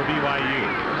backfield for BYU.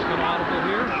 He's going to audible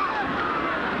here.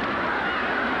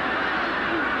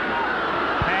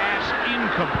 Pass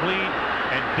incomplete,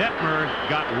 and Detmer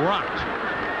got rocked.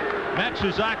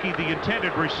 Matsuzaki, the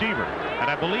intended receiver, and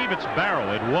I believe it's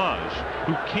Barrow, it was,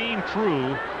 who came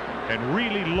through and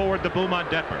really lowered the boom on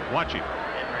Detmer. Watch him.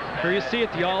 Here you see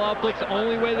it, the all-out blitz. The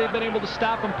only way they've been able to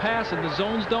stop him passing. The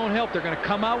zones don't help. They're going to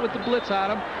come out with the blitz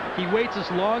on him. He waits as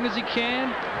long as he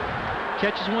can.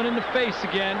 Catches one in the face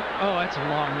again. Oh, that's a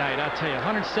long night, I'll tell you.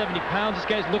 170 pounds. This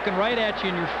guy's looking right at you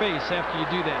in your face after you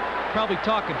do that. Probably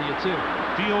talking to you, too.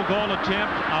 Field goal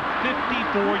attempt of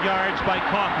 54 yards by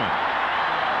Kaufman.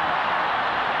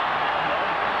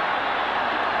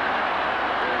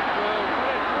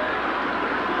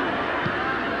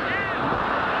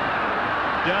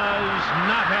 Does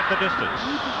not have the distance,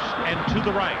 and to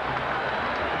the right.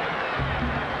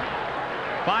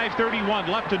 5:31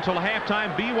 left until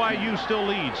halftime. BYU still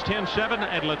leads 10-7,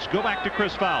 and let's go back to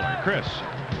Chris Fowler. Chris.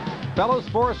 Fellows,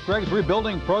 Forrest Gregg's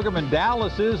rebuilding program in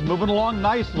Dallas is moving along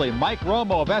nicely. Mike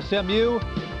Romo of SMU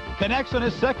connects on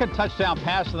his second touchdown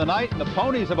pass of the night, and the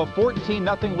Ponies have a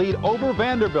 14-0 lead over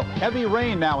Vanderbilt. Heavy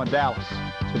rain now in Dallas.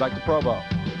 Let's go back to Provo.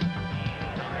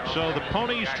 So the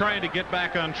Ponies trying to get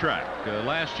back on track.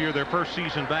 Last year, their first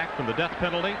season back from the death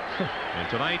penalty. And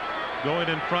tonight, going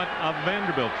in front of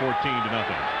Vanderbilt 14-0.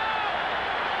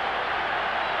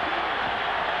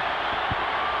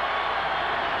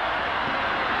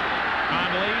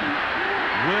 Conley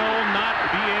will not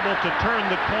be able to turn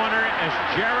the corner as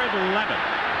Jared Levitt,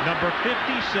 number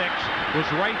 56, was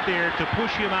right there to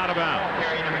push him out of bounds.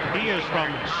 He is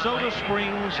from Soda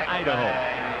Springs, Idaho.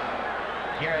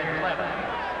 Jared Levitt,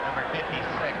 number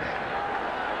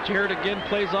 56. Jared again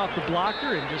plays off the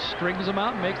blocker and just strings him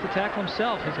out and makes the tackle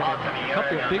himself. He's got a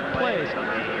couple of big plays.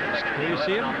 There you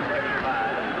see him.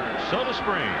 Soda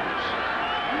Springs.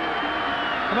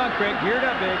 Come on, Craig, gear it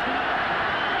up, big.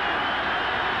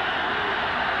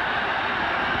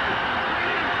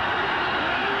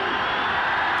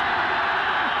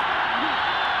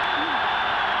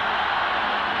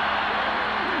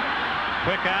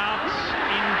 Quick outs,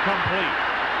 incomplete.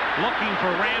 Looking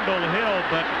for Randall Hill,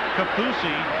 but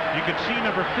Kafusi, you can see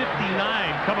number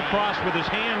 59 come across with his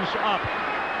hands up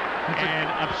and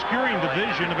obscuring the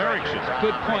vision of Erickson.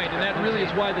 Good point, and that really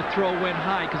is why the throw went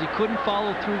high, because he couldn't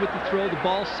follow through with the throw. The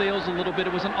ball sails a little bit.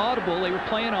 It was an audible. They were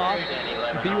playing off.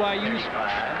 BYU's,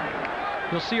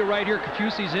 you'll see it right here.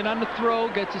 Kafusi's in on the throw,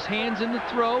 gets his hands in the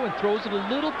throw, and throws it a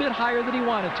little bit higher than he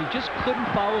wanted to. Just couldn't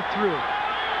follow through.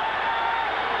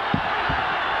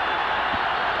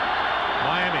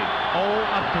 Miami 0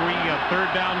 of 3 on third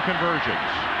down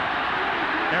conversions.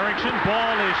 Erickson,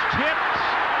 ball is tipped,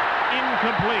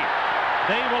 incomplete.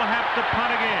 They will have to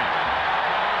punt again.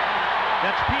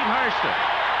 That's Pete Harston,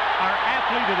 our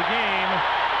athlete of the game,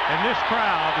 and this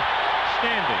crowd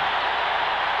standing.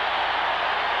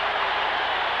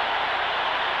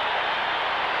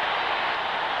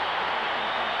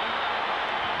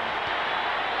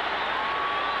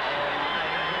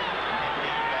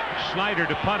 Snyder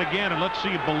to punt again, and let's see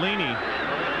if Bellini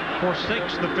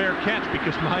forsakes the fair catch,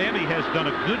 because Miami has done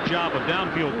a good job of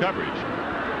downfield coverage.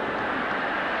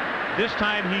 This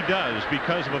time he does,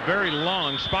 because of a very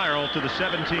long spiral to the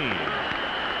 17.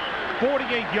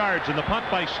 48 yards in the punt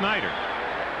by Snyder.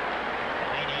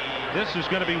 This is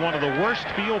going to be one of the worst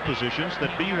field positions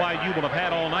that BYU will have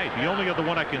had all night. The only other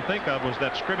one I can think of was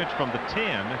that scrimmage from the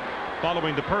 10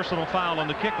 following the personal foul on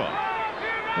the kickoff.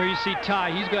 There you see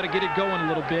Ty. He's got to get it going a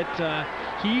little bit.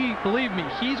 Believe me,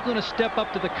 he's going to step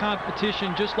up to the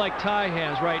competition just like Ty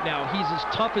has right now. He's as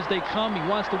tough as they come. He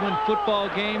wants to win football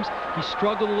games. He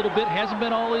struggled a little bit. Hasn't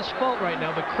been all his fault right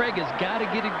now, but Craig has got to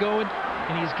get it going,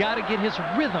 and he's got to get his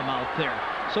rhythm out there.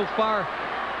 So far,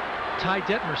 Ty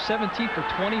Detmer, 17 for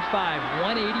 25,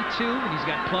 182, and he's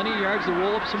got plenty of yards to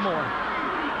roll up some more.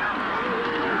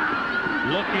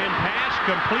 Look in pass,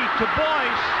 complete to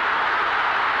Boyce.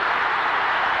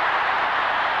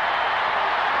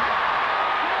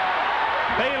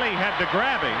 Bailey had to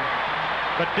grab him,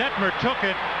 but Detmer took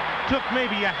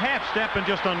maybe a half step and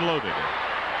just unloaded it.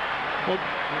 Well,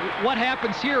 what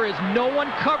happens here is no one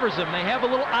covers him. They have a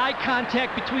little eye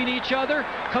contact between each other.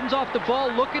 Comes off the ball,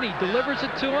 looking, he delivers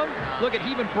it to him. Look at, he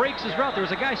even breaks his route. There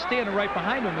was a guy standing right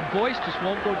behind him, and Boyce just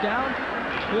won't go down.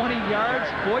 20 yards.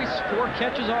 Boyce, 4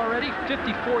 catches already,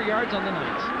 54 yards on the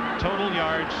night. Total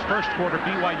yards, first quarter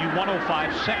BYU 105,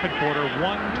 second quarter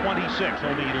 126.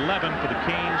 Only 11 for the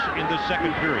Canes in the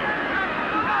second period.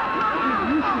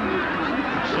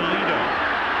 Salido.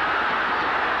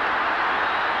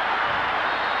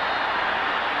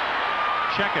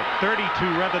 Check it, 32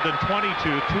 rather than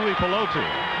 22, Tuipulotu.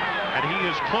 And he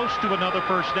is close to another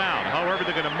first down. However,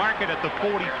 they're going to mark it at the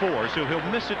 44, so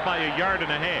he'll miss it by a yard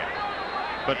and a half.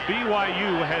 But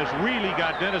BYU has really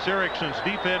got Dennis Erickson's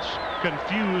defense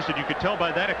confused, and you could tell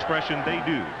by that expression they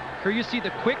do. Here you see the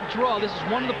quick draw. This is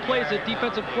one of the plays that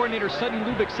defensive coordinator Sonny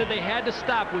Lubick said they had to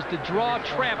stop, was the draw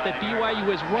trap that BYU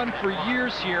has run for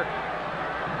years here.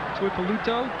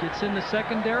 Tuipulotu gets in the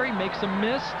secondary, makes a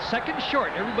miss. Second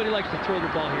short. Everybody likes to throw the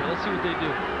ball here. Let's see what they do.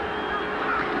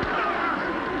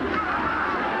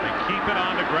 They keep it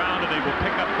on the ground, and they will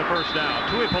pick up the first down.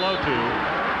 Tuipulotu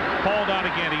called out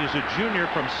again. He is a junior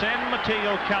from San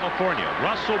Mateo, California.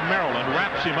 Russell Maryland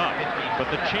wraps him up, but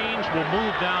the change will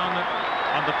move down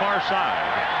on the far side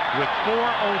with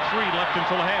 4:03 left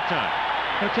until halftime.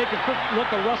 We'll take a quick look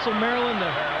at Russell Maryland,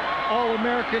 the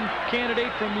All-American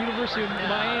candidate from the University of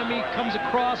Miami, comes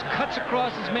across, cuts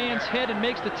across his man's head, and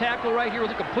makes the tackle right here.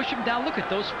 Look at, push him down. Look at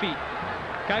those feet.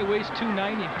 Guy weighs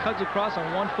 290 and cuts across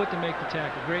on 1 foot to make the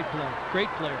tackle. Great play. Great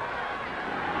player.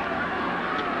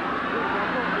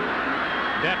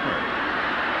 Detmer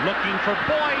looking for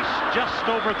Boyce, just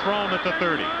overthrown at the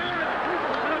 30.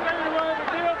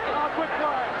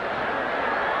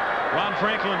 Ron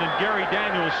Franklin and Gary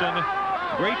Danielson,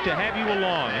 great to have you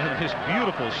along on this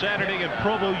beautiful Saturday in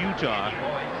Provo, Utah.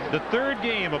 The third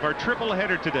game of our triple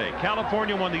header today.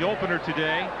 California won the opener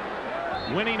today,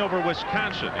 winning over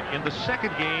Wisconsin. In the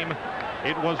second game,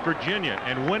 it was Virginia,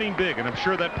 and winning big, and I'm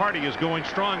sure that party is going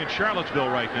strong in Charlottesville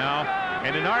right now.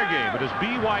 And in our game, it is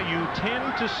BYU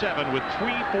 10-7 with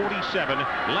 3:47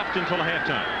 left until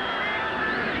halftime.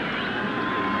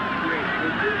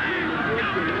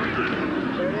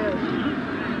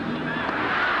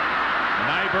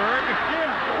 Nyberg.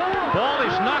 Ball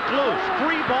is knocked loose.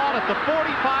 Free ball at the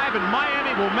 45, and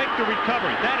Miami will make the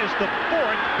recovery. That is the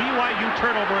 4th BYU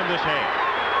turnover in this half.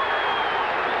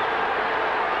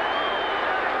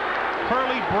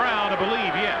 Curly Brown, I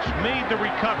believe, yes, made the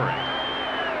recovery.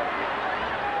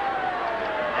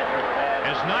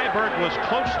 As Nyberg was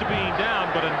close to being down,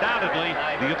 but undoubtedly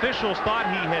the officials thought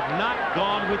he had not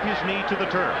gone with his knee to the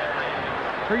turf.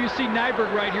 Here you see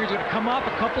Nyberg right here. He's going to come off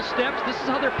a couple steps. This is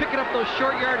how they're picking up those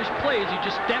short yardage plays. You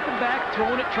just stepping back,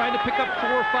 throwing it, trying to pick up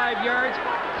 4 or 5 yards.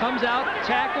 Comes out,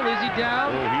 tackle. Is he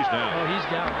down? Oh, he's down. Oh, he's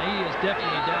down. He is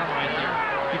definitely down right there.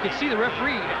 You can see the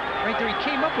referee right there. He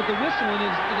came up with the whistle in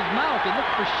his mouth. It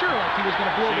looked for sure like he was going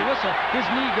to blow the whistle. His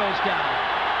knee goes down.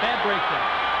 Bad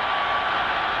breakdown.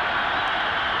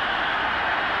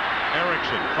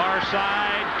 Erickson, far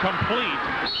side, complete.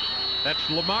 That's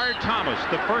Lamar Thomas,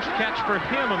 the first catch for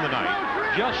him in the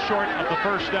night, just short of the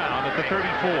first down at the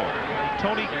 34.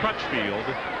 Tony Crutchfield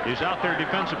is out there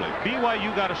defensively.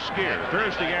 BYU got a scare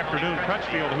Thursday afternoon.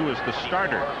 Crutchfield, who is the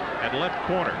starter at left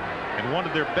corner and one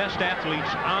of their best athletes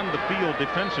on the field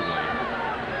defensively,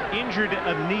 injured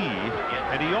a knee,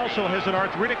 and he also has an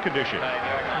arthritic condition.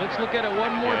 Let's look at it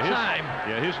one more time.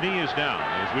 Yeah, his knee is down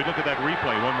as we look at that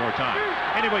replay one more time.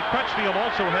 Anyway, Crutchfield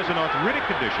also has an arthritic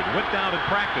condition. Went down in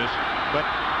practice, but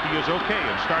he is okay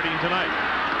and starting tonight.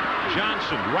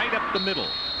 Johnson right up the middle.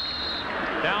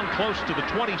 Down close to the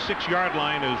 26-yard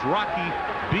line is Rocky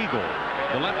Beagle.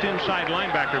 The left inside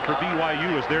linebacker for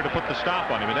BYU is there to put the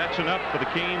stop on him, and that's enough for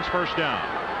the Canes' first down.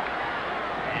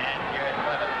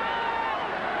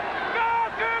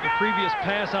 Previous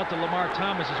pass out to Lamar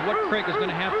Thomas is what Craig is going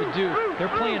to have to do.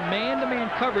 They're playing man-to-man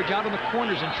coverage out in the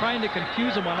corners and trying to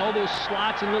confuse him on all those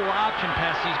slots and little option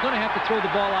passes. He's going to have to throw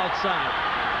the ball outside.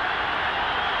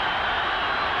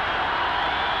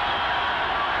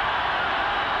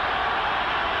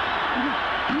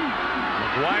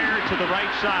 McGuire to the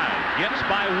right side, gets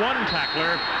by one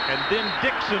tackler, and then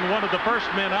Dixon, one of the first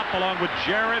men up, along with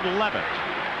Jared Levitt.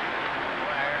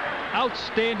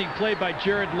 Outstanding play by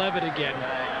Jared Levitt again.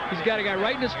 He's got a guy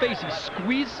right in his face. He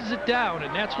squeezes it down,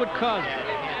 and that's what caused it.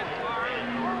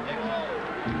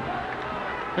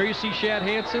 There you see Shad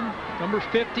Hansen, number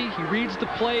 50. He reads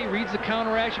the play, reads the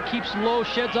counteraction, keeps him low,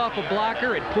 sheds off a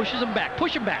blocker, and pushes him back.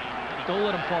 Push him back. Don't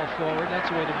let him fall forward.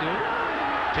 That's the way to do it.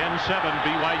 10-7,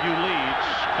 BYU leads.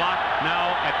 Clock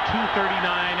now at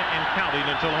 2:39 and counting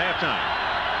until halftime.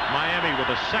 Miami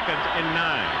with a 2nd and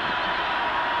 9.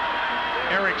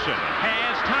 Erickson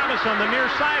has Thomas on the near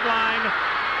sideline,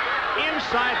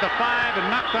 inside the 5 and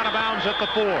knocked out of bounds at the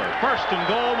 4. 1st and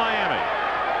goal, Miami.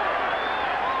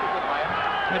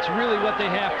 That's really what they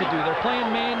have to do. They're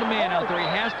playing man-to-man out there. He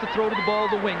has to throw to the ball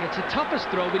of the wing. It's the toughest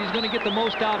throw, but he's going to get the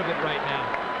most out of it right now.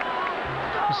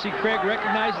 You see Craig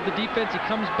recognizes the defense. He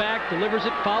comes back, delivers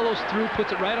it, follows through,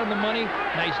 puts it right on the money.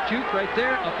 Nice juke right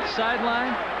there, up the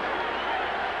sideline.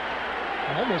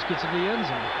 And almost gets to the end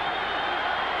zone.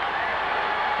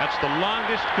 That's the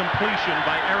longest completion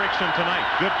by Erickson tonight.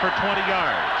 Good for 20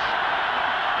 yards.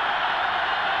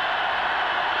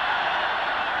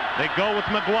 They go with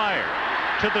McGuire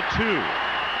to the 2.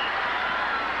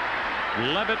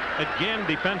 Levitt again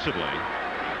defensively.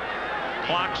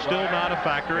 Clock still not a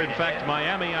factor. In fact,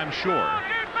 Miami, I'm sure,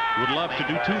 would love to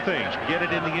do 2 things. Get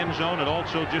it in the end zone and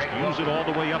also just use it all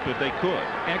the way up if they could.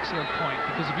 Excellent point,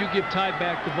 because if you give Ty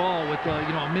back the ball with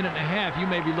a minute and a half, you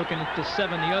may be looking at the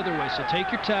 7 the other way. So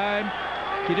take your time.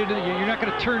 Get it. You're not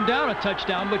going to turn down a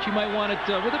touchdown, but you might want it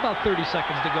with about 30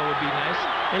 seconds to go would be nice.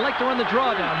 They like to run the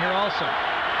draw down here also.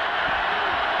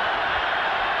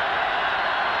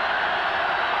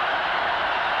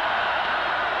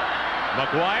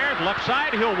 McGuire, left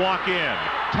side, he'll walk in.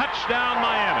 Touchdown,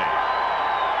 Miami.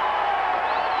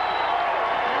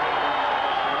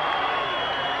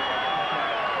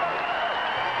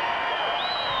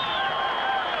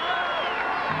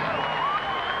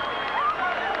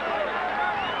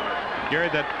 Gary,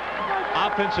 that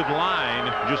offensive line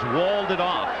just walled it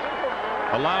off,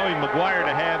 allowing McGuire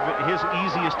to have his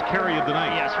easiest carry of the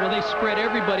night. Yes, well, they spread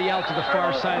everybody out to the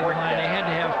far side of the line. They had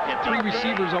to have 3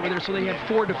 receivers over there, so they had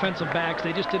 4 defensive backs.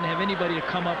 They just didn't have anybody to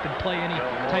come up and play any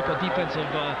type of defensive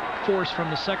force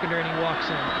from the secondary, and he walks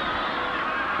in.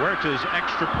 Huerta's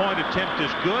extra point attempt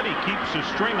is good. He keeps his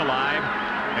string alive,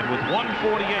 and with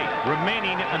 1:48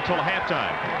 remaining until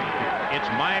halftime, it's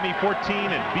Miami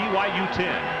 14 and BYU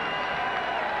 10.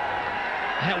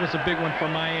 That was a big one for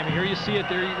Miami. Here you see it.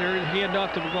 There hand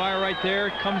off to McGuire right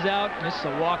there. Comes out. This is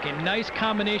a walk-in. Nice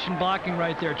combination blocking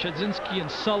right there. Chudzinski and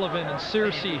Sullivan and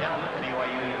Searcy.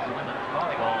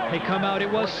 They come out.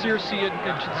 It was Searcy and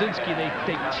Chudzinski.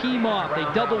 They team off. They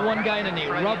double one guy and then they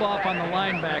rub off on the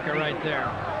linebacker right there.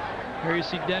 Here you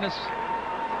see Dennis.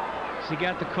 Has he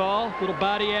got the call? Little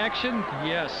body action.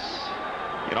 Yes.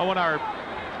 You know, in our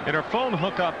phone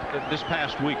hookup this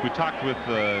past week, we talked with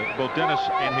both Dennis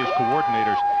and his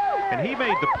coordinators, and he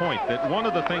made the point that one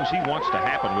of the things he wants to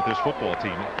happen with this football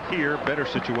team here, better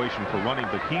situation for running,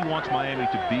 but he wants Miami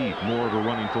to be more of a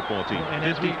running football team.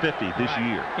 50-50 this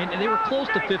year. And they were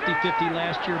close to 50-50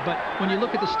 last year, but when you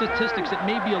look at the statistics, it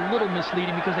may be a little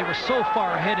misleading because they were so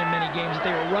far ahead in many games that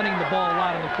they were running the ball a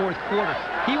lot in the fourth quarter.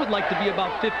 He would like to be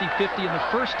about 50-50 in the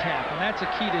first half, and that's a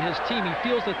key to his team. He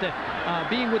feels that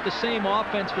being with the same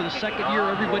offense for the second year,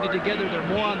 everybody together, they're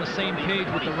more on the same page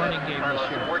with the running game this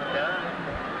year.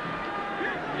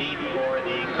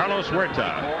 Carlos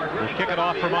Huerta will kick it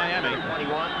off for Miami.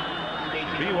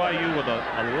 BYU with a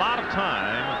lot of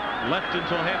time left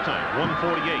until halftime.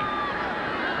 1:48.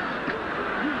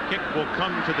 Kick will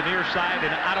come to the near side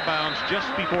and out of bounds just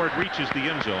before it reaches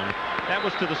the end zone. That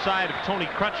was to the side of Tony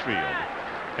Crutchfield.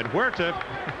 And Huerta,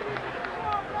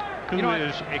 who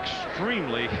is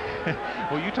extremely,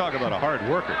 well, you talk about a hard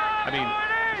worker. I mean,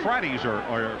 Fridays are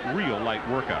real light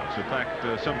workouts. In fact,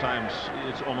 sometimes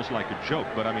it's almost like a joke.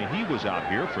 But, I mean, he was out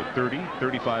here for 30,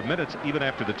 35 minutes. Even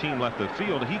after the team left the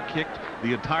field, he kicked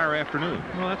the entire afternoon.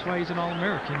 Well, that's why he's an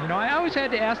All-American. You know, I always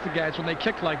had to ask the guys when they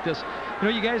kick like this, you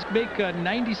know, you guys make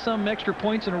 90-some extra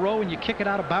points in a row and you kick it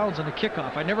out of bounds on the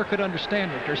kickoff. I never could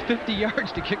understand it. There's 50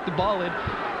 yards to kick the ball in.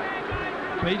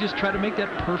 They just try to make that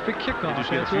perfect kickoff.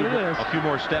 That's what it is. A few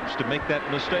more steps to make that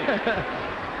mistake.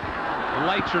 The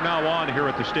lights are now on here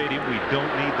at the stadium. We don't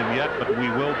need them yet, but we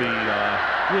will be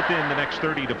within the next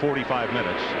 30 to 45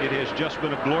 minutes. It has just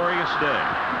been a glorious day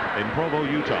in Provo,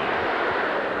 Utah.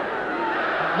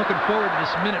 Looking forward to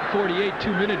this minute 48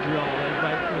 2-minute drill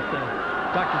with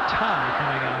Dr. Ty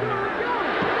coming out here.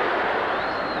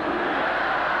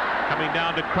 Coming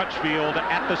down to Crutchfield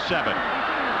at the 7.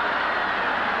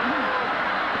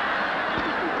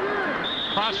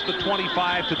 Across the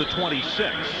 25 to the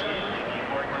 26.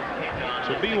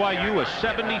 So BYU is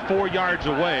 74 yards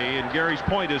away, and Gary's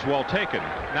point is well taken.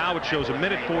 Now it shows a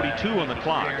minute 42 on the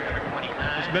clock.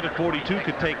 This minute 42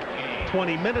 could take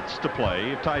 20 minutes to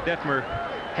play if Ty Detmer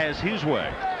has his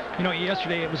way. You know,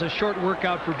 yesterday it was a short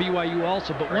workout for BYU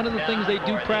also, but one of the things they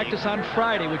do practice on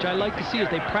Friday, which I like to see, is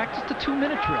they practice the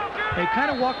 2-minute drill. They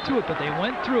kind of walked through it, but they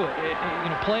went through it, you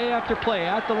know, play after play,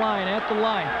 at the line,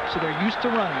 so they're used to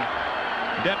running it.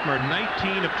 Detmer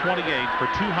 19 of 28 for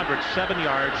 207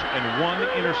 yards and 1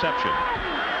 interception.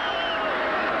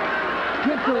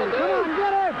 Come on,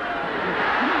 get him!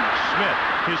 Smith,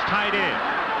 his tight end.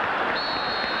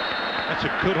 That's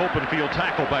a good open field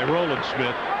tackle by Roland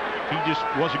Smith. He just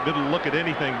wasn't going to look at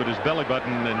anything but his belly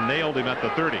button and nailed him at the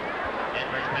 30.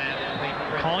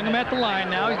 Calling him at the line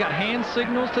now. He's got hand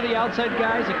signals to the outside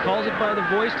guys. He calls it by the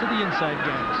voice to the inside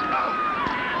guys.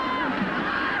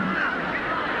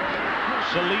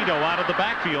 Salido out of the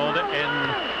backfield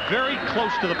and very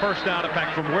close to the first down. In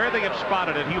fact, from where they have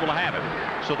spotted it, he will have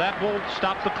it. So that will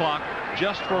stop the clock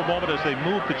just for a moment as they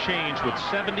move the chains with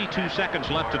 72 seconds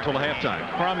left until halftime.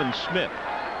 Crum and Smith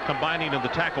combining in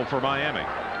the tackle for Miami.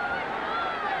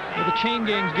 Well, the chain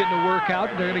gang's getting to work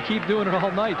out. They're going to keep doing it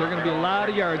all night. There are going to be a lot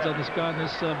of yards on this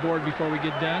board before we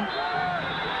get done.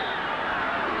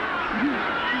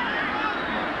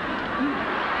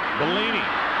 Bellini,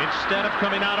 instead of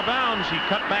coming out of bounds, he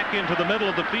cut back into the middle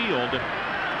of the field.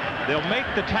 They'll make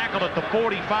the tackle at the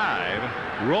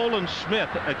 45. Roland Smith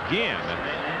again.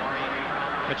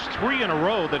 It's 3 in a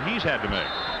row that he's had to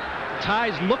make.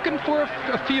 Ty's looking for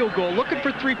a field goal, looking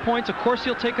for 3 points. Of course,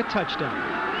 he'll take a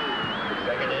touchdown.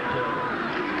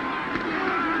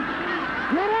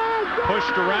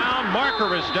 Pushed around,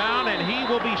 marker is down, and he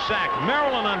will be sacked.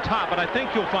 Maryland on top, but I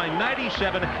think you'll find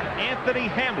 97, Anthony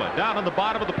Hamlin, down on the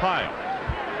bottom of the pile.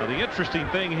 Now, the interesting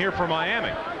thing here for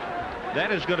Miami,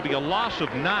 that is going to be a loss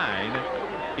of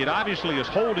 9. It obviously is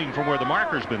holding from where the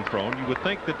marker's been thrown. You would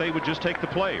think that they would just take the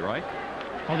play, right?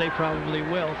 Well, they probably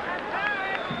will.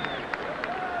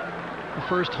 The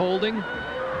first holding.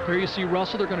 Here you see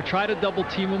Russell. They're going to try to double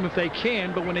team him if they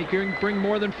can, but when they can bring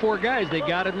more than 4 guys, they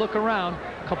got to look around.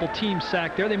 A couple teams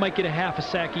sacked there. They might get a half a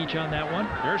sack each on that one.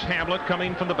 There's Hamlet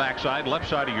coming from the backside, left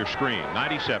side of your screen.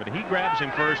 97. He grabs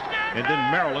him first, and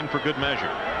then Maryland for good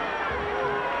measure.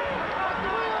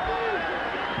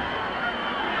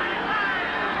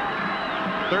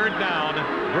 Third down,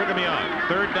 Brigham Young.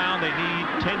 Third down, they need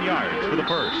 10 yards for the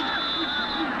first.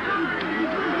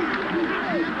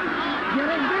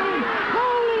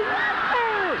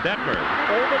 Detmer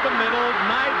over the middle.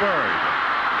 Nyberg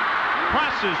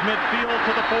crosses midfield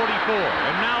to the 44.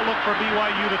 And now look for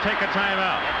BYU to take a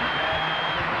timeout.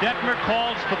 Detmer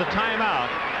calls for the timeout.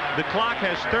 The clock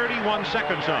has 31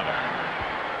 seconds on it.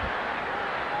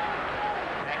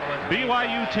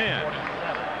 BYU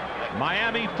 10.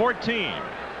 Miami 14.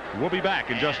 We'll be back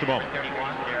in just a moment.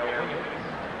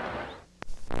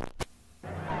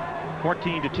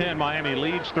 14-10, Miami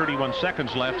leads, 31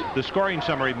 seconds left. The scoring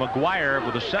summary: McGuire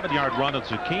with a 7-yard run as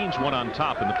the Canes went on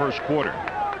top in the first quarter.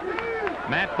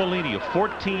 Matt Bellini, a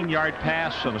 14-yard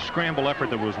pass on a scramble effort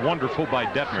that was wonderful by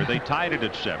Detmer. They tied it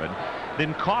at 7.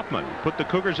 Then Kaufman put the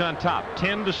Cougars on top,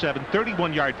 10-7,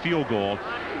 31-yard field goal.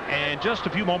 And just a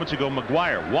few moments ago,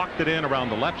 McGuire walked it in around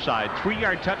the left side,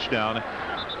 3-yard touchdown.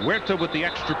 Huerta with the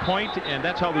extra point, and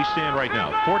that's how we stand right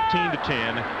now,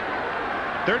 14-10.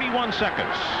 31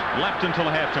 seconds left until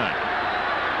halftime.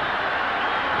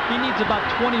 He needs about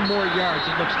 20 more yards,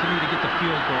 it looks to me, to get the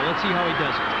field goal. Let's see how he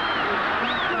does it.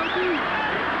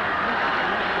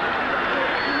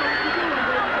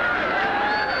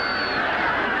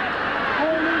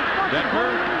 Detmer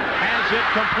has it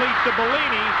complete to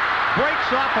Bellini. Breaks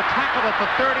off a tackle at the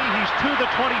 30. He's to the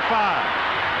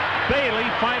 25. Bailey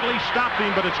finally stopped him,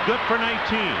 but it's good for 19.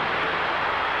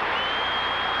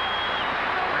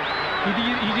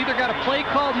 He's either got a play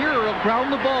called here or he'll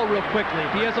ground the ball real quickly.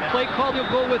 If he has a play called,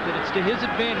 he'll go with it. It's to his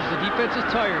advantage. The defense is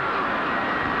tired.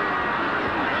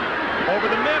 Over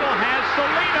the middle has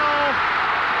Solino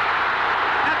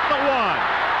at the 1.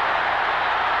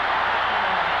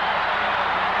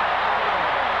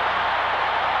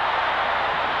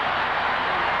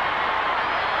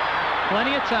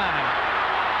 Plenty of time.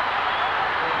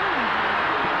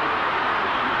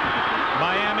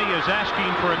 Miami is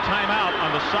asking for a timeout on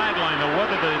the sideline. Now,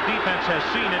 whether the defense has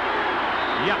seen it,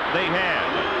 yep, they have.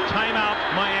 Timeout,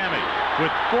 Miami, with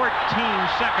 14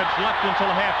 seconds left until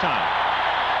halftime.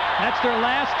 That's their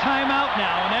last timeout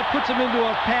now, and that puts them into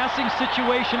a passing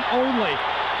situation only.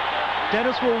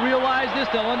 Dennis will realize this.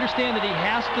 They'll understand that he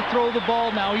has to throw the ball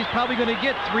now. He's probably going to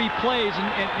get 3 plays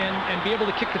and be able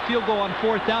to kick the field goal on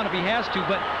 4th down if he has to,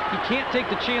 but he can't take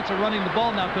the chance of running the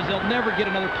ball now because they'll never get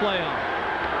another play off.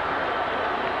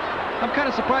 I'm kind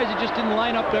of surprised he just didn't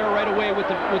line up there right away with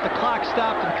the clock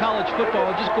stopped in college football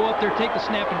and just go up there, take the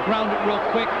snap, and ground it real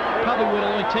quick. Probably would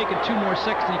have only taken 2 more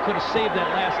seconds and he could have saved that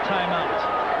last timeout.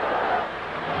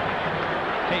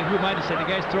 Hey, who am I to say? The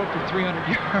guy's thrown for 300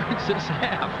 yards this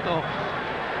half, though.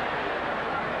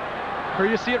 Here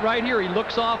you see it right here. He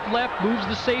looks off left, moves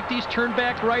the safeties, turned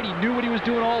back right. He knew what he was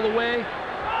doing all the way.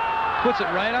 Puts it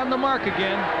right on the mark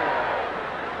again.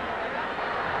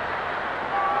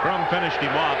 Crum finished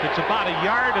him off. It's about 1.5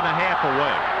 yards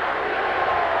away.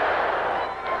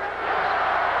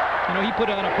 You know, he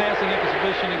put on a passing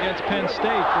exhibition against Penn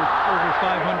State for over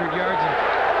 500 yards. And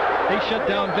they shut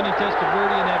down Vinny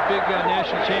Testaverde in that big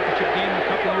national championship game a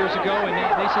couple years ago, and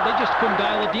they said they just couldn't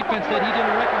dial a defense that he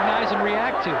didn't recognize and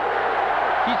react to.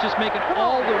 He's just making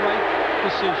all the right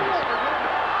decisions.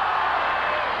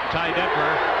 Ty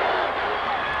Detmer.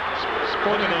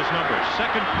 Look at those numbers.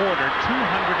 Second quarter, 205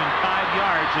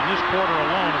 yards in this quarter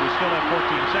alone, and we still have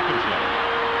 14 seconds left.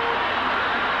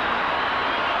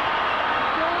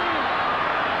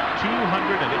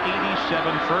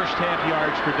 287 first half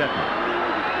yards for Detmer.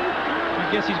 I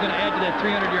guess he's going to add to that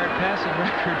 300-yard passing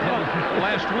record.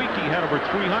 Last week he had over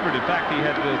 300. In fact, he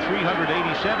had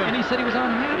 387. And he said he was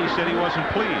unhappy. He said he wasn't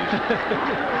pleased.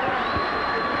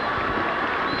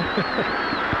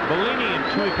 Bellini and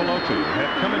Tuipulotu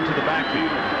have come into the backfield.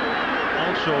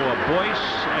 Also, Boyce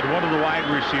at one of the wide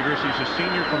receivers. He's a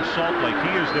senior from Salt Lake.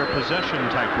 He is their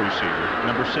possession-type receiver,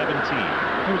 number 17.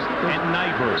 And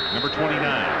Nyberg, number 29.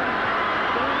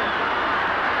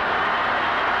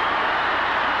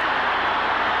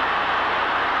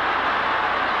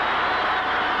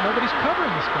 Nobody's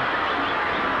covering this guy.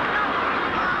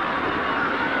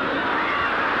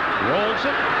 Rolls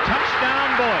it.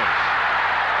 Touchdown, Boyce.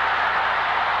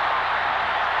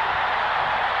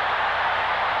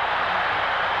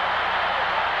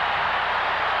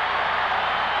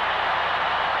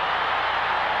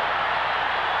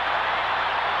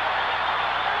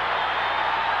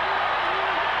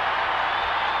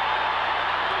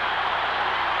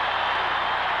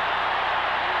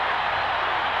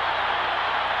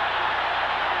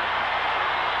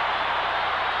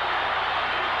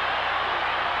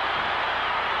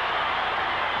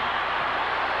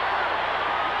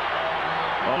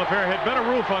 Well, if there had been a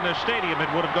roof on this stadium, it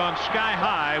would have gone sky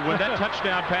high when that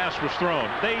touchdown pass was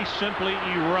thrown. They simply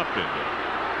erupted.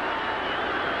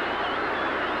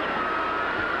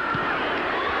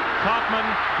 Kaufman,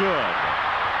 good.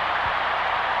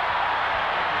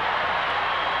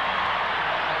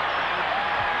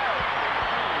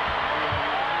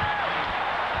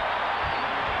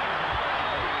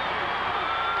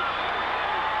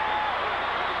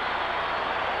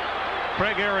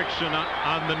 Craig Erickson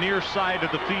on the near side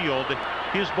of the field.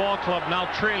 His ball club now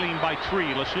trailing by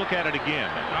 3. Let's look at it again.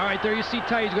 All right, there you see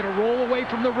Ty. He's going to roll away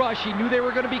from the rush. He knew they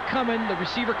were going to be coming. The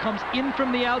receiver comes in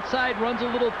from the outside, runs a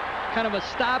little kind of a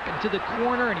stop into the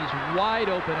corner, and he's wide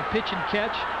open. A pitch and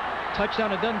catch.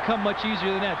 Touchdown. It doesn't come much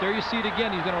easier than that. There you see it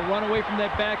again. He's going to run away from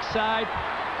that backside.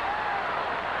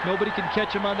 Nobody can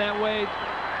catch him on that way.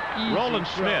 Easy Roland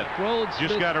Smith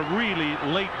just got a really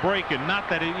late break, and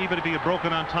not that even if he had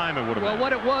broken on time, it would have been. Well,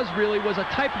 what it was really was a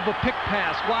type of a pick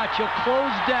pass. Watch, he'll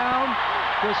close down,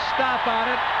 he'll stop on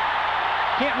it.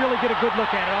 Can't really get a good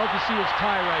look at it. All you see is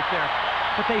Ty right there.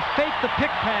 But they faked the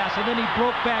pick pass, and then he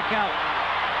broke back out.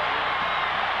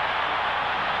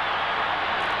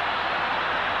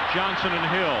 Johnson and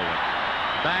Hill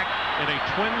back in a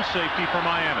twin safety for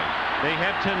Miami. They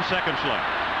have 10 seconds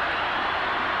left.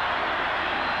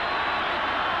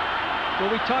 Well,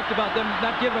 we talked about them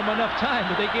not giving him enough time,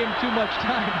 but they gave him too much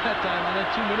time that time on that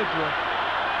 2-minute drill.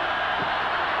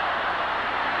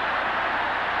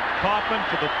 Kaufman,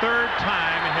 for the 3rd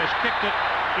time, has kicked it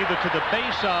either to the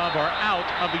base of or out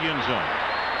of the end zone.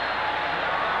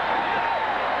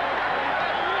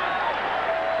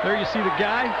 There you see the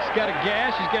guy. He's got a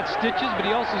gash, he's got stitches, but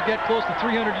he also has got close to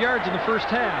 300 yards in the first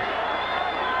half.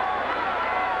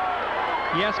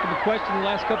 You ask him a question the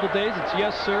last couple of days, it's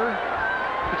yes, sir.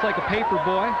 Looks like a paper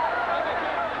boy.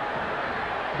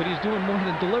 But he's doing more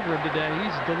than delivering today.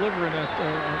 He's delivering a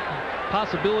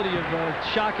possibility of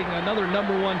shocking another #1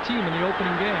 team in the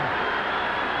opening game.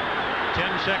 10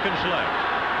 seconds left.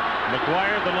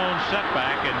 McGuire the lone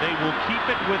setback, and they will keep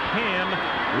it with him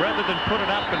rather than put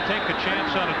it up and take a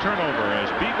chance on a turnover as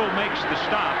Beagle makes the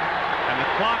stop, and the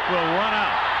clock will run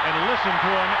out. And listen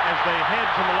to him as they head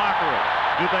to the locker room.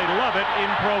 Do they love it in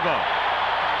Provo?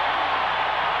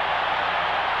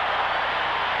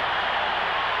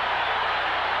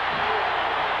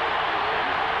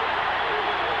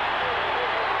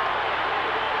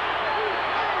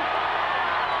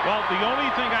 Well, the only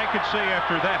thing I could say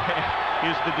after that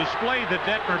is the display that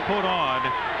Detmer put on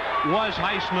was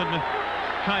Heisman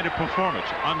kind of performance.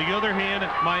 On the other hand,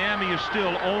 Miami is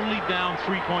still only down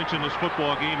 3 points in this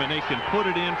football game, and they can put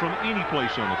it in from any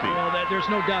place on the field. Well, there's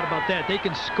no doubt about that. They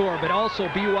can score, but also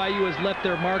BYU has left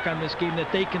their mark on this game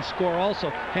that they can score also.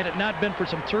 Had it not been for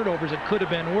some turnovers, it could have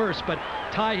been worse, but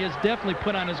Ty has definitely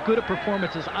put on as good a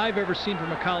performance as I've ever seen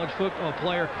from a college football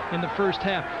player in the first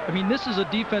half. I mean, this is a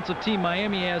defensive team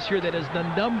Miami has here that is the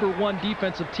 #1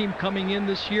 defensive team coming in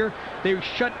this year. They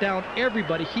shut down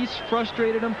everybody. He's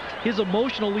frustrated them. His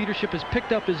emotional leadership has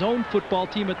picked up his own football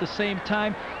team at the same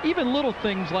time. Even little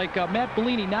things like Matt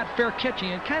Bellini not fair catching,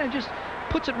 it kind of just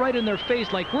puts it right in their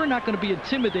face, like, we're not going to be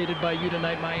intimidated by you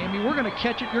tonight, Miami. We're going to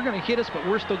catch it, you're going to hit us, but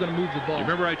we're still going to move the ball. You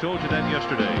remember I told you that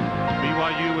yesterday.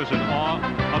 BYU is in awe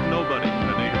of nobody,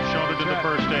 and they have shown it in the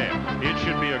first half. It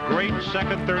should be a great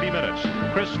second 30 minutes.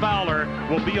 Chris Fowler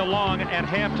will be along at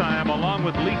halftime along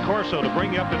with Lee Corso to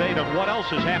bring you up to date on what else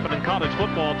has happened in college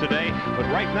football today. But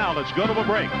right now, let's go to a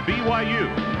break. BYU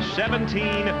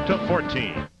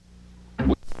 17-14.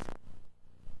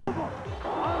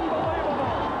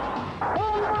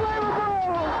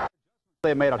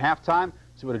 They made at halftime.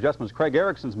 See what adjustments Craig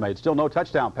Erickson's made. Still no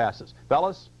touchdown passes.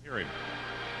 Fellas?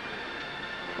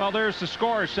 Well, there's the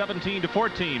score,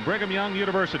 17-14. Brigham Young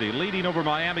University leading over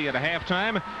Miami at a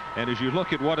halftime. And as you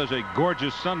look at what is a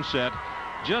gorgeous sunset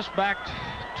just back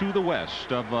to the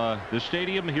west of the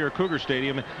stadium here, Cougar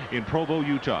Stadium in Provo,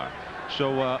 Utah.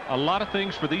 So a lot of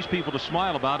things for these people to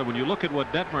smile about. And when you look at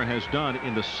what Detmer has done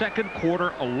in the second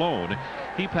quarter alone,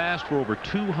 he passed for over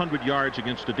 200 yards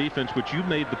against a defense, which you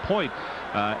made the point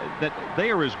that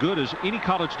they are as good as any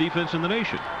college defense in the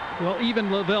nation. Well,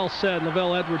 even Lavelle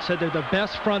Edwards said they're the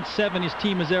best front seven his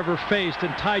team has ever faced,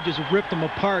 and Ty just ripped them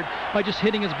apart by just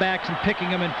hitting his backs and picking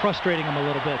them and frustrating them a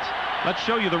little bit. Let's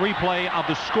show you the replay of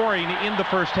the scoring in the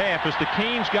first half as the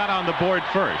Canes got on the board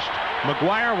first.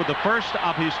 McGuire with the first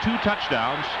of his 2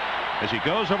 touchdowns as he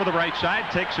goes over the right side,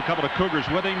 takes a couple of Cougars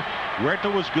with him. Huerta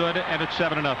was good, and it's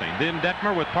 7-0. Then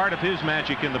Detmer with part of his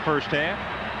magic in the first half.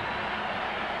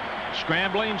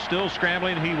 Scrambling, still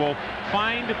scrambling. He will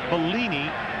find Bellini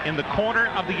in the corner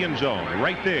of the end zone,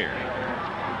 right there.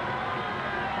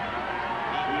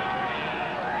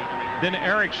 Then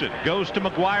Erickson goes to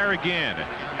McGuire again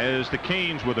as the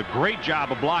Canes, with a great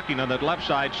job of blocking on that left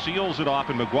side, seals it off,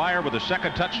 and McGuire with the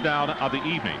second touchdown of the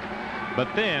evening.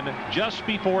 But then, just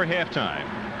before halftime,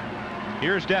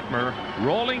 here's Detmer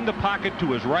rolling the pocket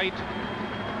to his right.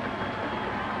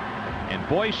 And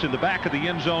Boyce in the back of the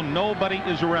end zone. Nobody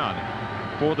is around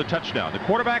for the touchdown. The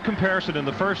quarterback comparison in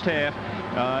the first half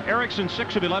Erickson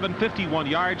 6 of 11, 51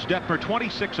 yards. Detmer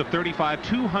 26 of 35,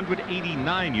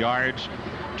 289 yards.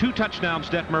 2 touchdowns,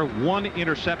 Detmer, 1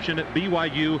 interception at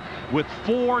BYU with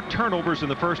 4 turnovers in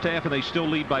the first half, and they still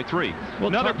lead by 3. Well,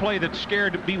 another play that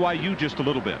scared BYU just a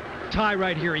little bit. Ty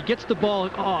right here. He gets the ball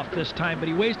off this time, but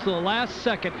he waits till the last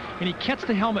second, and he gets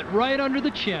the helmet right under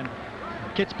the chin.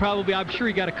 Gets probably, I'm sure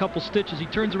he got a couple stitches. He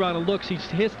turns around and looks. He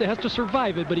has to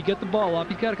survive it, but he got the ball off.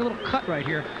 He's got a little cut right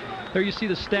here. There you see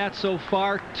the stats so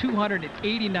far,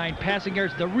 289 passing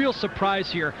yards. The real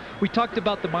surprise here, we talked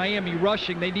about the Miami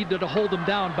rushing. They needed to hold them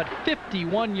down, but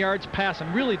 51 yards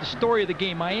passing. Really the story of the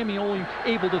game. Miami only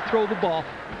able to throw the ball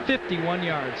 51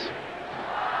 yards.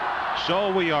 So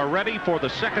we are ready for the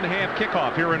second half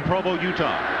kickoff here in Provo,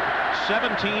 Utah.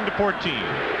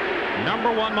 17-14.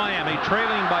 Number 1 Miami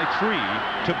trailing by 3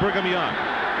 to Brigham Young.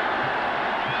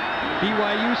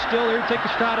 BYU still here to take a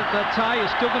shot at the tie.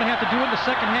 Is still going to have to do it in the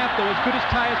second half, though. As good as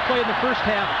Ty has played in the first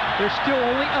half, they're still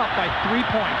only up by 3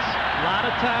 points. A lot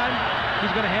of time. He's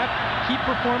going to have to keep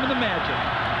performing the magic.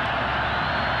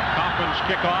 Kaufman's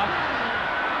kickoff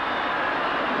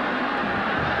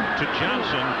to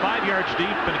Johnson, 5 yards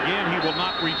deep, and again he will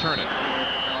not return it.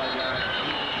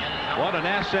 What an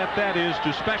asset that is to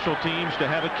special teams to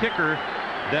have a kicker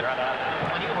that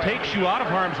takes you out of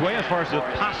harm's way as far as the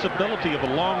possibility of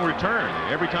a long return.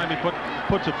 Every time he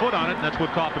puts a foot on it, and that's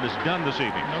what Kaufman has done this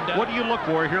evening. No doubt. What do you look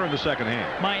for here in the second half?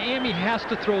 Miami has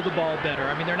to throw the ball better.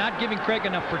 I mean, they're not giving Craig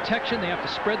enough protection. They have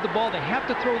to spread the ball. They have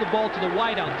to throw the ball to the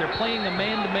wideout. They're playing a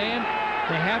man-to-man.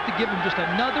 They have to give him just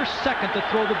another second to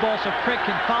throw the ball so Craig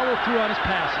can follow through on his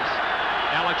passes.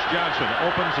 Alex Johnson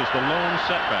opens as the lone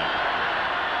setback.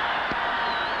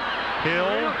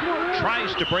 Hill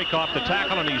tries to break off the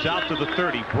tackle, and he's out to the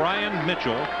 30. Brian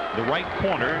Mitchell, the right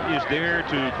corner, is there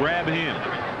to grab him.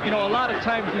 You know, a lot of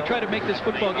times we try to make this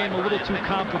football game a little too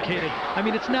complicated. I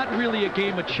mean, it's not really a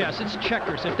game of chess. It's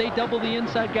checkers. If they double the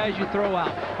inside guys, you throw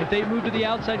out. If they move to the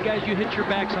outside guys, you hit your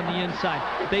backs on the inside.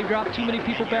 If they drop too many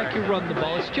people back, you run the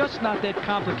ball. It's just not that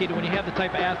complicated when you have the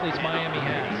type of athletes Miami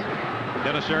has.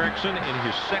 Dennis Erickson in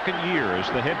his second year as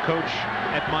the head coach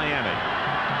at Miami.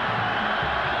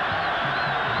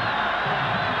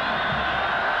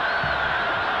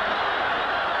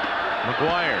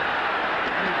 McGuire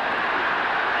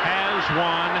has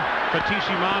one.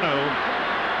 Fatissimano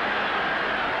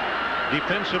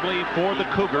defensively for the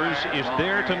Cougars is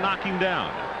there to knock him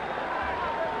down.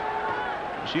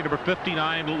 You see number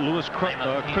 59, Louis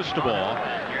Cristobal,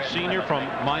 senior from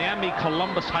Miami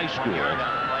Columbus High School.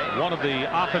 One of the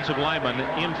offensive linemen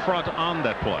in front on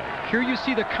that play. Here you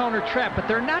see the counter trap, but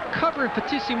they're not covering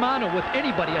Fatissimano with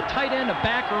anybody, a tight end, a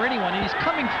back, or anyone, and he's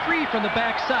coming free from the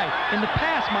backside. In the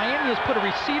past, Miami has put a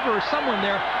receiver or someone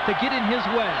there to get in his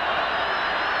way.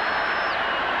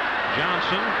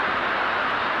 Johnson,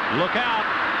 look out,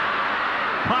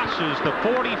 crosses the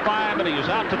 45, and he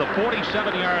is out to the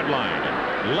 47-yard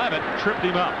line. Levitt tripped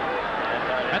him up.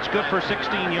 That's good for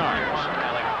 16 yards.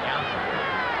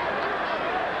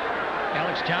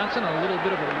 Alex Johnson on a little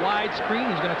bit of a wide screen.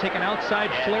 He's going to take an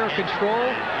outside flare control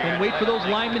and wait for those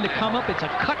linemen to come up. It's a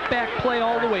cutback play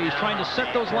all the way. He's trying to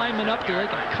set those linemen up so they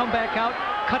can come back out,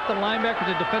 cut the linebacker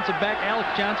to the defensive back. Alex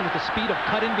Johnson with the speed of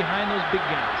cutting behind those big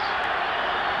guys.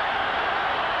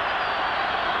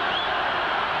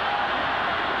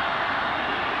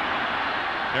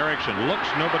 Erickson looks,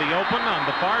 nobody open on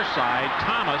the far side.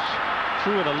 Thomas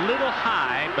threw it a little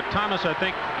high, but Thomas, I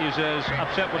think, is as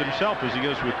upset with himself as he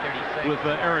is with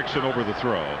Erickson over the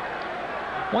throw.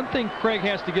 One thing Craig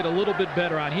has to get a little bit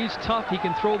better on. He's tough. He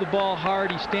can throw the ball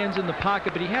hard. He stands in the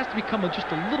pocket, but he has to become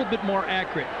just a little bit more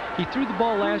accurate. He threw the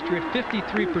ball last year at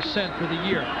 53% for the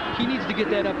year. He needs to get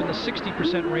that up in the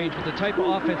 60% range with the type of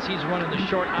offense he's running, the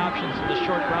short options and the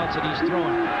short routes that he's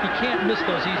throwing. He can't miss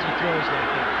those easy throws like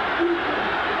that.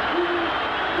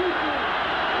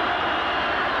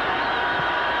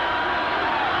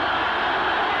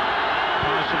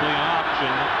 Possibly an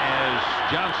option as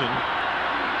Johnson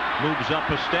moves up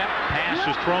a step. Pass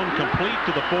is thrown complete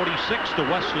to the 46 to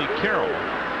Wesley Carroll.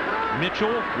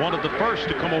 Mitchell, one of the first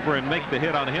to come over and make the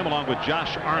hit on him, along with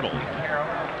Josh Arnold.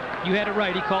 You had it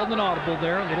right. He called an audible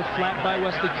there. A little flat by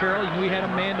Wesley Carroll. He knew he had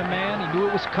a man-to-man. He knew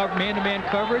it was man-to-man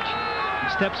coverage. He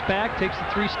steps back, takes the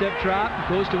 3-step drop, and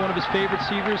goes to one of his favorite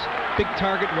receivers, big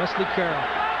target, Wesley Carroll.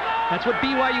 That's what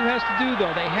BYU has to do,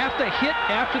 though. They have to hit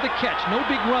after the catch. No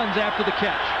big runs after the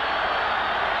catch.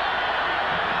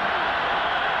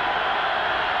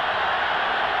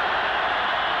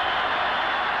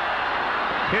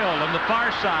 Hill on the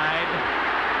far side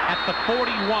at the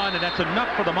 41, and that's enough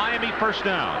for the Miami first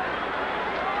down.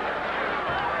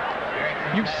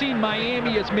 You've seen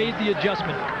Miami has made the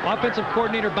adjustment. Offensive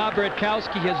coordinator Bob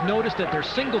Radkowski has noticed that there's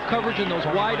single coverage in those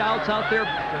wide outs out there.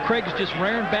 Craig's just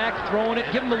rearing back, throwing it,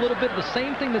 giving him a little bit of the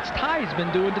same thing that Ty's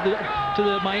been doing to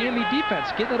the Miami defense,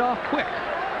 getting it off quick.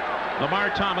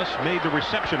 Lamar Thomas made the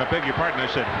reception. I beg your pardon, I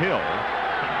said Hill.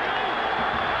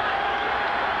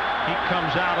 He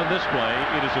comes out on this play.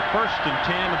 It is a 1st and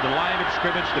 10 at the line of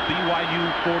scrimmage, the BYU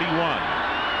 41.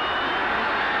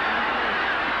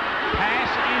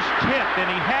 Pass is tipped, and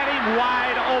he had him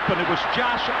wide open. It was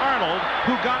Josh Arnold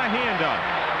who got a hand on it.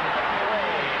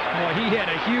 Boy, he had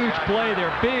a huge play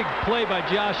there. Big play by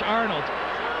Josh Arnold.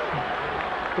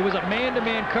 It was a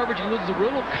man-to-man coverage. He loses a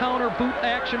little counter boot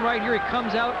action right here. He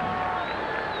comes out.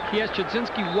 He has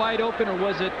Chudzinski wide open, or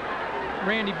was it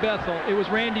Randy Bethel? It was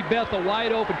Randy Bethel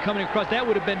wide open coming across. That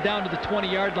would have been down to the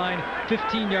 20-yard line,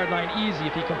 15-yard line easy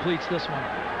if he completes this one.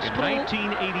 In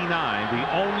 1989, the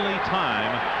only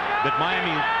time that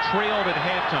Miami trailed at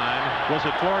halftime was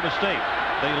at Florida State.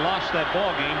 They lost that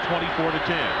ball game 24-10.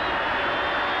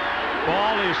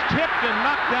 Ball is tipped and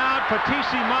knocked down.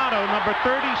 Fatissimano, number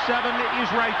 37, is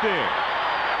right there.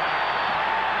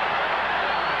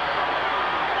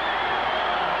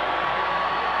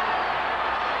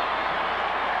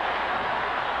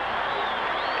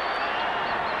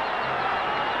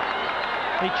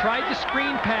 They tried the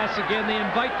screen pass again. They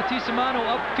invite Fatissimano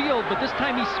upfield, but this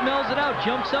time he smells it out,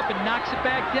 jumps up and knocks it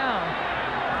back down.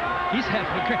 He's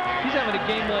having a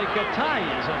game like Ty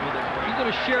is over there. He's going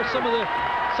to share some of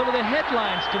the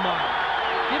headlines tomorrow.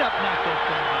 Get up, knock that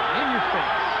thing down in your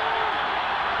face.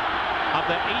 Of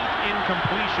the 8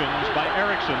 incompletions by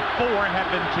Erickson, 4 have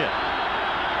been tipped.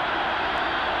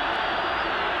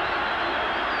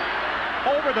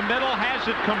 Over the middle, has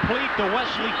it complete to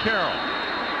Wesley Carroll.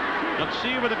 Let's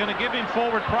see where they're going to give him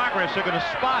forward progress. They're going to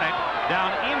spot it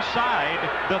down inside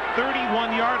the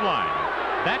 31-yard line.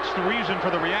 That's the reason for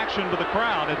the reaction to the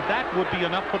crowd, and that would be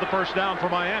enough for the first down for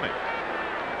Miami.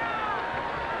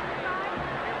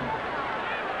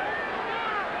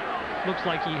 Looks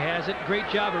like he has it. Great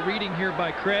job of reading here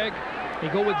by Craig. They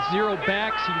go with 0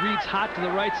 backs. He reads hot to the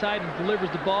right side and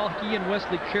delivers the ball. He and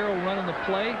Wesley Carroll running the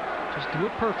play. Just do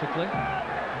it perfectly.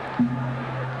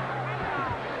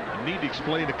 Need to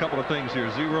explain a couple of things here.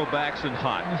 0 backs and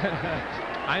hot.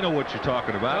 I know what you're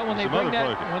talking about. Well, when they bring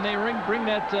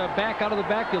that back out of the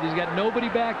backfield, he's got nobody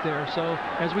back there. So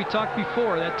as we talked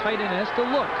before, that tight end has to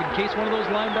look in case one of those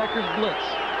linebackers blitz.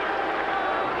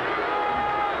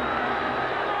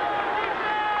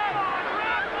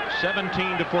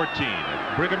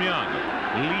 (17-14). Brigham Young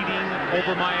leading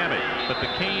over Miami, but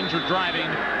the Canes are driving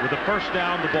with a first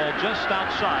down. The ball just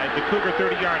outside the Cougar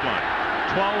 30-yard line.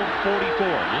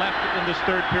 12:44 left in this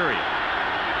third period.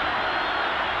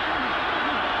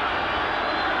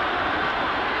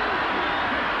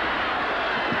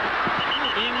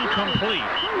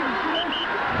 Incomplete.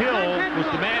 Hill was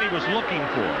the man he was looking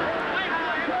for.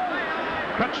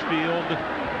 Crutchfield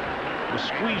was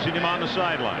squeezing him on the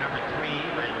sideline. Number 3,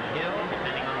 Hill,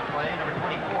 depending on the play. Number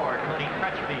 24, Cody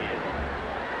Crutchfield.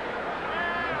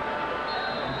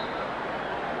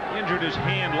 Injured his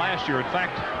hand last year. In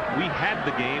fact, we had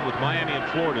the game with Miami and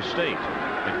Florida State,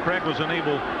 and Craig was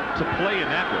unable to play in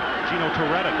that one. Gino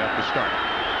Torretta got the start.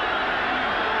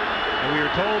 And we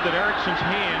are told that Erickson's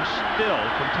hand still,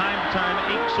 from time to time,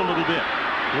 aches a little bit.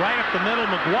 Right up the middle,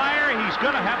 McGuire, he's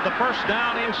going to have the first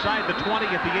down inside the 20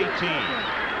 at the 18.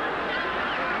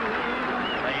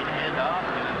 Late handoff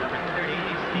to number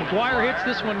 30. McGuire hits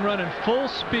this one running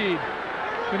full speed.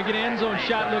 Going to get an end zone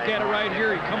shot. Look at it right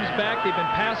here. He comes back. They've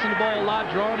been passing the ball a lot,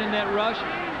 drawing in that rush.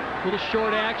 Little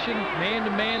short action, man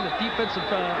to man. The offensive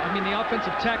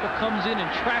tackle comes in and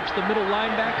traps the middle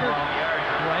linebacker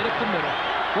right up the middle.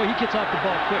 Boy, he gets off the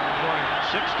ball quick,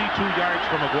 McGuire. 62 yards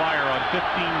from McGuire on 15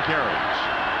 carries.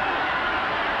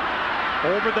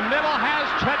 Over the middle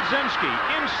has Chudzinski.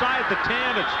 Inside the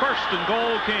 10, it's 1st and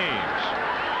goal, Canes.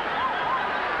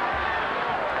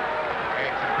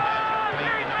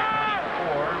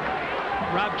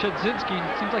 Rob Chudzinski,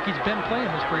 seems like he's been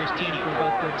playing this for his team for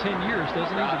about 10 years,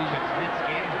 doesn't he? But he's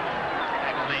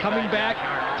coming back,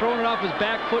 throwing it off his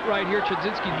back foot right here.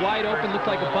 Chudzinski wide open, looked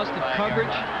like a busted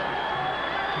coverage.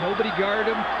 Nobody guarded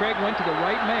him. Craig went to the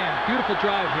right man. Beautiful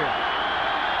drive here.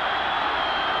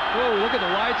 Whoa, look at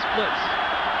the wide splits.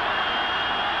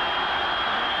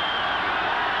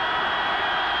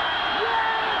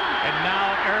 And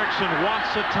now Erickson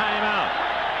wants a timeout.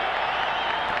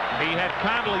 He had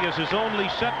Conley as his only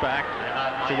setback,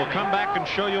 so we'll come back and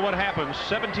show you what happens.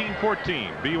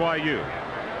 17-14, BYU.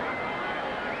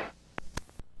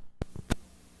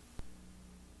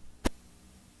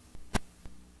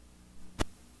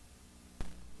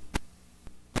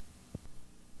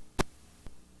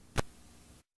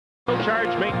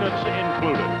 Charge maintenance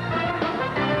included.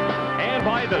 And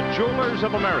by the Jewelers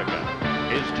of America.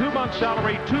 Is 2 months'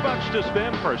 salary too much to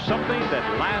spend for something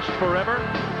that lasts forever?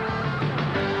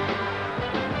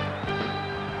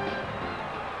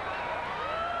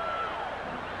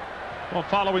 Well,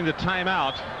 following the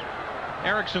timeout,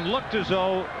 Erickson looked as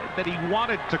though that he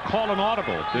wanted to call an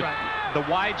audible. The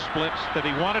wide splits, that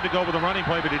he wanted to go with a running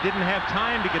play, but he didn't have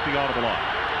time to get the audible off.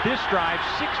 This drive,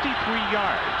 63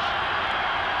 yards.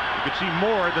 You could see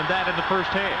more than that in the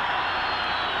first half.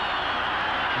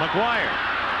 McGuire.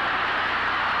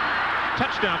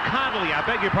 Touchdown, Conley, I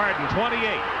beg your pardon, 28.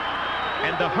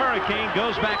 And the Hurricane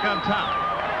goes back on top.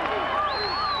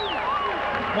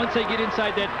 Once they get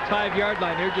inside that 5-yard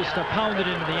line, they're just pounded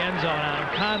into the end zone on him.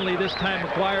 Conley this time,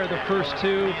 McGuire the first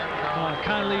two.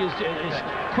 Conley is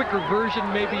quicker version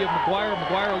maybe of McGuire.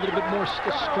 McGuire a little bit more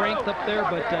strength up there,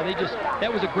 but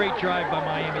that was a great drive by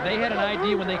Miami. They had an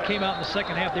idea when they came out in the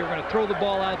second half. They were going to throw the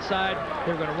ball outside.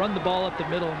 They were going to run the ball up the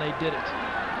middle, and they did it.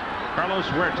 Carlos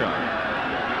Huerta.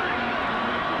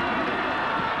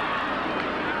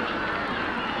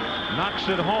 Knocks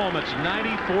it home. It's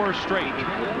 94 straight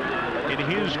in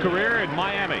his career in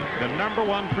Miami. The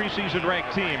 #1 preseason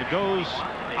ranked team goes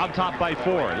on top by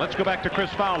 4. Let's go back to Chris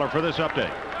Fowler for this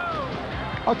update.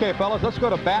 Okay, fellas, let's go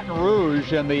to Baton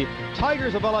Rouge, and the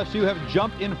Tigers of LSU have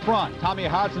jumped in front. Tommy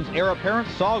Hodgson's heir apparent,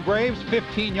 Saul Graves,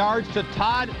 15 yards to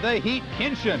Todd the Heat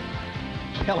Kinshin.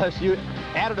 LSU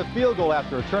added a field goal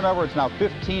after a turnover. It's now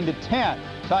 15-10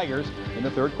 Tigers in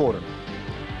the third quarter.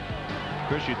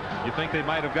 Chris, you think they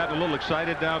might have gotten a little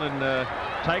excited down in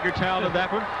Tiger Town in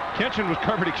that one? Kinshin was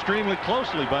covered extremely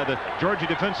closely by the Georgia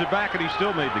defensive back, and he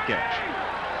still made the catch.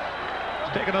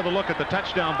 Let's take another look at the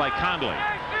touchdown by Conley.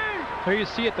 There you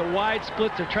see it, the wide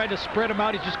splits. They're trying to spread him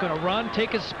out. He's just going to run,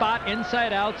 take his spot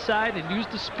inside, outside, and use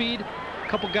the speed. A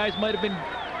couple guys might have been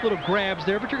little grabs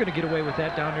there, but you're going to get away with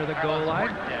that down near the goal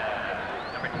line.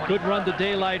 Good run to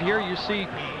daylight here. You see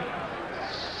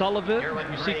Sullivan,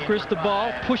 you see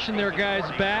Cristobal pushing their guys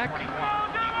back.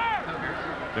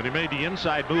 And he made the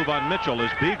inside move on Mitchell as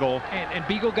Beagle. And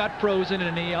Beagle got frozen,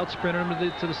 and he out-sprinted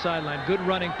him to the sideline. Good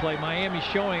running play. Miami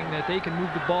showing that they can move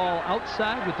the ball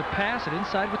outside with the pass and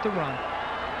inside with the run.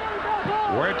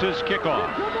 Huerta's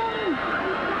kickoff.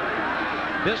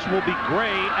 This will be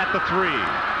Gray at the 3.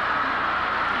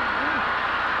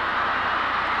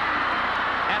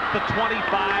 At the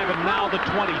 25 and now the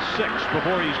 26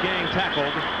 before he's getting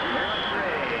tackled.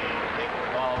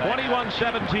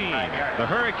 21-17. The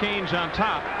Hurricanes on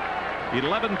top.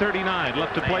 11:39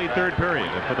 left to play third period.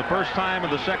 And for the first time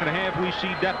in the second half, we see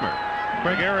Detmer.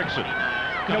 Craig Erickson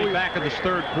coming back in this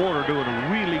third quarter, doing a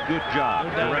really good job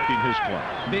directing his club.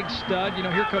 Big stud. You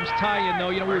know, here comes Tyen, though.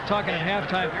 You know, we were talking at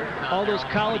halftime. All those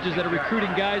colleges that are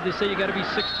recruiting guys, they say you got to be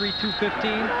 6'3",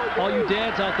 215. All you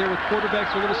dads out there with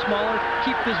quarterbacks a little smaller,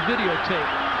 keep this videotape.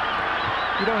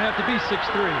 You don't have to be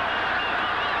 6'3".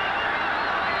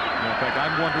 In fact,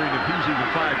 I'm wondering if he's even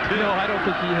 5'2". No, I don't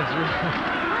think he is.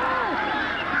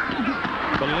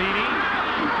 Bellini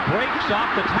breaks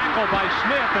off the tackle by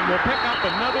Smith and will pick up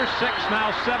another 6,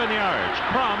 now 7 yards.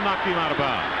 Crum knocked him out of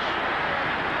bounds.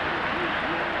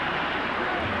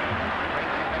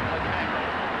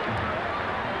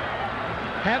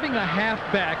 Having a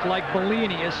halfback like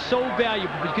Bellini is so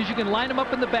valuable because you can line him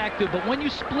up in the backfield, but when you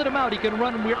split him out, he can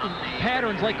run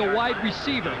patterns like a wide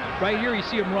receiver. Right here, you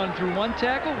see him run through one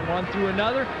tackle, run through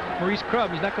another. Maurice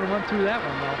Crum, he's not going to run through that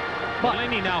one, though. But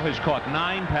Bellini now has caught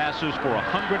 9 passes for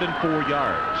 104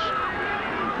 yards.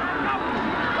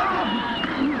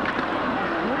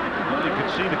 You can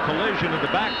see the collision in the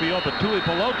backfield, but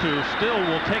Tuipulotu still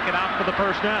will take it out for the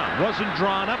first down. Wasn't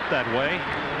drawn up that way,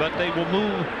 but they will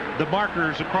move the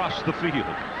markers across the field.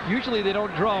 Usually they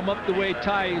don't draw them up the way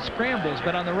Ty scrambles,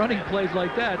 but on the running plays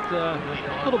like that,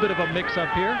 a little bit of a mix-up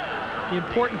here. The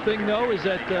important thing, though, is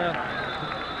that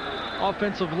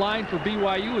offensive line for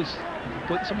BYU is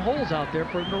putting some holes out there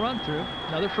for him to run through.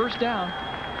 Another first down.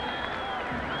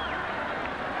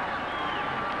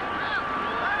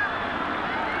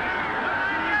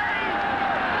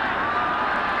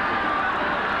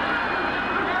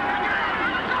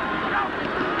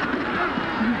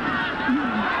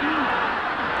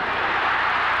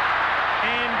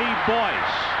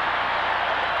 Boyce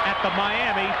at the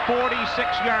Miami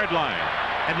 46-yard line.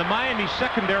 And the Miami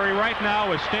secondary right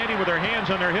now is standing with their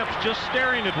hands on their hips, just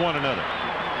staring at one another.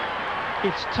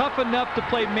 It's tough enough to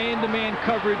play man-to-man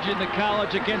coverage in the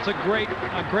college against a great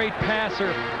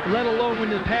passer, let alone when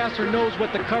the passer knows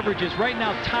what the coverage is. Right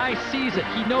now, Ty sees it.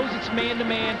 He knows it's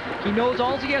man-to-man. He knows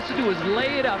all he has to do is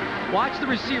lay it up. Watch the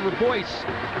receiver. Boyce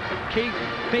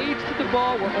fades to the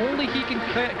ball where only he can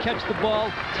catch the ball.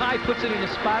 Ty puts it in a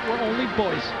spot where only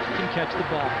Boyce can catch the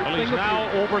ball. Well, he's now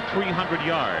over 300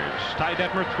 yards. Ty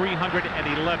Detmer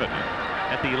 311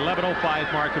 at the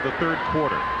 11:05 mark of the third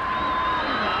quarter.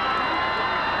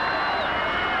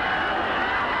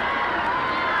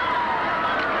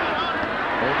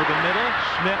 Over the middle,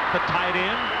 Smith, the tight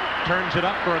end, turns it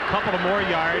up for a couple of more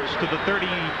yards to the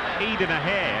 38 and a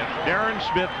half. Darren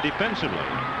Smith defensively.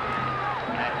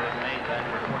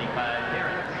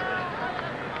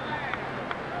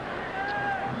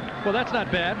 Well, that's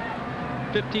not bad.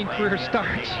 15 career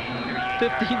starts,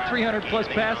 15 300-plus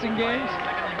passing games.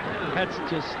 That's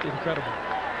just incredible.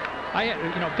 I had,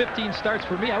 15 starts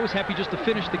for me. I was happy just to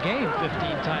finish the game 15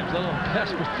 times, let alone pass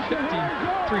for 15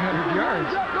 300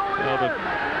 yards. Well,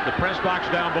 the press box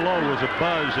down below was a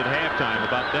buzz at halftime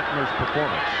about Detmer's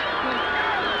performance.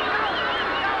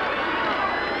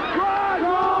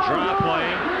 Draw play.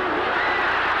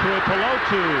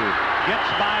 Tuipulotu gets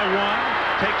by one,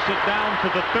 takes it down to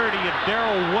the 30, and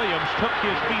Darrell Williams took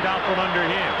his feet out from under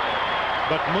him,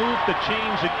 but moved the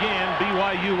chains again.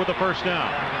 BYU with a first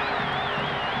down.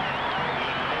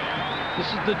 This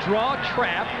is the draw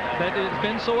trap that has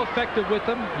been so effective with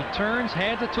him. He turns,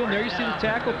 hands it to him. There you see the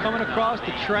tackle coming across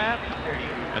the trap.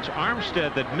 That's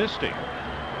Armstead that missed him.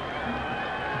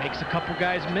 Makes a couple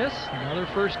guys miss. Another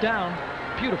first down.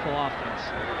 Beautiful offense.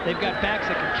 They've got backs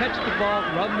that can catch the ball,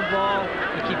 run the ball,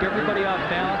 and keep everybody off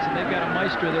balance, and they've got a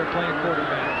maestro there playing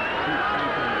quarterback.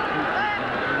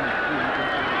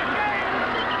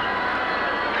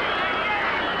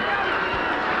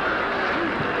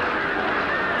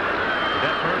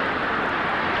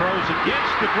 Throws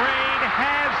against the grain,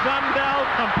 has Zundell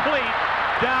complete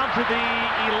down to the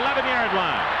 11-yard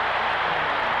line.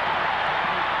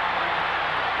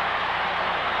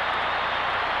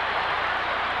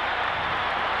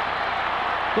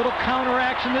 Little counter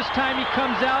action this time. He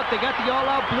comes out. They got the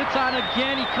all-out blitz on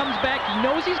again. He comes back. He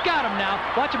knows he's got him now.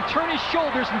 Watch him turn his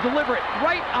shoulders and deliver it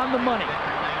right on the money.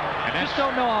 And just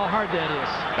don't know how hard that is.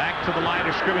 Back to the line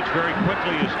of scrimmage very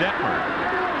quickly is Detmer.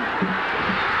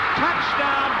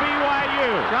 Touchdown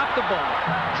BYU. Drop the ball.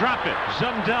 Drop it.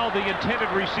 Zundell, the intended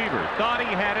receiver, thought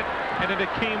he had it, and then it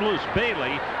came loose.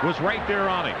 Bailey was right there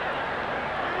on him.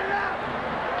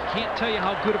 Can't tell you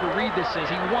how good of a read this is.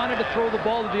 He wanted to throw the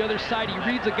ball to the other side. He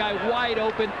reads a guy wide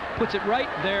open, puts it right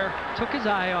there, took his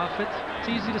eye off it. It's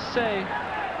easy to say.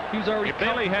 He was already. If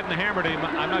Bailey hadn't hammered him,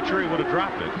 I'm not sure he would have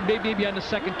dropped it. Maybe on the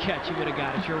second catch he would have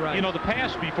got it. You're right. You know, the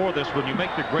pass before this, when you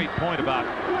make the great point about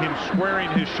him squaring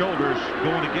his shoulders,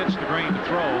 going against the grain to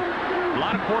throw, a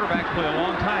lot of quarterbacks play a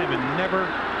long time and never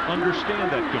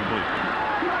understand that completely.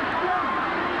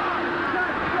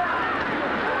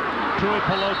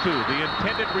 Tuipulotu, the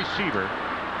intended receiver,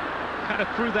 kind of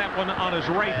threw that one on his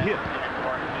right hip.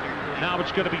 Now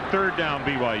it's going to be third down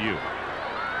BYU.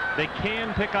 They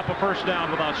can pick up a first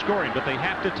down without scoring, but they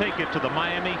have to take it to the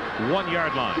Miami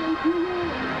 1-yard line.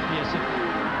 Yes,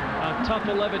 a tough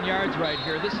 11 yards right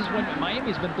here. This is when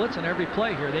Miami's been blitzing every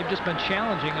play here. They've just been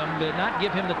challenging him to not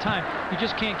give him the time. You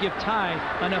just can't give Ty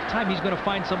enough time. He's going to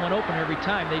find someone open every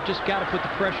time. They've just got to put the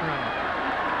pressure on him.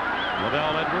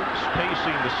 Lavelle Edwards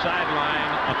pacing the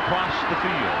sideline across the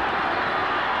field.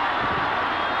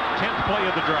 10th play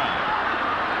of the drive.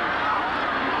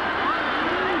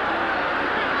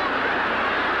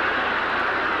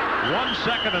 One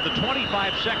second of the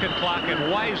 25-second clock,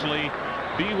 and wisely,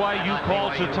 BYU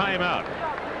calls a timeout.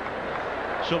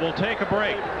 So we'll take a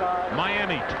break.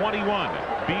 Miami 21,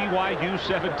 BYU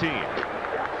 17.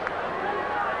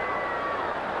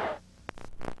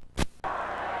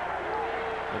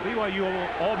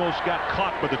 BYU almost got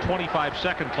caught with the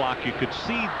 25-second clock. You could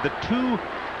see the two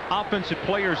offensive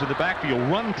players in the backfield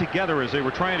run together as they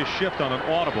were trying to shift on an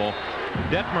audible.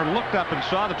 Detmer looked up and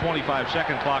saw the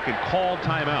 25-second clock and called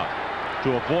timeout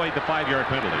to avoid the 5-yard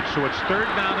penalty. So it's third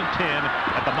down and 10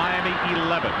 at the Miami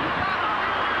 11.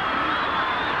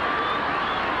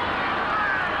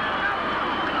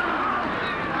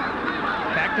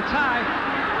 Back to Ty.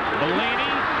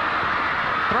 Bellini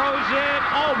throws it,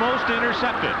 almost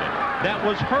intercepted. That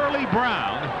was Hurley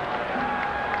Brown.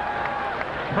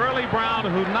 Hurley Brown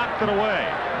who knocked it away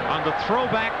on the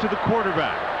throwback to the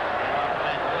quarterback.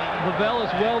 Lavelle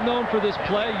is well known for this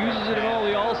play, uses it in all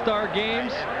the all-star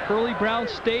games. Hurley Brown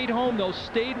stayed home, though,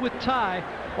 stayed with Ty.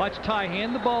 Watch Ty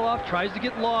hand the ball off, tries to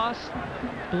get lost.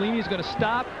 Bellini's going to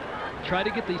stop, Try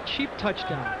to get the cheap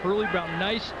touchdown. Hurley Brown,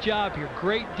 nice job here.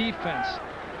 Great defense.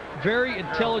 Very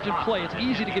intelligent play. It's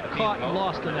easy to get caught and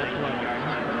lost in that play.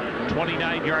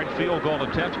 29-yard field goal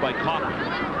attempt by Kaufman.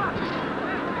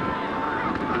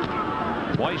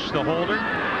 Weiss the holder.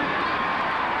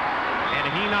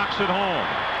 And he knocks it home.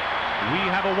 We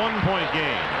have a 1-point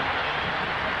game.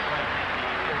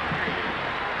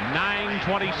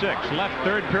 9:26 left,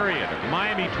 third period.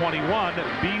 Miami 21,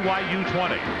 BYU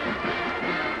 20.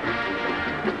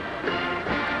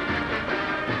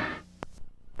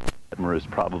 Detmer is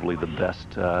probably the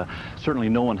best. Certainly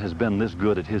no one has been this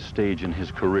good at his stage in his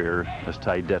career as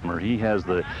Ty Detmer. He has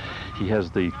the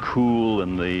cool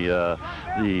and the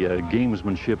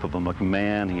gamesmanship of a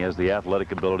McMahon. He has the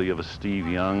athletic ability of a Steve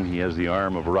Young. He has the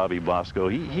arm of Robbie Bosco.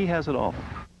 He has it all.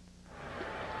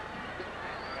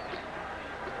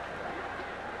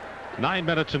 9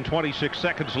 minutes and 26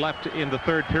 seconds left in the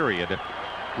third period.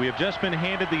 We have just been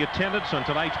handed the attendance on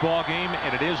tonight's ball game,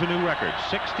 and it is a new record,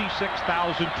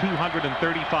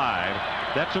 66,235.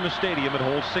 That's in a stadium that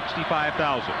holds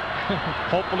 65,000.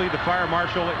 Hopefully the fire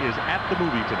marshal is at the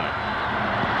movie tonight.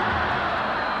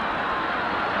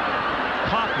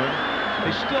 Kaufman,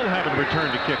 they still haven't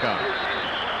returned to kick out.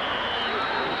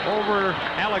 Over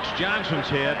Alex Johnson's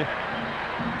head.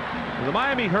 The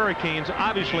Miami Hurricanes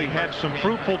obviously had some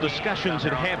fruitful discussions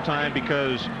at halftime,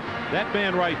 because that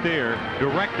man right there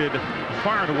directed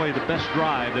far and away the best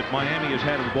drive that Miami has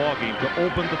had in the ballgame to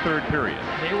open the third period.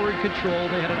 They were in control.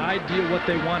 They had an idea what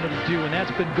they wanted to do, and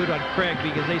that's been good on Craig,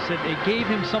 because they said they gave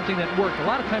him something that worked. A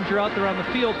lot of times you're out there on the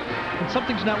field and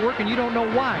something's not working. You don't know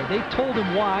why. They told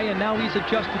him why, and now he's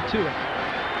adjusted to it.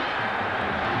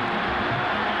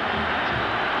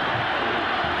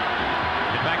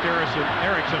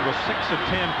 Erickson was 6 of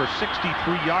 10 for 63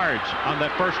 yards on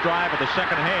that first drive of the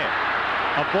second half.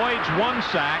 Avoids one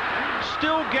sack,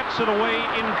 still gets it away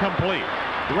incomplete.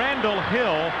 Randall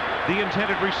Hill, the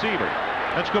intended receiver.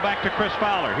 Let's go back to Chris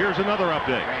Fowler. Here's another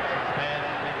update.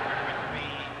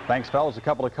 Thanks, fellas. A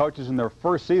couple of coaches in their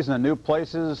first season in new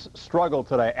places struggled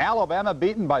today. Alabama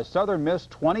beaten by Southern Miss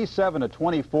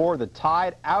 27-24. The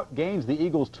Tide outgains the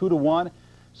Eagles 2-1.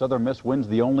 Southern Miss wins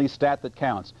the only stat that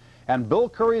counts. And Bill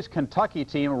Curry's Kentucky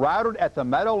team routed at the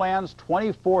Meadowlands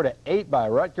 24-8 by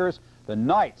Rutgers. The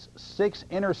Knights, 6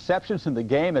 interceptions in the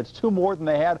game. It's 2 more than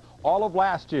they had all of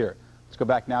last year. Let's go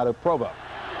back now to Provo.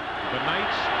 The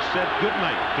Knights said good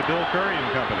night to Bill Curry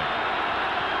and company.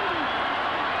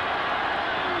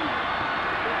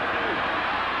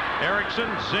 Erickson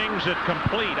zings it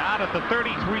complete out at the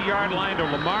 33-yard line to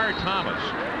Lamar Thomas,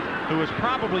 who is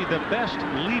probably the best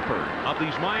leaper of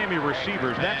these Miami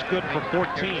receivers. That's good for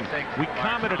 14. We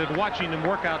commented at watching him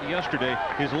work out yesterday.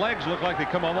 His legs look like they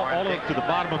come all up to the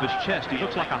bottom of his chest. He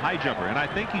looks like a high jumper, and I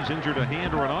think he's injured a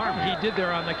hand or an arm. He did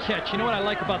there on the catch. You know what I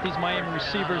like about these Miami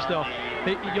receivers, though?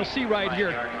 You'll see right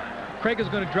here, Craig is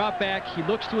going to drop back. He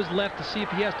looks to his left to see if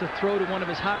he has to throw to one of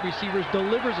his hot receivers,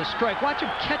 delivers a strike. Watch him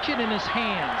catch it in his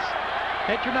hands.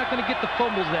 That you're not going to get the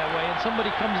fumbles that way, and somebody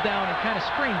comes down and kind of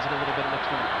screens it a little bit, it looks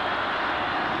like.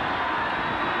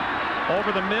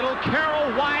 Over the middle, Carroll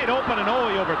wide open, and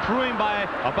he overthrew him by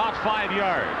about 5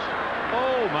 yards.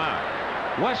 Oh my.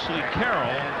 Wesley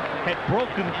Carroll had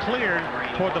broken clear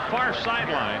toward the far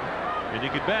sideline, and you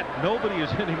could bet nobody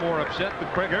is any more upset than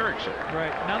Craig Erickson.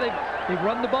 Right. Now they've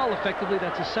run the ball effectively.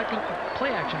 That's a second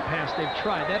play action pass they've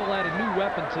tried. That'll add a new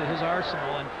weapon to his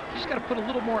arsenal, and you just got to put a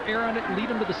little more air on it and lead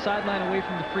him to the sideline away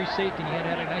from the free safety. And he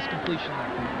had a nice completion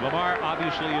there. Lamar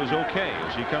obviously is okay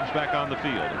as he comes back on the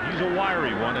field. He's a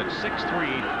wiry one at 6'3",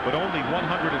 but only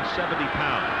 170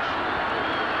 pounds.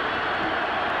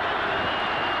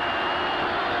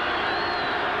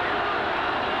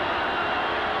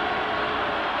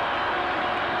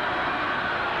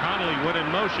 Went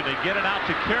in motion to get it out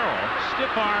to Carroll.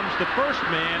 Stiff arms the first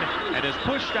man and is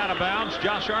pushed out of bounds.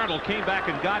 Josh Arnold came back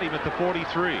and got him at the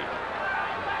 43.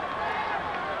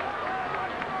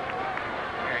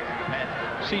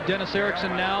 See Dennis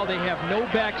Erickson now. They have no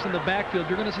backs in the backfield.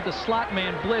 You're going to see the slot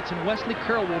man blitz, and Wesley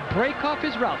Carroll will break off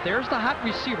his route. There's the hot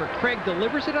receiver. Craig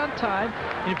delivers it on time,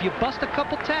 and if you bust a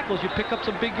couple tackles, you pick up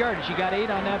some big yardage. You got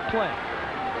 8 on that play.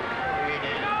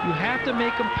 You have to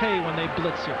make them pay when they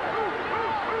blitz you.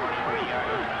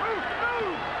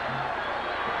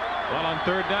 Well, on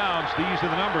third downs, these are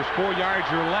the numbers, 4 yards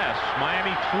or less.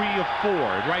 Miami 3 of 4.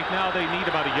 Right now they need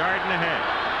about 1.5 yards.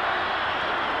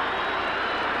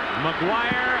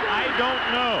 McGuire, I don't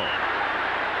know.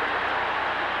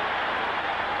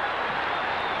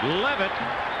 Levitt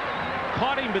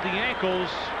caught him to the ankles.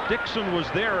 Dixon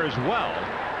was there as well.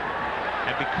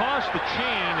 And because the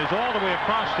chain is all the way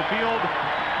across the field,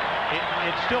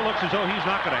 It still looks as though he's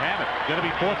not going to have it. Going to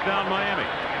be 4th down Miami.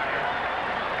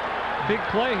 Big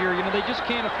play here. You know, they just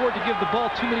can't afford to give the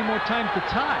ball too many more times to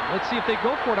tie. Let's see if they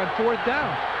go for it on 4th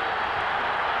down.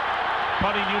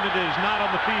 Punting unit is not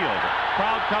on the field.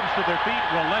 Crowd comes to their feet.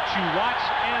 We'll let you watch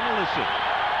and listen.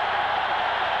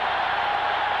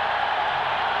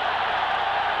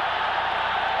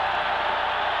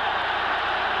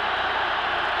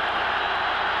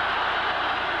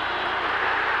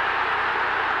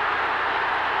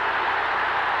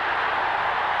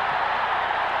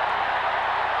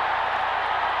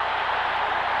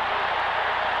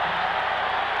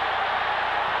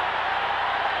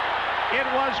 It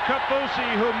was Kafusi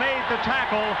who made the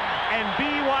tackle, and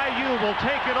BYU will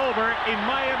take it over in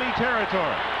Miami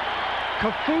territory.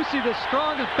 Kafusi, the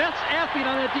strongest, best athlete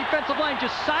on that defensive line,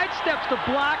 just sidesteps the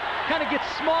block, kind of gets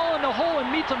small in the hole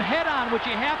and meets him head-on, which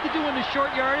you have to do in the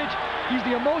short yardage. He's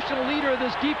the emotional leader of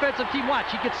this defensive team. Watch,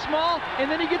 he gets small,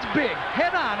 and then he gets big,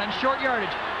 head-on short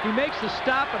yardage. He makes the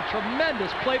stop, a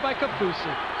tremendous play by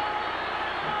Kafusi.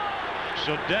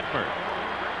 So Detmer.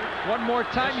 One more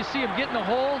time, you see him get in the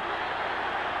hole.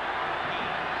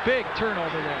 Big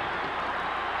turnover there.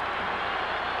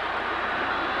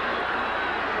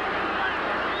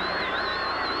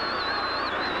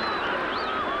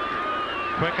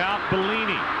 Quick out,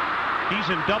 Bellini. He's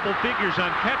in double figures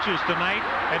on catches tonight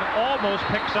and almost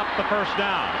picks up the 1st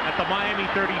down at the Miami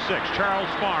 36. Charles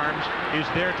Farms is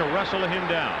there to wrestle him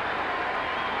down.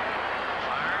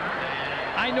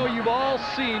 I know you've all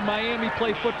seen Miami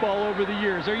play football over the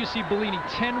years. There you see Bellini,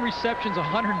 10 receptions,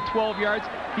 112 yards.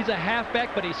 He's a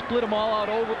halfback, but he split them all out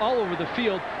all over the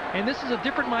field. And this is a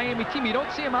different Miami team. You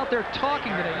don't see them out there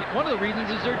talking today. One of the reasons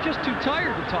is they're just too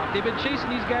tired to talk. They've been chasing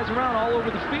these guys around all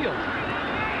over the field.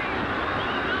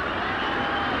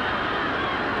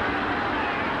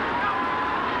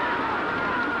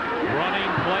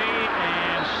 Running play,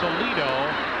 and Salido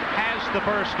has the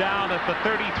 1st down at the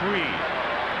 33.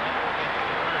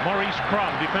 Maurice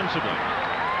Crum defensively.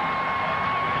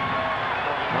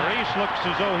 Maurice looks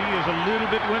as though he is a little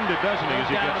bit winded, doesn't he, as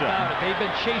he gets up? They've been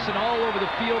chasing all over the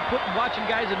field, watching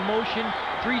guys in motion,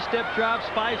 3-step drops,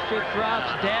 5-step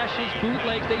drops, dashes,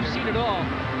 bootlegs. They've seen it all,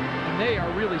 and they are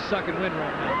really sucking wind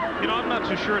right now. You know, I'm not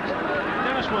so sure.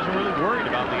 Dennis wasn't really worried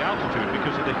about the altitude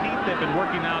because of the heat they've been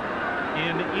working out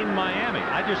in Miami.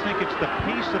 I just think it's the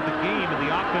pace of the game and the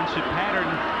offensive pattern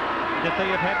that they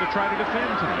have had to try to defend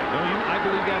tonight, don't you? I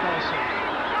believe that also.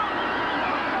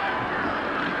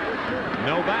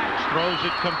 No backs, throws it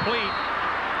complete.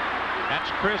 That's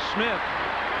Chris Smith.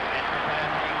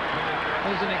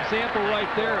 There's an example right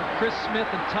there of Chris Smith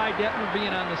and Ty Detmer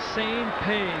being on the same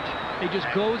page. He just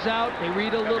goes out, they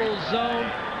read a little zone.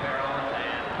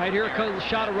 Right here comes the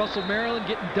shot of Russell Maryland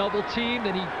getting double teamed,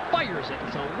 and he fires it.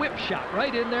 It's a whip shot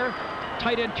right in there.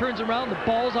 Tight end turns around, the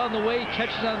ball's on the way, he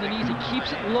catches on the knees, he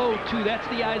keeps it low too. That's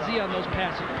the idea on those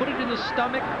passes. Put it in his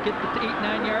stomach, get the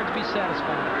 8-9 yards, be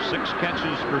satisfied. 6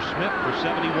 catches for Smith for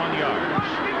 71 yards.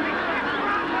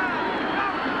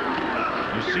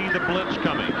 You see the blitz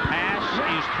coming. Pass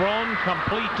is thrown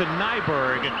complete to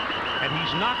Nyberg, and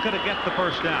he's not going to get the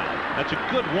 1st down. That's a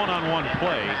good one-on-one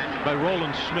play by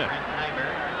Roland Smith.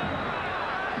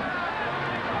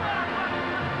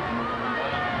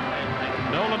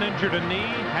 Nolan injured a knee,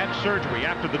 had surgery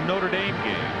after the Notre Dame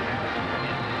game.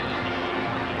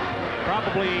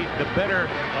 Probably the better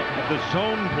of the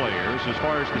zone players as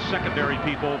far as the secondary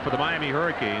people for the Miami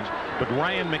Hurricanes, but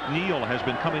Ryan McNeil has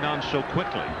been coming on so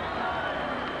quickly.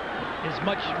 As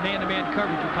much man-to-man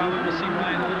coverage, you probably will see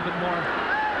Ryan a little bit more.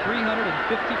 354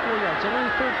 yards, only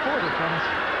the 3rd quarter from us.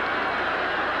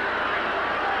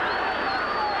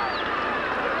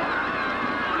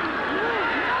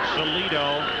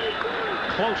 Salido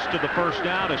close to the 1st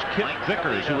down as Kip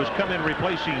Vickers, who has come in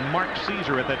replacing Mark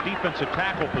Caesar at that defensive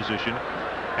tackle position.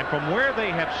 And from where they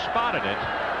have spotted it,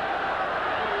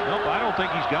 nope, I don't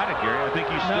think he's got it, Gary. I think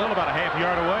he's still about a half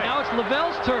yard away. Now it's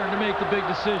Lavelle's turn to make the big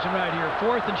decision right here.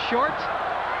 4th and short.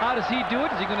 How does he do it?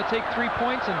 Is he going to take 3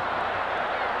 points and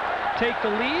take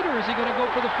the lead, or is he going to go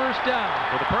for the 1st down?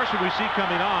 Well, the person we see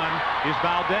coming on is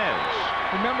Valdez.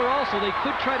 Remember also, they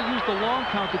could try to use the long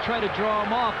count to try to draw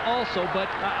him off also,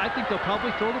 but I think they'll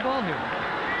probably throw the ball here.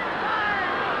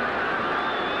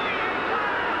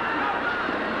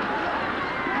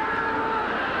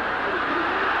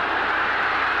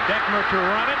 Detmer to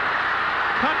run it.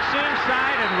 Cuts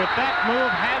inside, and with that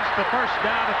move has the 1st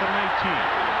down at the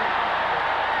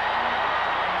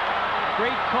 19.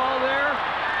 Great call there.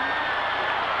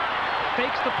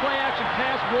 Fakes the play-action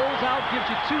pass, rolls out, gives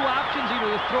you 2 options,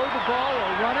 either to throw the ball or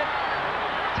run it.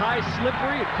 Ty's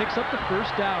slippery, it picks up the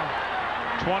 1st down.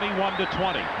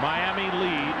 21-20. Miami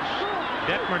leads.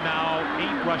 Detmer now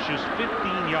 8 rushes, 15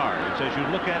 yards as you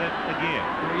look at it again.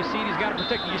 Well, you see he's got to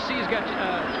protect it. You see he's got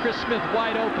Chris Smith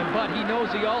wide open, but he knows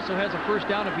he also has a first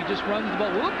down if he just runs the ball.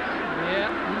 Whoop!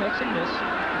 Yeah, he makes a miss.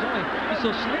 He's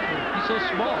so slippery. He's so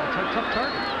small. It's a tough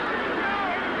target.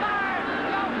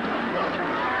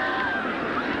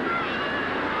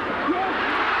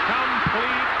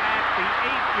 Complete at the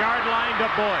 8-yard line to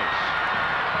Boyce.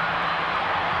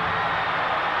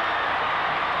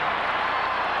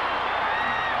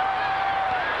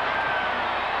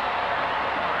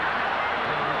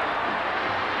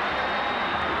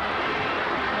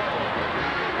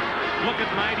 Look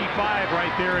at 95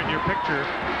 right there in your picture.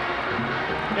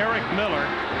 Eric Miller.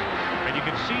 And you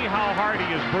can see how hard he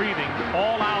is breathing.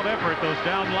 All-out effort, those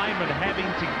down linemen having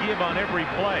to give on every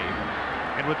play.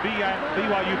 And with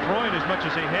BYU throwing as much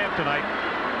as they have tonight,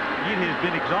 it has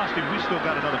been exhausting. We still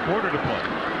got another quarter to play.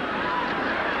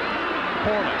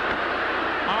 Corley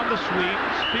on the sweep,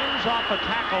 spins off a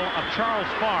tackle of Charles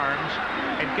Farms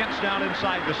and gets down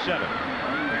inside the 7.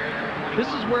 This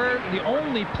is where the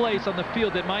only place on the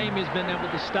field that Miami has been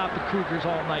able to stop the Cougars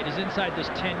all night is inside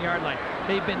this 10-yard line.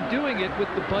 They've been doing it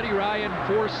with the Buddy Ryan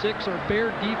 4-6 or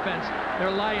bear defense. They're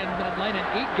lining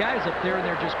 8 guys up there, and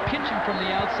they're just pinching from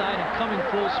the outside and coming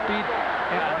full speed.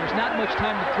 There's not much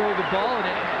time to throw the ball,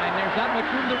 and there's not much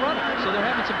room to run it. So they're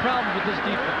having some problems with this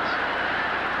defense.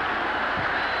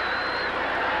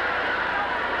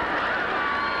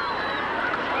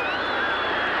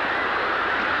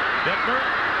 Detmer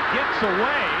gets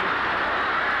away.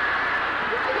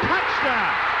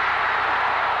 Touchdown!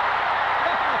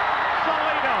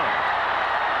 Salito.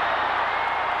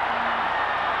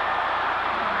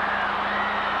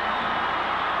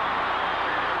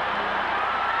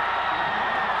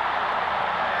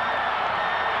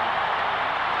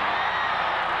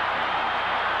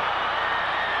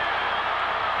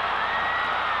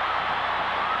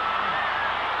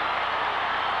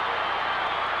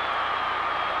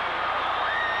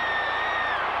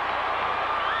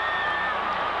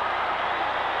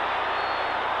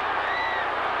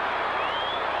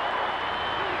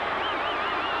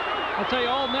 I'll tell you,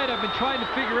 all night I've been trying to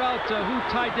figure out who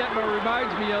Ty Detmer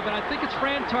reminds me of, and I think it's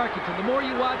Fran Tarkenton. The more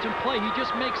you watch him play, he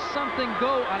just makes something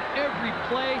go on every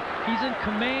play. He's in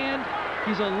command.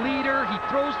 He's a leader. He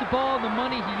throws the ball in the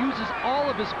money. He uses all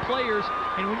of his players,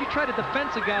 and when you try to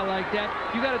defend a guy like that,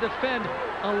 you got to defend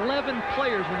 11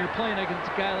 players when you're playing against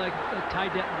a guy like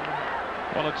Ty Detmer.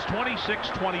 Well, it's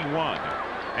 26-21.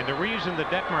 And the reason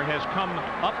that Detmer has come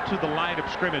up to the line of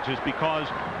scrimmage is because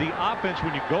the offense,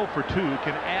 when you go for 2,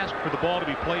 can ask for the ball to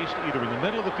be placed either in the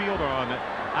middle of the field or on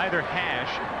either hash,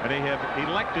 and they have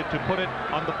elected to put it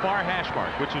on the far hash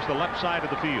mark, which is the left side of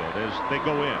the field as they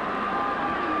go in.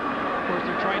 Of course,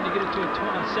 they're trying to get it to a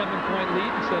 7-point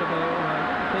lead instead of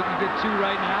they can get 2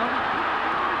 right now.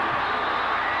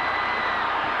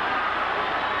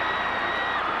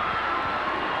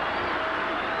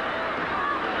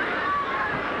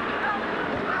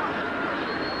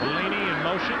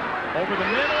 Over the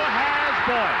middle has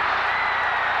Boyce.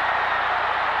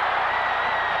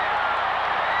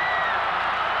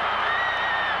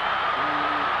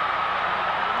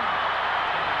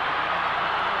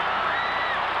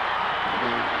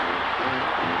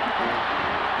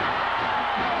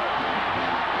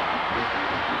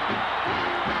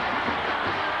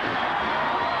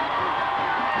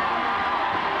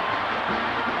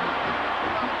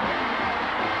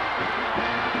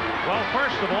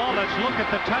 First of all, let's look at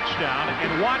the touchdown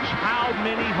and watch how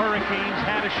many Hurricanes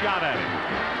had a shot at him.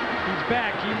 He's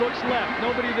back. He looks left.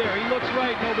 Nobody there. He looks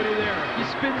right. Nobody there. He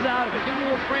spins out of it. Give him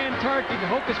a little Fran Tarkenton.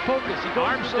 Hocus pocus. He goes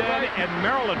Armstead to the right. and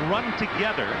Maryland run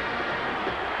together.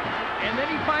 And then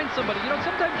he finds somebody. You know,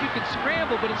 sometimes you can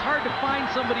scramble, but it's hard to find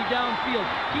somebody downfield.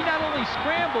 He not only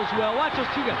scrambles well, watch those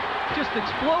two guys just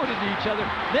explode into each other.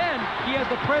 Then he has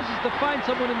the presence to find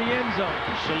someone in the end zone.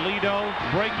 Salito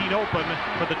breaking open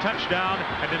for the touchdown,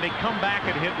 and then they come back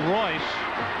and hit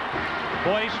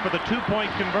Boyce for the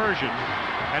 2-point conversion.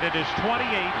 And it is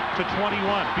 28-21.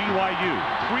 BYU.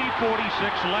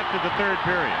 3:46 left of the 3rd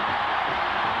period.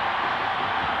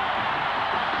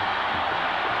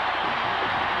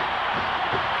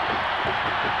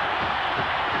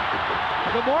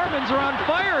 The Mormons are on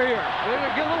fire here. They're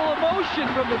going to get a little emotion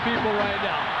from the people right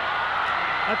now.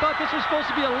 I thought this was supposed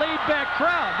to be a laid-back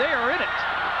crowd. They are in it.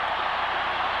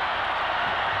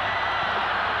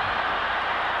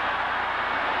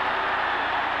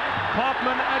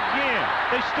 Kaufman again.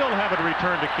 They still haven't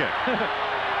returned a kick.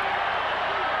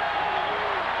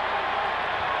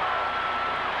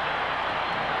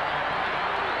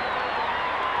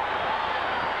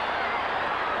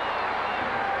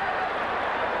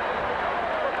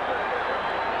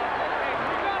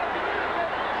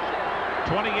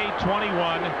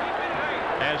 28-21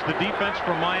 as the defense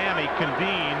from Miami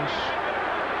convenes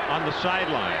on the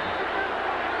sideline.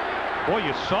 Boy,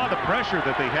 you saw the pressure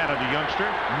that they had on the youngster.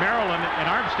 Maryland and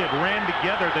Armstead ran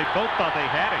together. They both thought they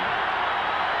had him.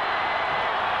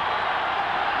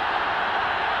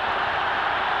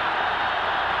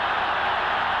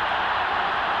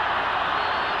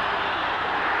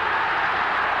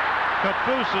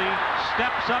 Kafusi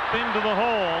steps up into the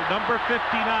hole, number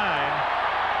 59.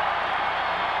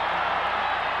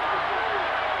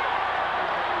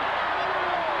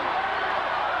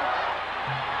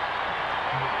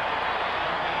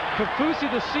 Kafusi,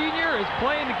 the senior, is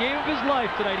playing the game of his life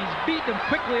tonight. He's beaten him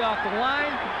quickly off the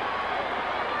line.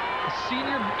 The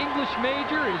senior English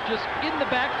major is just in the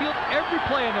backfield every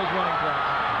play on those running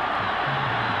plays.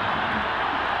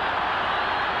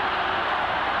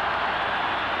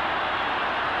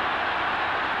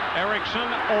 Erickson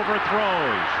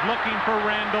overthrows, looking for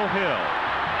Randall Hill.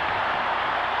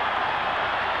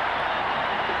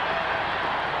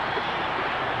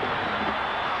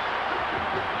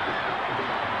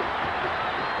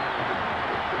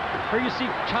 Here you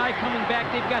see Ty coming back.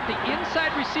 They've got the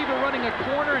inside receiver running a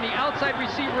corner and the outside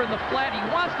receiver in the flat. He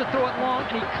wants to throw it long,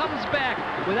 and he comes back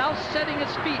without setting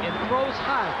his feet and throws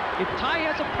high. If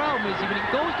Ty has a problem is when he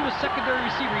goes to a secondary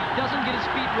receiver, he doesn't get his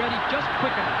feet ready just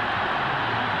quick enough.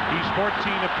 He's 14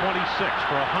 of 26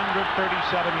 for 137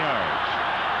 yards.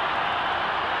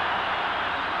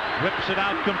 Whips it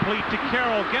out complete to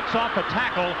Carroll, gets off a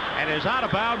tackle, and is out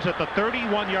of bounds at the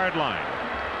 31-yard line.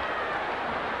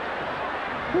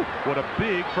 What a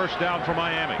big first down for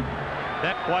Miami.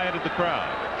 That quieted the crowd.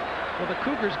 Well, the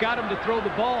Cougars got him to throw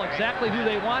the ball exactly who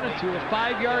they wanted to. A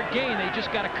 5-yard gain. They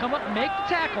just got to come up and make the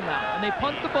tackle now, and they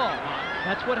punt the ball.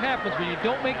 That's what happens when you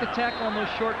don't make the tackle on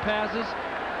those short passes.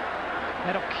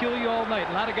 That'll kill you all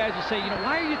night. A lot of guys will say, you know,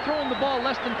 why are you throwing the ball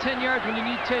less than 10 yards when you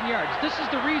need 10 yards? This is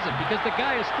the reason, because the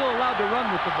guy is still allowed to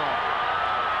run with the ball.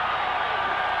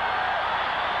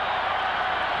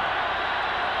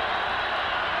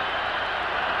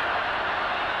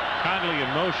 Conley in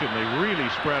motion. They really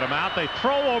spread him out. They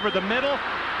throw over the middle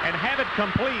and have it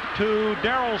complete to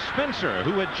Darrell Spencer,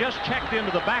 who had just checked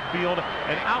into the backfield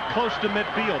and out close to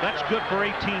midfield. That's good for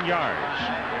 18 yards.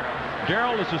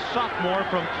 Darrell is a sophomore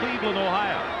from Cleveland,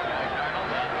 Ohio.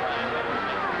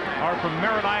 Or from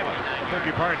Merritt Island. Beg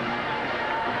your pardon.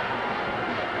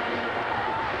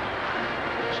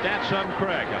 Stats on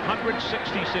Craig,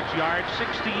 166 yards,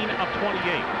 16 of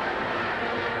 28.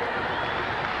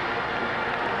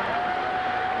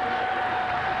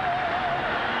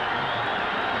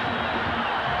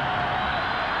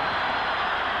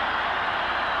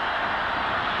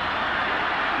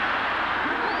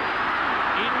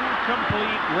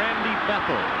 Randy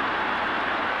Bethel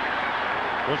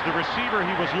was the receiver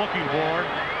he was looking for.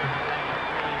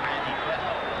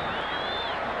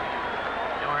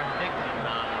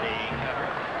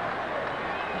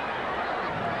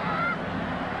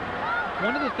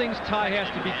 One of the things Ty has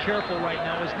to be careful right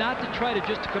now is not to try to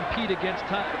just compete against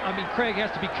Ty. I mean, Craig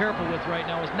has to be careful with right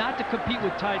now is not to compete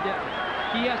with Ty Detmer.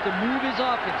 He has to move his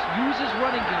offense, use his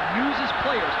running game, use his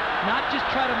players, not just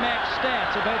try to match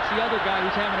stats against the other guy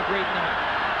who's having a great night.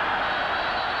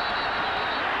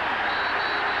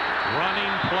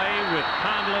 Running play with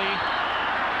Conley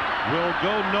will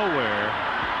go nowhere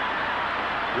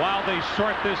while they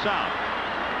sort this out.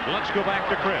 Let's go back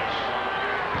to Chris.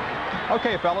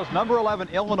 Okay, fellas, number 11,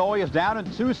 Illinois is down in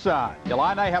Tucson. The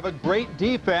Illini have a great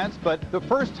defense, but the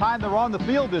first time they're on the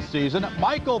field this season,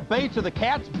 Michael Bates of the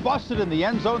Cats busted in the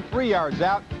end zone 3 yards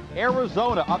out.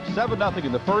 Arizona up 7-0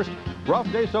 in the first. Rough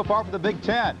day so far for the Big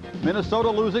Ten. Minnesota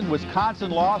losing,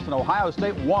 Wisconsin lost, and Ohio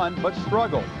State won, but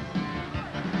struggled.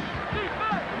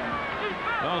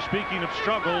 Well, speaking of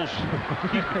struggles,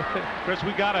 Chris,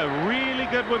 we got a really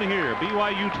good one here.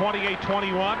 BYU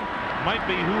 28-21. Might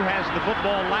be who has the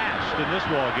football last in this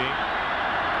ball game.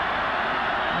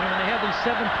 When they have these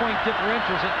 7-point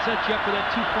differentials, it sets you up for that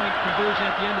 2-point conversion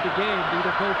at the end of the game to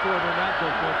either go for it or not go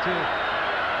for it, too.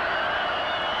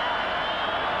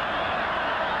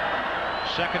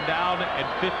 Second down and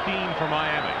 15 for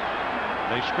Miami.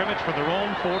 They scrimmage for their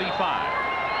own 45.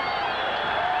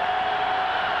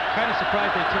 Kind of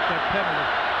surprised they took that penalty.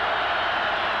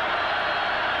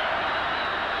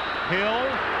 Hill,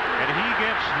 and he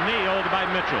gets nailed by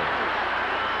Mitchell.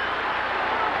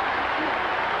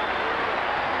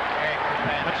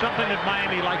 That's something that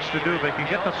Miami likes to do. They can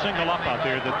get the single up out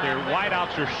there, that their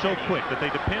wideouts are so quick that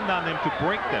they depend on them to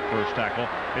break that first tackle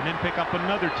and then pick up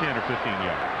another 10 or 15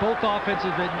 yards. Both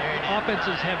offenses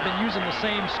have been using the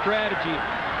same strategy.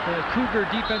 the Cougar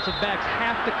defensive backs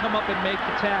have to come up and make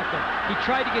the tackle. He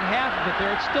tried to get half of it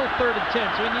there. It's still 3rd and 10,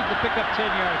 so he needs to pick up 10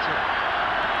 yards here.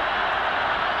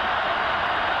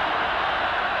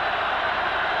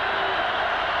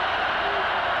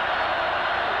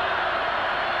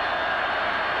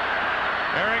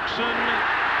 Erickson,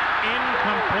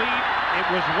 incomplete. It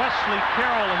was Wesley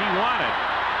Carroll he wanted.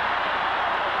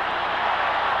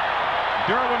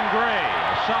 Derwin Gray,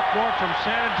 a sophomore from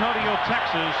San Antonio,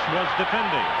 Texas, was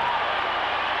defending.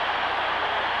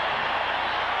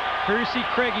 Here you see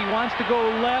Craig, he wants to go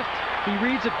left. He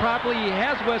reads it properly. He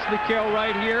has Wesley Carroll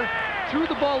right here. Threw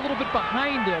the ball a little bit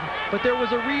behind him, but there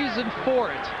was a reason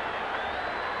for it.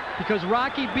 Because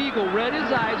Rocky Beagle read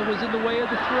his eyes and was in the way of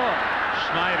the throw.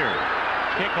 Snyder,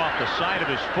 kick off the side of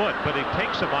his foot, but he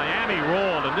takes a Miami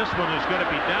roll, and this one is going to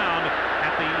be down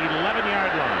at the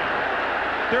 11-yard line.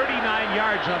 39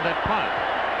 yards on that punt.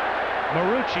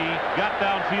 Marucci got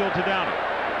downfield to down it.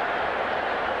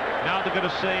 Now they're going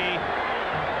to say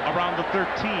around the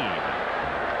 13.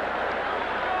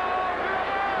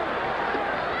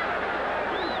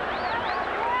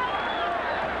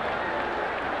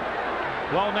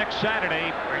 Well, next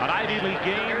Saturday, an Ivy League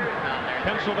game,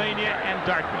 Pennsylvania and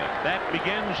Dartmouth. That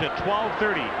begins at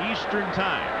 12:30 Eastern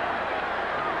Time.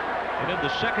 And in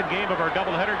the second game of our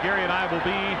doubleheader, Gary and I will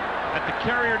be at the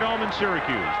Carrier Dome in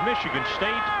Syracuse. Michigan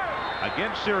State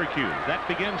against Syracuse. That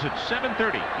begins at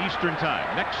 7:30 Eastern Time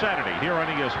next Saturday here on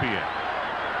ESPN.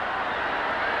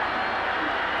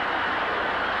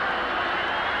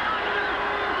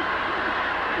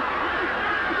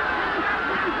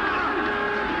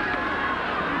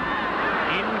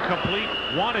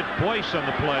 Incomplete. Wanted Boyce on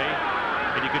the play,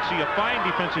 and you can see a fine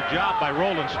defensive job by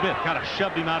Roland Smith. Kind of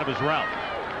shoved him out of his route.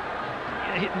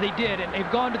 They did, and they've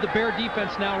gone to the Bear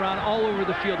defense now around all over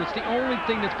the field. It's the only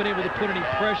thing that's been able to put any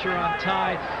pressure on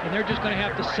Ty, and they're just going to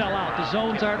have to sell out. The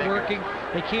zones aren't working.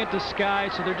 They can't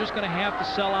disguise, so they're just going to have to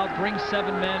sell out, bring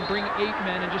 7 men, bring 8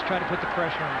 men, and just try to put the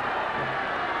pressure on them.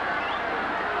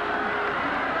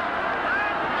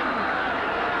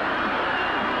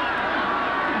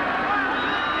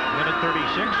 Minute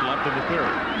 36 left in the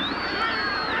third.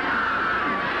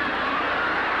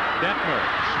 Detmer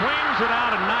swings it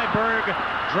out, and Nyberg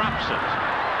drops it.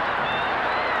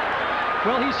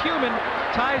 Well, he's human.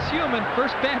 Ty's human.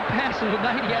 First bad pass of the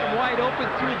night. He had him wide open,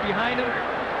 threw it behind him.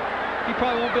 He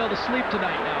probably won't be able to sleep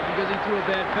tonight now because he threw a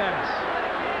bad pass.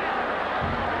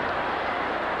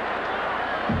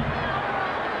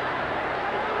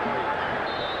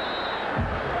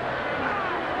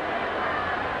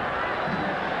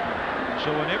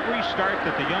 So in every start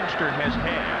that the youngster has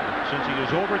had since he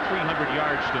is over 300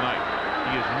 yards tonight,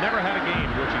 he has never had a game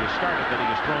in which he has started that he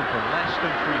has thrown for less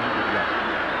than 300 yards.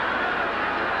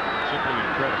 Simply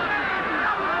incredible.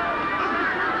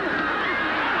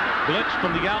 Blitz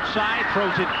from the outside,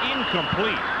 throws it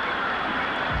incomplete.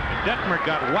 And Detmer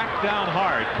got whacked down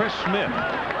hard. Chris Smith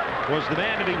was the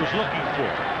man that he was looking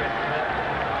for.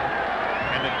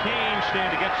 And the Canes stand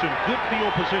to get some good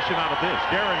field position out of this.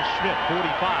 Darren Schmidt,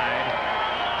 45.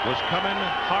 Was coming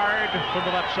hard from the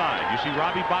left side. You see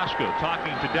Robbie Bosco talking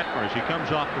to Detmer as he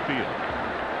comes off the field.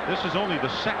 This is only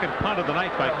the second punt of the night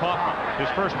by Kaufman. His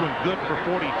first one good for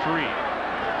 43.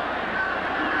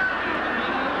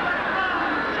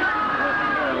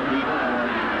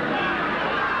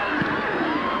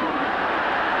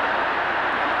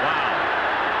 Wow.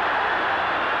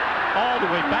 All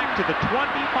the way back to the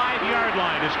 25-yard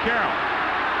line is Carroll.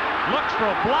 Looks for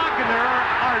a block, and there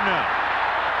are none.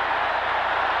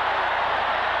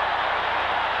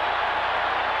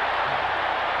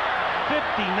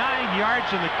 59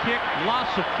 yards in the kick, loss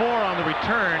of 4 on the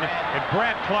return, and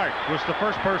Brad Clark was the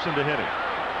first person to hit it.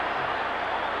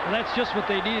 Well, that's just what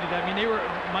they needed. I mean,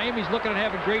 Miami's looking at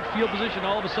having great field position.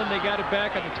 All of a sudden, they got it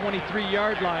back on the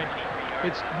 23-yard line.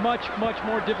 It's much, much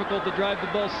more difficult to drive the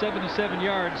ball 77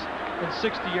 yards than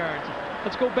 60 yards.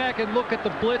 Let's go back and look at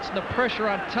the blitz and the pressure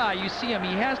on Ty. You see him.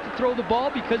 He has to throw the ball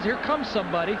because here comes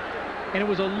somebody. And it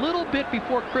was a little bit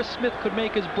before Chris Smith could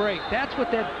make his break. That's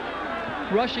what that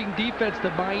rushing defense,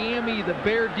 the Miami, the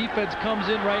Bear defense comes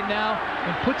in right now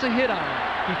and puts a hit on him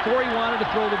before he wanted to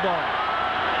throw the ball.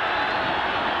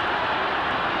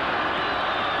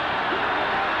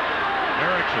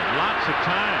 Erickson, lots of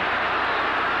time.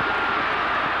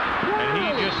 And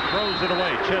he just throws it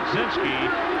away. Chedzinski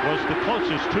was the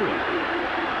closest to it.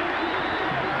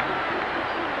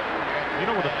 You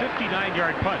know, with a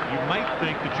 59-yard punt, you might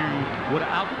think that you would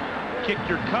out-kick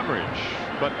your coverage,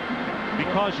 but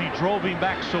because he drove him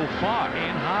back so far.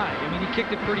 And high. I mean, he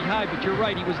kicked it pretty high, but you're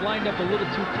right. He was lined up a little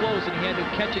too close, and he had to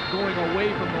catch it going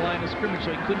away from the line of scrimmage,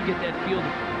 so he couldn't get that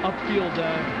upfield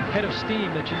head of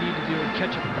steam that you need to do and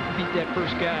catch it, beat that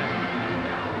first guy.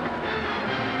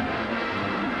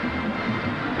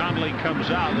 Conley comes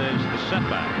out as the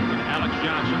setback. And Alex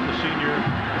Johnson, the senior,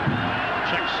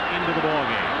 checks into the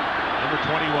ballgame. Number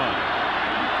 21.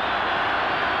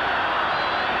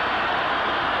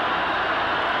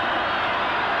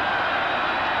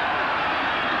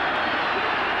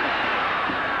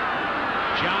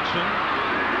 Johnson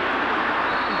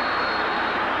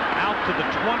out to the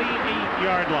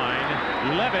 28-yard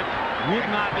line. Levitt would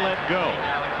not let go.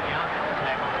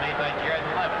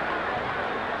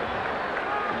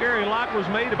 Gary, a lot was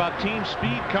made about team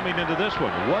speed coming into this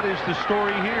one. What is the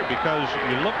story here? Because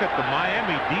you look at the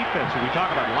Miami defense, and we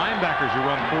talk about linebackers who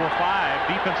run 4.5,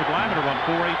 defensive linemen who run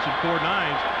 4.8s and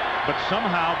 4.9s, but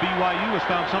somehow BYU has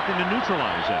found something to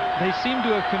neutralize that. They seem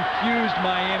to have confused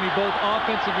Miami both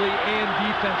offensively and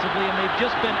defensively, and they've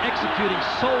just been executing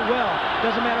so well.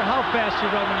 Doesn't matter how fast you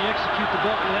run when you execute the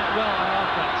ball that well on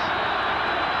offense.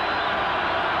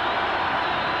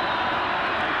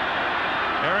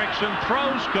 Erickson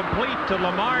throws complete to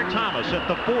Lamar Thomas at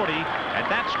the 40, and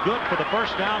that's good for the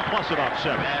first down plus about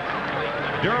 7.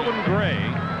 Derwin Gray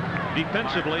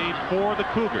defensively for the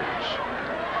Cougars.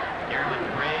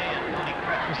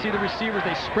 You see the receivers,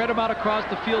 they spread them out across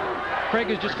the field.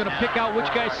 Craig is just going to pick out which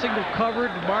guy's single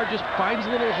covered. Lamar just finds a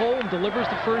little hole and delivers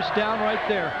the first down right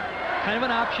there. Kind of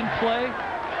an option play.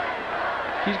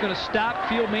 He's going to stop,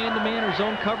 field man-to-man or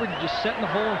zone coverage, just set in the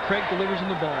hole, and Craig delivers him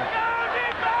the ball.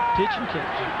 Pitch and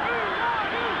catch.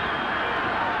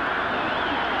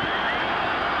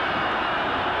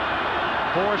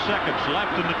 4 seconds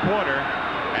left in the quarter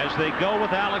as they go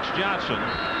with Alex Johnson,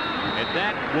 and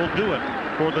that will do it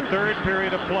for the third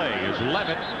period of play as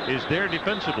Levitt is there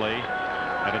defensively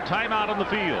at a timeout on the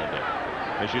field.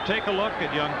 As you take a look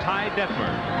at young Ty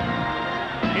Detmer,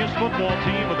 his football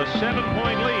team with a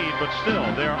 7-point lead, but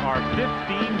still there are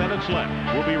 15 minutes left.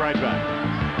 We'll be right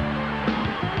back.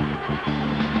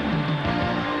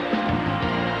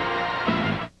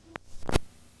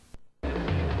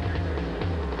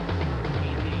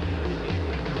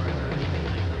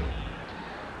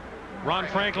 Ron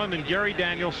Franklin and Gary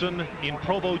Danielson in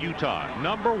Provo, Utah.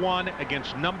 Number 1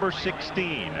 against number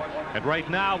 16. And right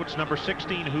now it's number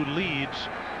 16 who leads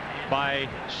by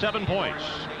 7 points.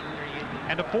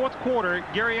 And the fourth quarter,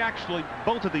 Gary, actually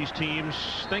both of these teams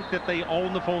think that they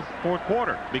own the fourth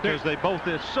quarter because they both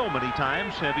so many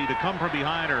times have either come from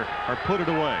behind or put it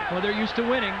away. Well, they're used to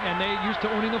winning and they're used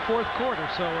to owning the fourth quarter,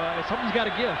 so something's got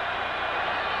to give.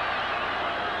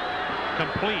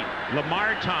 Complete.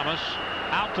 Lamar Thomas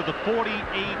out to the 48.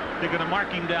 They're going to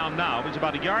mark him down now. He's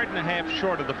about 1.5 yards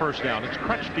short of the first down. It's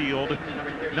Crutchfield,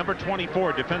 number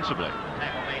 24 defensively.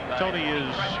 Tony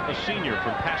is a senior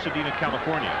from Pasadena,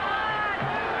 California.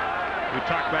 We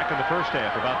talked back in the first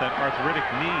half about that arthritic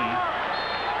knee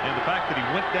and the fact that he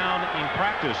went down in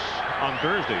practice on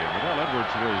Thursday. And Well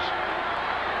Edwards was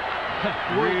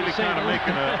really kind of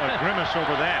making a grimace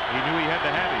over that. He knew he had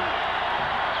to have him.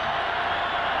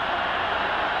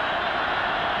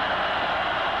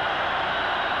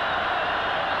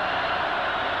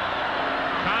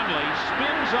 Conley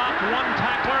spins off one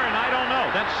tackler, and I don't know.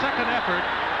 That second effort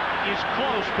is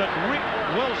close, but Rick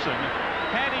Wilson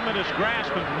had him in his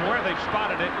grasp, and from where they've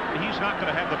spotted it, he's not going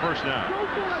to have the first down.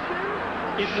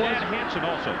 It was Hansen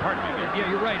also. Pardon me. Yeah,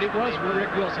 you're right. It was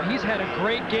Rick Wilson. He's had a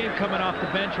great game coming off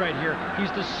the bench right here. He's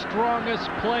the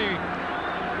strongest player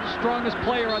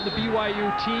on the BYU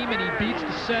team, and he beats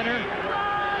the center.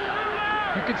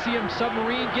 You can see him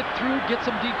submarine, get through, get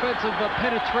some defensive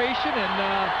penetration, and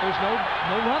there's no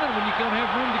running when you don't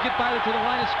have room to get by to the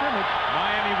line of scrimmage.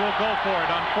 Miami will go for it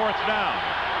on 4th down.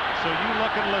 So you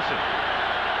look and listen.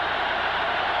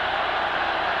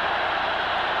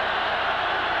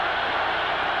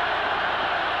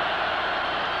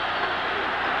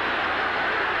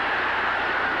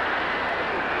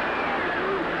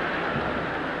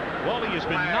 He has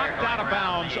been knocked out of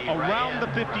bounds around the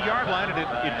 50-yard line, and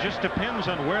it just depends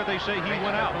on where they say he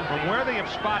went out. From where they have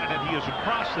spotted it, he is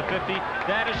across the 50.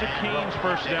 That is a Canes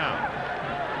first down.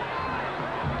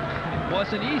 It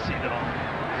wasn't easy, though.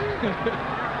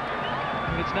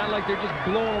 It's not like they're just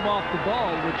blowing him off the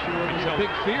ball, which was a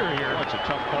big fear here. It's a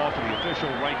tough call for the official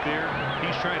right there.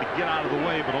 He's trying to get out of the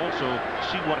way, but also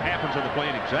see what happens on the play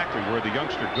and exactly where the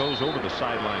youngster goes over the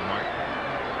sideline mark.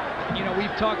 You know,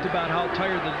 we've talked about how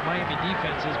tired the Miami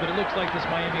defense is, but it looks like this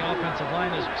Miami offensive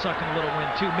line is sucking a little wind,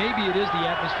 too. Maybe it is the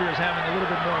atmosphere is having a little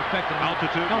bit more effect than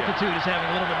altitude is having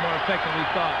a little bit more effect than we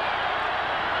thought.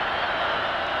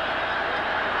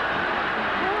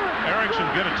 Erickson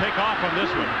going to take off on this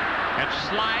one and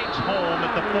slides home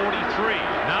at the 43.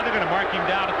 Now they're going to mark him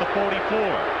down at the 44.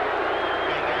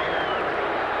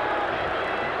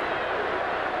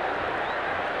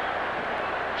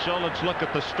 So let's look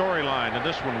at the storyline in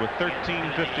this one with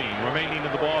 13:15 remaining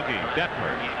in the ballgame.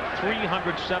 Detmer,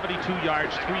 372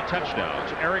 yards, 3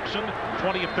 touchdowns. Erickson,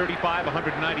 20 of 35,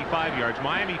 195 yards.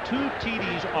 Miami, 2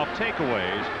 TDs off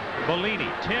takeaways. Bellini,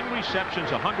 10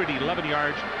 receptions, 111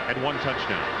 yards, and 1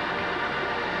 touchdown.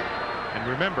 And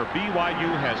remember, BYU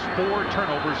has 4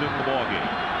 turnovers in the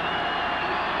ballgame.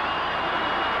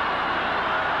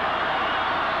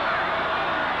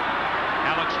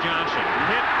 Johnson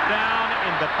hit down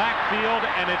in the backfield,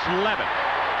 and it's Levitt.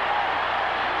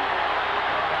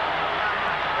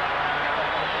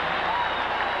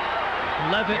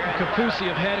 Levitt and Kafusi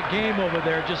have had a game over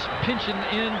there, just pinching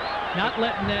in, not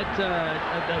letting that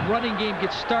the running game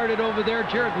get started over there.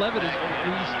 Jared Levitt,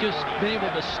 he's just been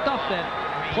able to stuff that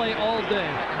play all day.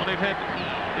 Well,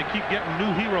 they keep getting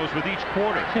new heroes with each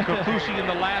quarter. Kafusi in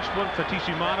the last one,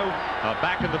 Fatisimano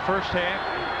back in the first half.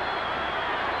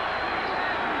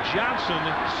 Johnson,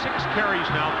 6 carries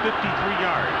now, 53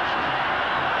 yards.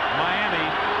 Miami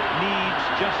needs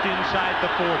just inside the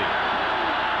 40.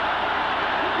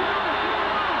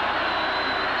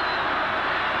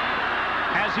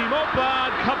 Has him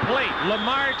open, complete.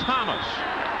 Lamar Thomas.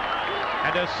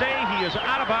 And to say he is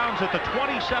out of bounds at the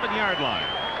 27-yard line.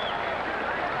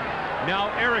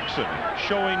 Now Erickson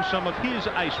showing some of his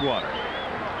ice water.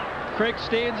 Craig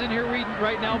stands in here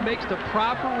right now, makes the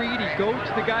proper read. He goes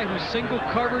to the guy who's single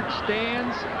covered,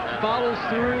 stands, follows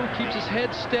through, keeps his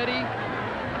head steady,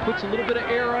 puts a little bit of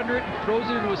air under it, and throws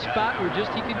it into a spot where just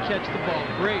he can catch the ball.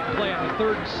 Great play on the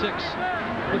 3rd and 6.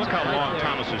 Look how long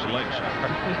Thomas's legs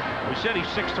are. We said he's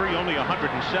 6'3", only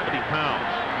 170 pounds.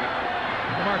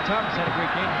 Lamar Thomas had a great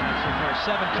game so far.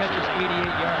 7 catches, 88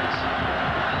 yards.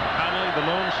 Conley, the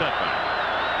lone setback.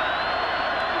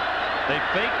 They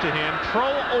fake to him,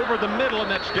 throw over the middle, and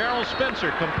that's Darrell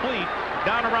Spencer, complete,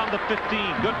 down around the 15.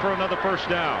 Good for another first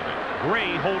down.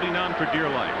 Gray holding on for dear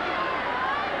life.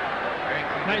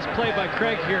 Nice play by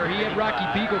Craig here. He had Rocky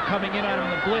Beagle coming in on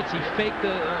him in the blitz. He faked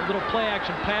the little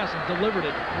play-action pass and delivered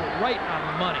it right on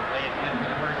the money.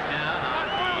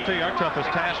 I'll tell you, our toughest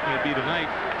task may be tonight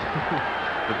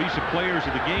to be some players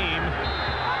of the game.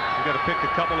 We've got to pick a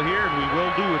couple here, and we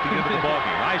will do at the end of the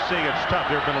ballgame. I say it's tough.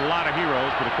 There have been a lot of heroes,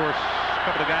 but of course, a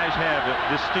couple of guys have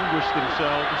distinguished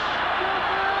themselves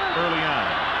early on.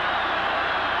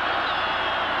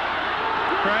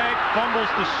 Craig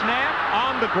fumbles the snap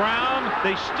on the ground.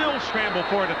 They still scramble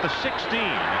for it at the 16.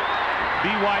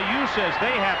 BYU says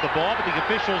they have the ball, but the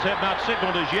officials have not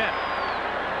signaled as yet.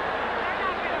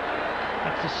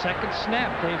 That's the 2nd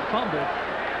snap they fumbled.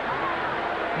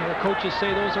 You know, coaches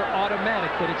say those are automatic,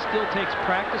 but it still takes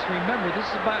practice. Remember, this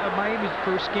is Miami's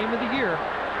first game of the year.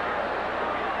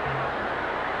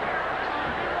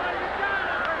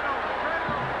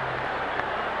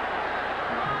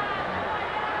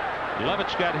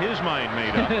 Levitt's got his mind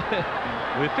made up.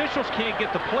 The officials can't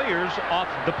get the players off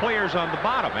the players on the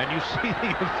bottom, and you see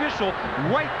the official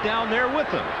right down there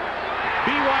with them.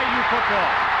 BYU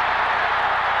football.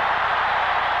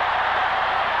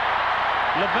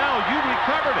 Lavelle, you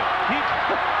recovered it.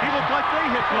 He looked like they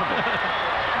hit fumble.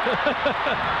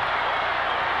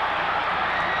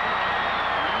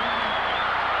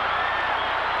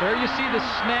 There you see the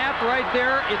snap right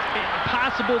there. It's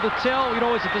impossible to tell, you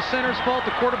know, is it the center's fault,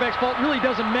 the quarterback's fault? It really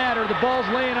doesn't matter. The ball's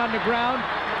laying on the ground.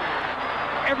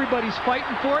 Everybody's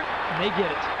fighting for it, and they get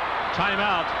it.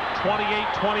 Timeout,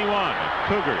 28-21,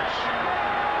 Cougars.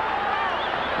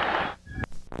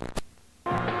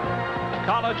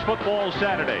 College Football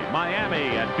Saturday,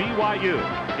 Miami at BYU,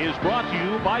 is brought to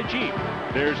you by Jeep.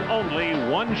 There's only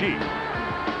one Jeep.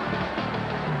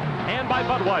 And by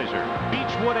Budweiser,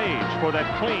 Beechwood Age for that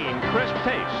clean, crisp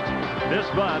taste. This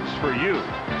Bud's for you.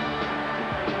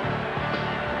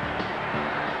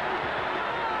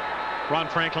 Ron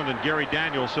Franklin and Gary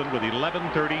Danielson with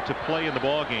 11:30 to play in the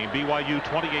ballgame. BYU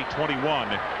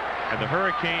 28-21. And the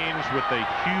Hurricanes with a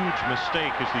huge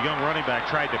mistake as the young running back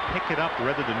tried to pick it up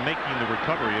rather than making the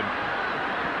recovery. And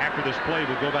after this play,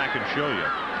 we'll go back and show you.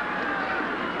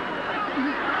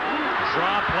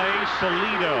 Draw play,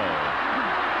 Salido.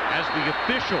 As the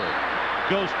official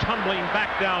goes tumbling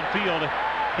back downfield,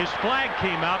 his flag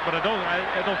came out, but I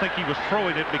don't think he was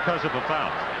throwing it because of a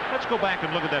foul. Let's go back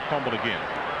and look at that fumble again.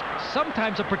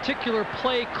 sometimes a particular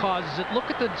play causes it. Look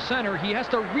at the center. He has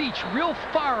to reach real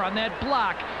far on that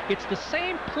block. It's the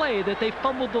same play that they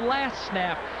fumbled the last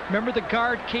snap. Remember, the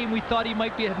guard came, we thought he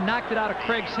might have knocked it out of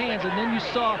Craig's hands, and then you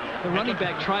saw the running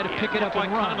back try to pick it up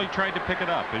and run. Conley tried to pick it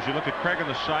up. As you look at Craig on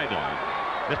the sideline,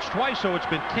 that's twice, so it's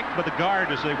been kicked by the guard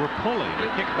as they were pulling.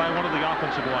 Kicked by one of the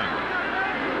offensive linemen.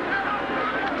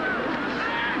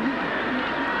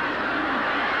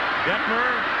 Detmer,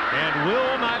 and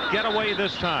will not get away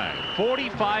this time.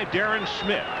 45, Darren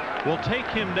Smith will take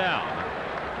him down.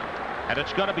 And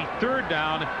it's going to be third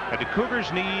down, and the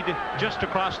Cougars need just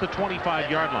across the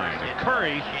 25-yard line. And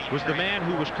Curry was the man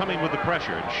who was coming with the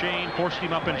pressure, and Shane forced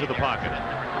him up into the pocket.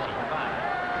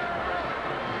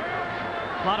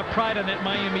 A lot of pride on that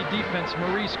Miami defense.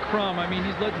 Maurice Crum, I mean,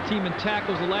 he's led the team in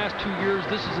tackles the last 2 years.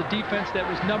 This is a defense that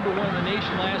was #1 in the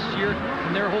nation last year,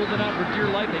 and they're holding out for dear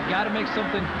life. They've got to make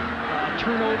something,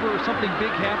 turnover or something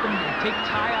big happen, and take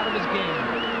Ty out of his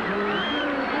game.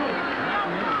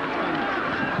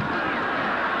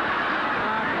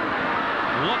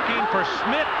 Looking for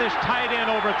Smith, this tight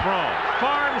end overthrown.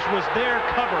 Farms was there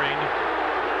covering.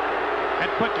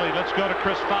 And quickly, let's go to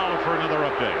Chris Fowler for another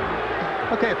update.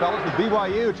 Okay, fellas, the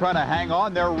BYU trying to hang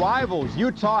on. Their rivals,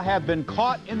 Utah, have been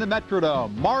caught in the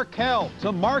Metrodome. Markell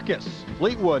to Marcus.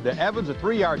 Fleetwood to Evans, a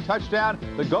 3-yard touchdown.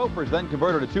 The Gophers then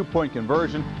converted a 2-point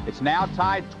conversion. It's now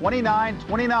tied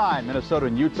 29-29, Minnesota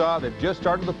and Utah. They've just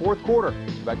started the fourth quarter.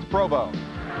 Back to Provo.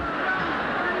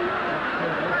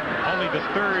 Only the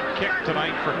third kick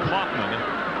tonight for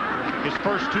Kaufman. His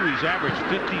first 2, he's averaged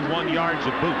 51 yards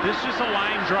a boot. This is a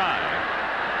line drive.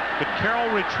 But Carroll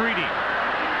retreating.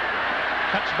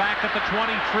 Cuts back at the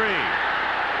 23.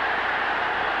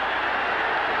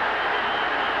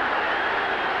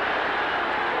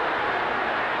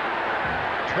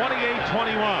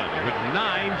 (28-21) with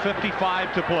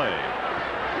 9:55 to play.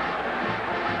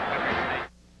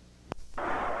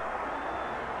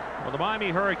 Well, the Miami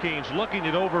Hurricanes looking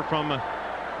it over from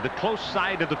the close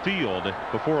side of the field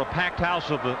before a packed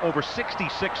house of over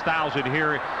 66,000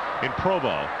 here in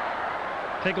Provo.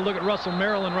 Take a look at Russell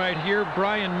Maryland right here.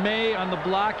 Brian May on the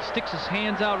block, sticks his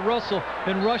hands out. Russell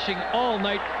been rushing all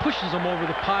night, pushes him over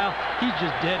the pile. He's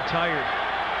just dead tired.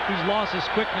 He's lost his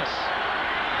quickness.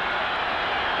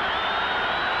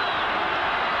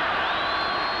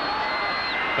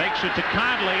 Fakes it to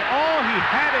Conley. Oh, he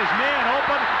had his man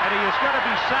open, and he is going to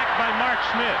be sacked by Mark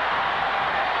Smith.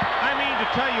 I mean to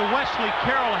tell you, Wesley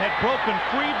Carroll had broken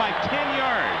free by 10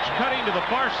 yards, cutting to the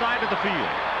far side of the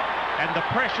field, and the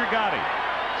pressure got him.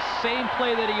 Same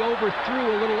play that he overthrew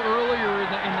a little earlier in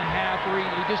the half, where he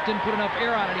just didn't put enough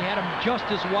air on it. He had him just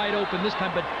as wide open this time,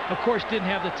 but of course didn't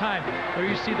have the time. There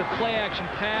you see the play action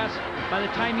pass. By the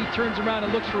time he turns around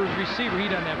and looks for his receiver, he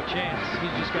doesn't have a chance.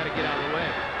 He's just got to get out of the way.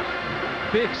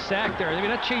 Big sack there. I mean,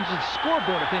 that changes the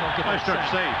scoreboard if they don't get that sack. I start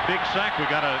to say, big sack. We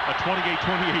got a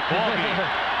 28-28 ball game.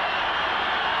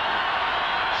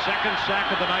 Second sack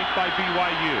of the night by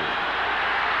BYU.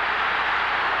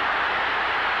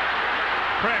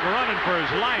 Craig running for his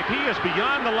life. He is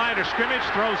beyond the line of scrimmage,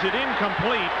 throws it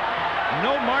incomplete.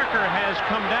 No marker has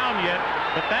come down yet,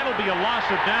 but that'll be a loss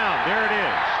of down. There it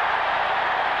is.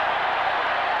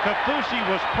 Kafusi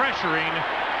was pressuring,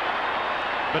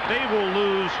 but they will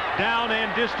lose down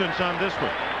and distance on this one.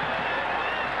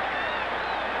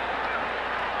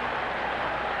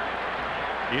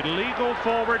 Illegal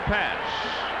forward pass.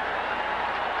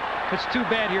 It's too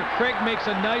bad here. Craig makes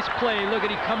a nice play. Look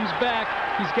at, he comes back.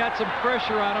 He's got some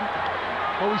pressure on him.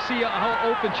 Well, we see how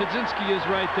open Chudzinski is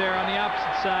right there on the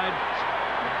opposite side.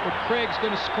 But Craig's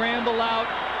going to scramble out,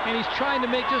 and he's trying to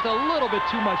make just a little bit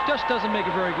too much. Just doesn't make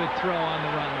a very good throw on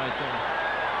the run right there.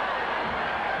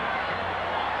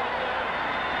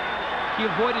 He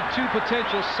avoided 2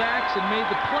 potential sacks and made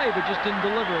the play, but just didn't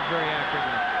deliver it very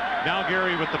accurately. Now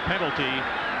Gary with the penalty.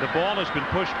 The ball has been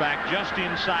pushed back just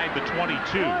inside the 22.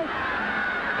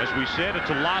 As we said,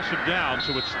 it's a loss of down,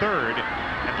 so it's third,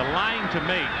 and the line to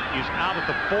make is out at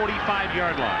the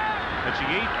 45-yard line. That's the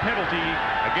 8th penalty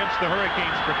against the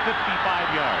Hurricanes for 55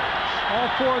 yards.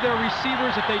 All 4 of their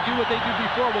receivers, if they do what they did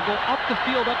before, will go up the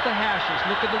field, up the hashes,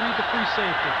 looking to read the free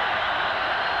safety.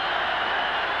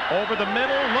 Over the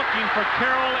middle, looking for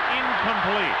Carroll,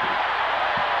 incomplete.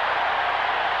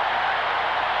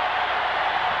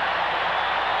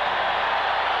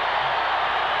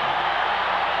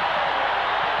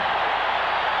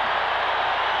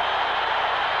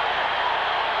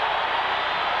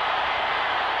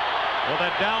 Well,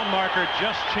 that down marker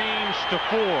just changed to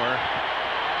 4.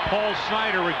 Paul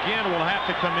Snyder again will have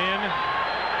to come in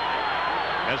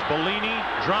as Bellini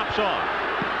drops off.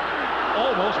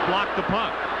 Almost blocked the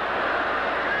punt.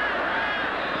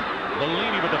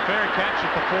 Bellini with a fair catch at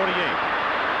the 48.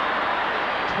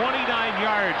 29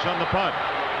 yards on the punt.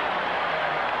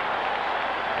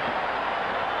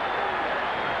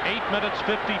 8 minutes,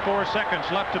 54 seconds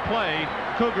left to play.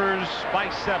 Cougars by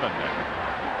 7.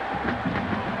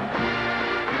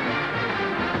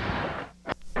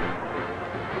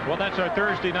 Well, that's our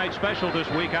Thursday night special this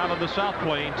week out of the South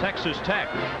Plain. Texas Tech,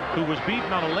 who was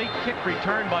beaten on a late kick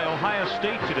return by Ohio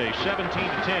State today,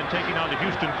 17-10, taking on the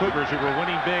Houston Cougars, who were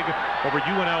winning big over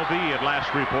UNLV at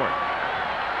last report.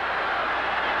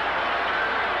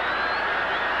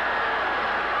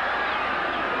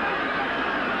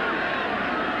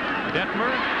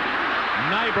 Detmer,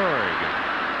 Nyberg,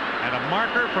 and a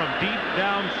marker from deep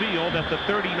downfield at the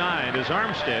 39 as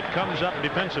Armstead comes up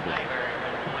defensively.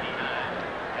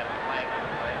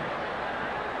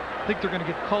 I think they're going to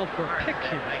get called for a pick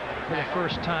here for the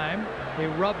first time. They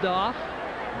rubbed off.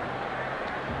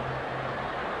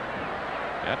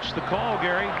 That's the call,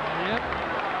 Gary. Yep.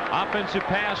 Offensive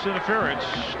pass interference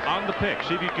on the pick.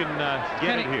 See if you can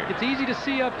get it here. It's easy to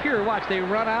see up here. Watch, they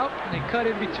run out and they cut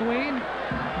in between.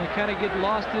 And they kind of get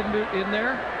lost in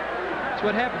there. That's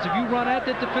what happens. If you run at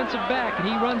that defensive back and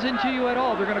he runs into you at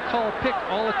all, they're going to call a pick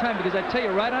all the time. Because I tell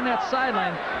you, right on that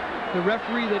sideline, the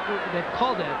referee that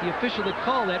called that, the official that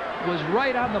called that, was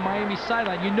right on the Miami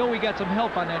sideline. You know we got some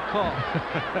help on that call.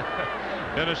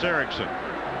 Dennis Erickson,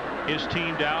 his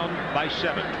team down by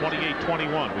 7,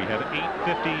 28-21. We have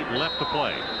 8:50 left to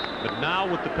play. But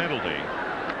now with the penalty,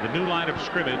 the new line of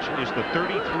scrimmage is the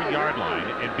 33-yard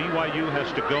line, and BYU has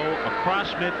to go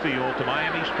across midfield to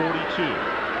Miami's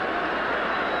 42.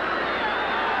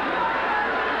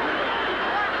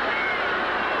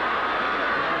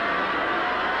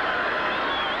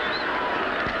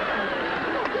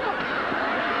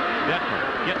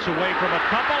 Gets away from a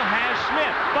couple, has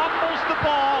Smith, fumbles the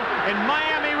ball, and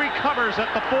Miami recovers at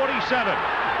the 47.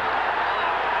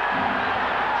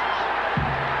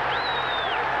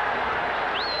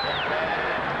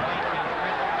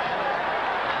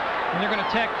 And they're going to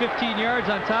tack 15 yards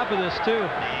on top of this, too.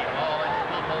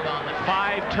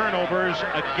 5 turnovers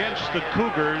against the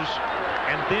Cougars,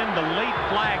 and then the late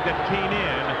flag that came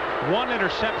in, 1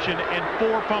 interception and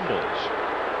 4 fumbles.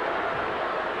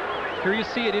 Here you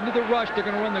see it into the rush. They're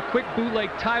going to run the quick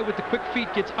bootleg tie with the quick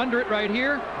feet. Gets under it right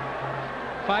here.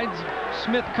 Finds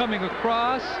Smith coming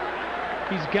across.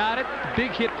 He's got it. Big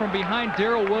hit from behind.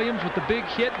 Darrell Williams with the big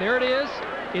hit. There it is.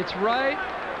 It's right.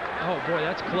 Oh, boy,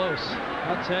 that's close.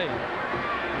 I'll tell you.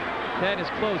 That is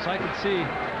close. I can see.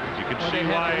 You can see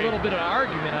they why. had a little bit of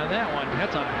argument on that one.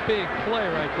 That's a big play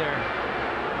right there.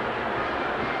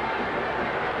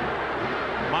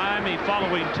 Miami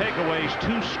following takeaways,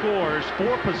 2 scores,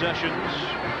 4 possessions,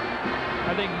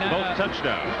 I think both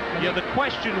touchdowns. Yeah, the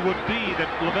question would be that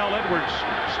Lavelle Edwards'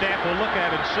 staff will look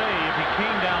at and say if he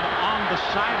came down on the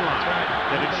sideline,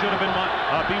 that it should have been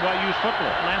BYU's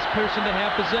football. Last person to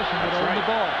have possession would own the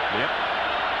ball. Yep.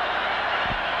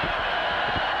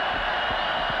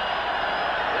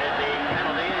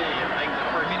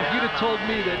 I mean, if you'd have told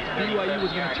me that BYU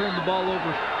was going to turn the ball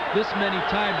over this many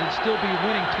times and still be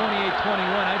winning 28-21,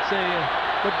 I'd say,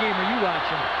 what game are you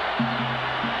watching?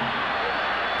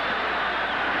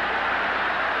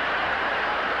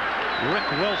 Rick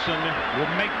Wilson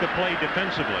will make the play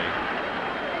defensively.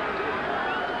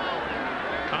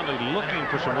 Conley looking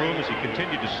for some room as he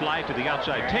continued to slide to the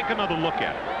outside. Take another look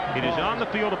at it. It is on the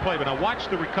field of play, but now watch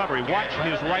the recovery. Watch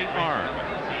his right arm.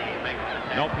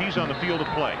 Nope, he's on the field of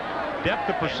play.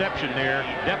 Depth of perception there,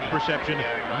 depth perception,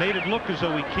 made it look as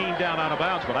though he came down out of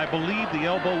bounds, but I believe the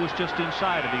elbow was just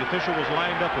inside, and the official was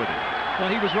lined up with it.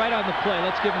 Well, he was right on the play.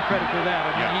 Let's give him credit for that.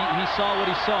 I mean, he saw what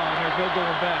he saw, and there's no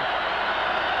going back.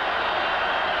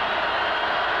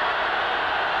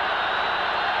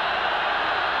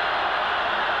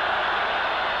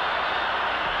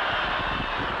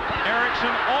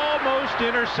 Erickson almost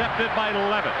intercepted by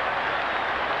Levitt.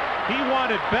 He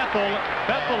wanted Bethel.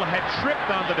 Bethel had tripped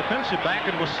on the defensive back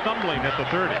and was stumbling at the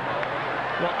 30.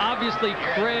 Well, obviously,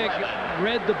 Craig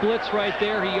read the blitz right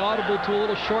there. He audibled to a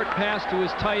little short pass to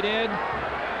his tight end.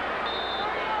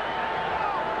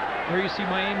 There you see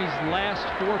Miami's last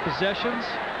 4 possessions.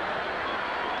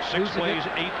 6 plays,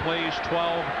 8 plays,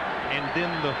 12, and then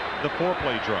the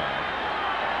 4-play drive.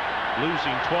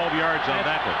 Losing 12 yards on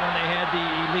that one. When they had the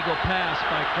illegal pass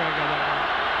by Craig on that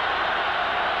one.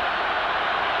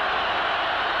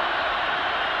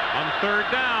 On 3rd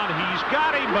down, he's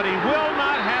got him, but he will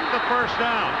not have the 1st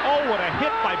down. Oh, what a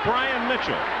hit by Brian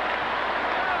Mitchell.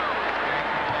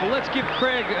 Well, let's give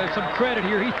Craig some credit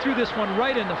here. He threw this one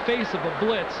right in the face of a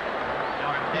blitz.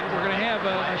 We're going to have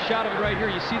a shot of it right here.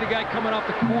 You see the guy coming off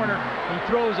the corner. He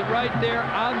throws it right there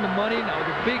on the money. Now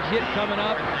the big hit coming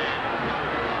up.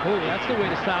 Oh, that's the way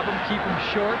to stop him. Keep him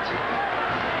short.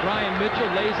 Brian Mitchell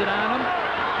lays it on him.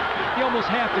 You almost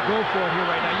have to go for it here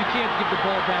right now. You can't give the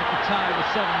ball back to Ty with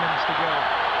 7 minutes to go.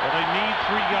 Well, they need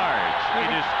 3 yards.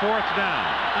 It is 4th down.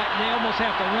 They almost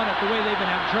have to run it the way they've been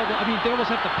having trouble. I mean, they almost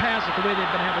have to pass it the way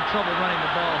they've been having trouble running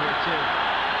the ball here, too.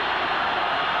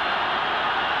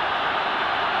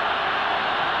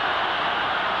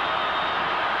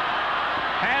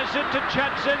 Has it to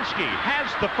Chudzinski.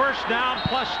 Has the first down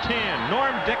plus 10.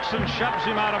 Norm Dixon shoves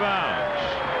him out of bounds.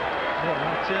 Well,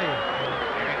 I'll tell you,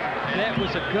 that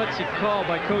was a gutsy call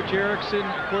by Coach Erickson.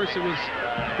 Of course, it was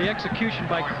the execution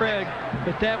by Craig,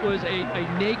 but that was a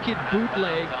naked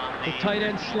bootleg. The tight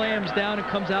end slams down and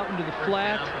comes out into the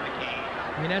flat.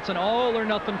 I mean, that's an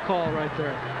all-or-nothing call right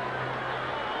there.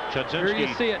 Chudzinski. Here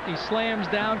you see it. He slams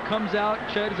down, comes out.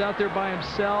 Chud is out there by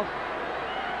himself.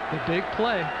 The big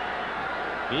play.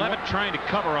 Levitt trying to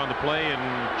cover on the play, and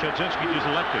Chudzinski just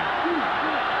left him.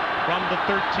 From the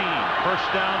 13, first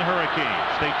down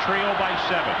Hurricanes. They trail by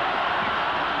 7.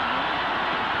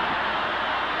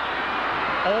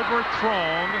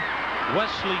 Overthrown.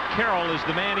 Wesley Carroll is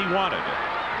the man he wanted.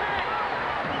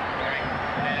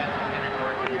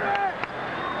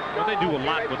 Well, they do a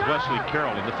lot with Wesley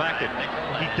Carroll, and the fact that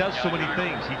he does so many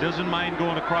things. He doesn't mind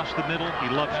going across the middle. He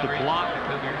loves to block.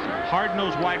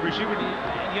 Hard-nosed wide receiver,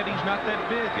 and yet he's not that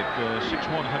big at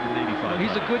 6'1", 185. Well,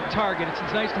 he's a good target. It's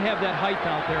nice to have that height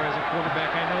out there as a quarterback.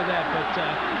 I know that, but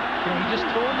you know, he just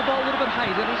throwing the ball a little bit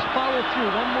high. Then just follow through.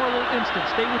 One more little instant.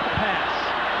 Stay with the pass.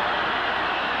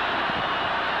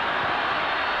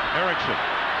 Erickson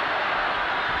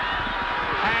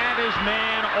had his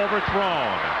man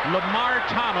overthrown. Lamar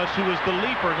Thomas, who is the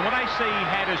leaper, and when I say he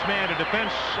had his man in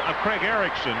defense of Craig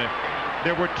Erickson,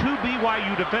 there were 2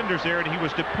 BYU defenders there, and he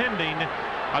was depending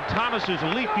on Thomas's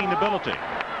leaping ability.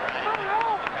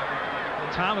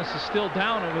 Thomas is still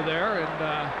down over there, and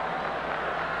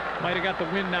might have got the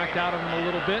wind knocked out of him a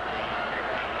little bit.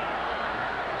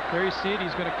 There you see it.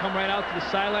 He's going to come right out to the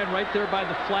sideline, right there by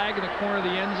the flag in the corner of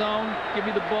the end zone. Give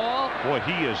me the ball. Boy,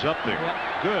 he is up there.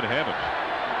 Yep. Good heavens.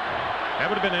 That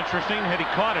would have been interesting had he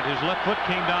caught it. His left foot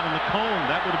came down in the cone.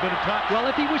 That would have been a touch. Well,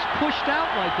 if he was pushed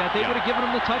out like that, they would have given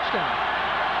him the touchdown.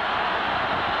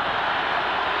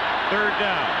 3rd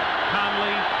down.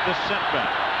 Conley, the setback.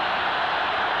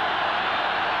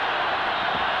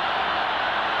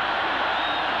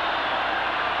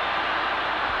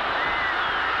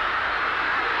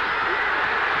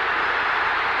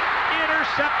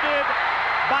 Intercepted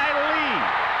by Lee.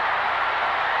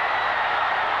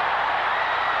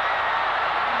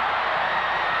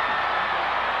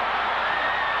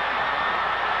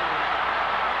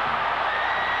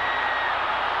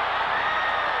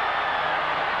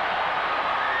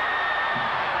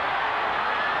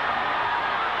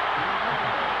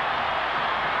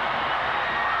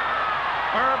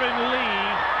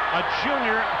 A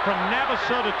junior from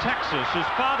Navasota, Texas. His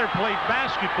father played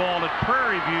basketball at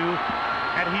Prairie View,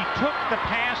 and he took the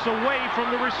pass away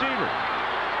from the receiver.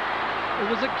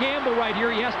 It was a gamble right here.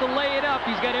 He has to lay it up.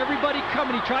 He's got everybody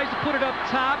coming. He tries to put it up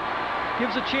top,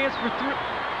 gives a chance for 3,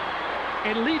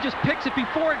 and Lee just picks it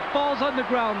before it falls on the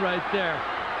ground right there.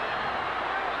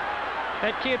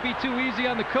 That can't be too easy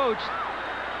on the coach.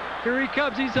 Here he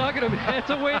comes. He's hugging him.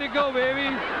 That's a way to go,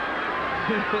 baby.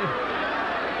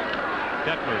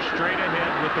 Detmer straight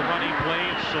ahead with the running play.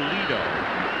 It's Salido.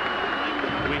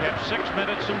 We have 6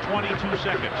 minutes and 22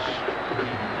 seconds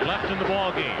left in the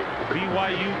ball game.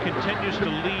 BYU continues to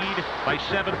lead by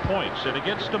 7 points, and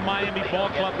against the Miami ball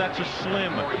club, that's a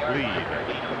slim lead.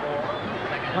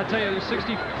 I'll tell you, there's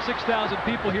 66,000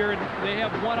 people here, and they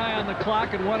have one eye on the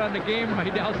clock and one on the game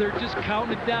right now. They're just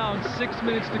counting it down. 6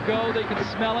 minutes to go. They can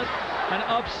smell it. An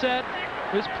upset.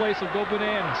 This place will go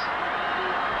bananas.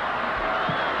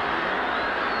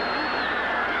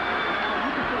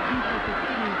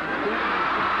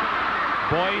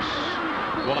 Boyce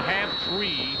will have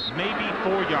 3, maybe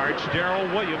 4 yards. Darrell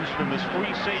Williams from this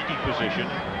free safety position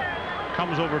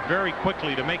comes over very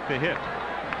quickly to make the hit.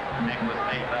 Nick was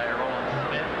made by Roland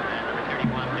Smith and number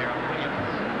 31, Darrell Williams.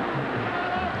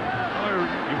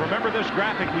 You remember this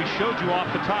graphic we showed you off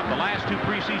the top. The last 2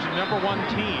 preseason #1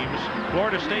 teams,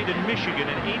 Florida State and Michigan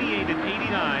in '88 and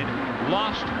 '89,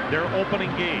 lost their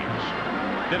opening games.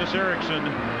 Dennis Erickson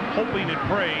hoping and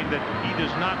praying that he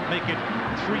does not make it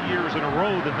 3 years in a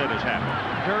row that has happened.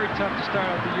 Very tough to start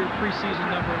out the year preseason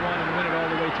 #1 and win it all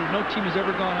the way through. No team has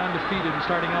ever gone undefeated in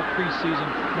starting out preseason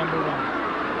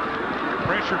 #1.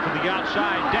 Pressure from the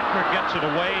outside. Detmer gets it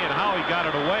away, and how he got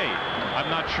it away, I'm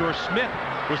not sure. Smith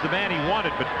was the man he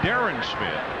wanted, but Darren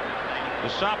Smith, the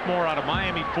sophomore out of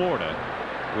Miami, Florida,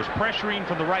 was pressuring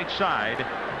from the right side,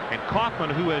 and Kaufman,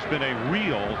 who has been a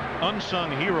real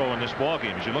unsung hero in this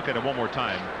ballgame, as you look at it one more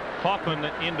time, Kaufman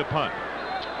into punt.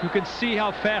 You can see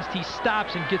how fast he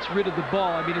stops and gets rid of the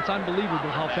ball. I mean, it's unbelievable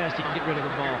how fast he can get rid of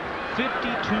the ball.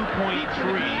 52.3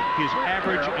 his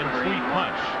average in 3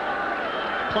 punts.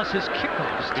 Plus his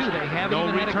kickoffs, too. They haven't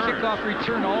even had a kickoff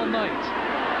return all night.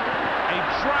 A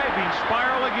driving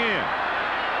spiral again.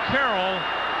 Carroll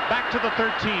back to the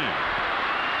 13.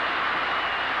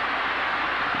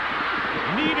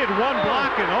 Needed one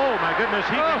block, and oh my goodness,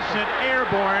 he got sent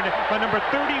airborne by number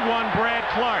 31, Brad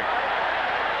Clark.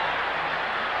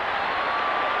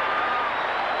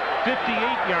 58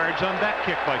 yards on that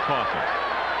kick by Kaufman.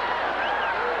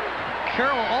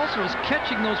 Carroll also is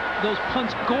catching those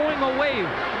punts going away.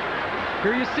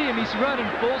 Here you see him, he's running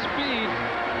full speed.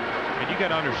 And you got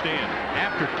to understand,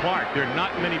 after Clark, there are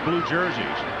not many blue jerseys.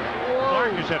 Whoa.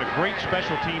 Clark has had a great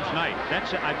special teams night.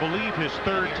 That's, I believe, his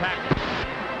 3rd tackle.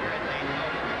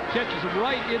 Catches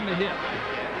right in the hip.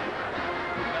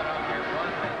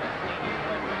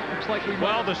 Looks like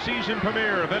well, the season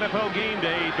premiere of NFL Game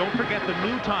Day. Don't forget the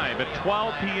new time at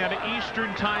 12 p.m.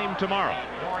 Eastern Time tomorrow.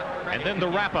 And then the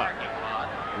wrap-up.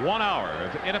 1 hour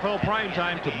of NFL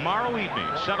primetime tomorrow evening,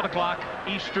 7 o'clock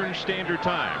Eastern Standard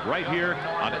Time, right here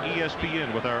on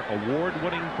ESPN with our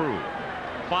award-winning crew.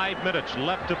 5 minutes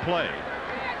left to play.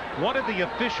 One of the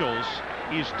officials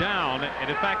is down, and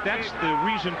in fact, that's the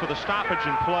reason for the stoppage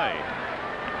in play.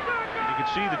 You can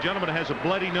see the gentleman has a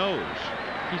bloody nose.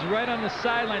 He's right on the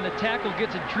sideline. The tackle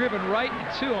gets it driven right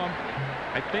to him.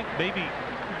 I think maybe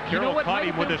Carroll caught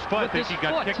him with his foot. I think he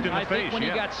got kicked in the face. Think when he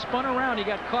got spun around, he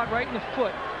got caught right in the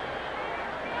foot.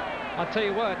 I'll tell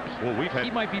you what, well,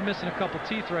 he might be missing a couple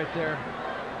teeth right there.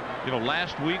 You know,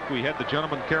 last week we had the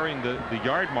gentleman carrying the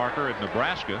yard marker at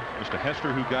Nebraska, Mr.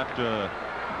 Hester, who got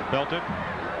belted.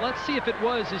 Let's see if it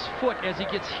was his foot as he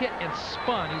gets hit and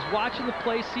spun. He's watching the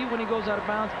play, see when he goes out of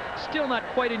bounds. Still not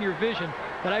quite in your vision,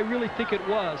 but I really think it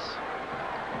was.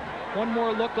 One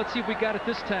more look. Let's see if we got it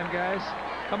this time, guys.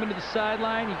 Coming to the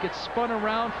sideline, he gets spun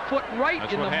around, foot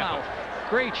right in the mouth.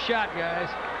 Great shot, guys.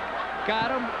 Got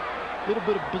him. A little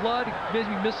bit of blood, maybe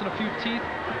missing a few teeth.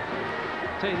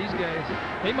 I'll tell you, these guys,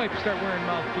 they might start wearing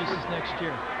mouthpieces next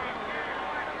year.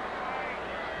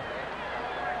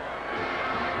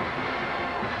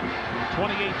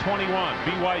 (28-21)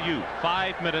 BYU.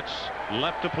 5 minutes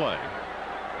left to play.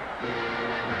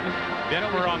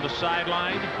 Denver on the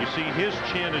sideline. You see his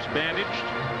chin is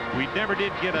bandaged. We never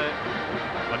did get a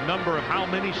number of how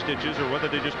many stitches or whether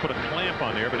they just put a clamp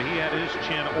on there, but he had his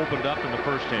chin opened up in the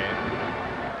first half.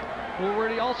 Well,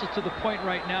 we're also to the point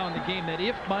right now in the game that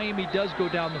if Miami does go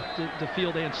down the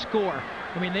field and score,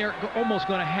 I mean, they're almost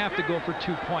going to have to go for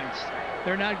 2 points.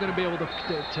 They're not going to be able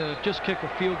to just kick a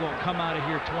field goal and come out of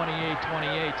here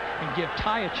 28-28 and give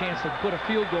Ty a chance to put a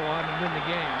field goal on and win the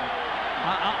game.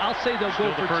 I'll say they'll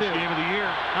go for 2. First game of the year.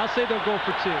 I'll say they'll go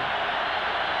for 2.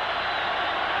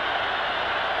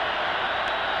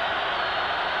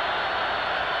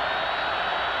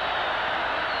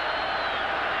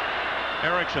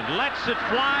 Erickson lets it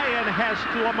fly and has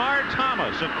Lamar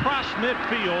Thomas across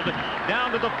midfield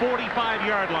down to the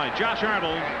 45-yard line. Josh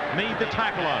Arnold made the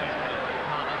tackle on it.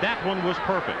 That one was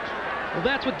perfect. Well,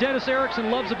 that's what Dennis Erickson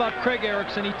loves about Craig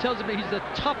Erickson. He tells him he's the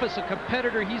toughest a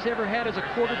competitor he's ever had as a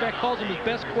quarterback, calls him his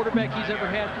best quarterback he's ever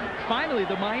had. Finally,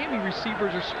 the Miami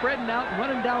receivers are spreading out,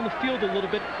 running down the field a little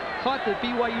bit, caught the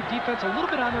BYU defense a little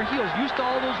bit on their heels, used to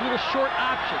all those little short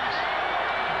options.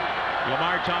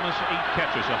 Lamar Thomas, 8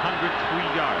 catches, 103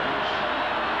 yards.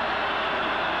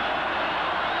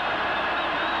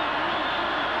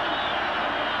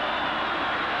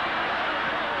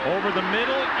 Over the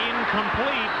middle,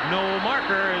 incomplete, no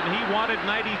marker, and he wanted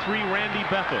 93, Randy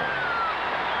Bethel.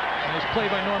 Nice play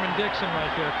by Norman Dixon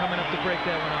right there, coming up to break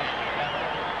that one up.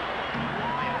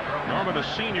 Norman, a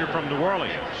senior from New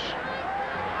Orleans.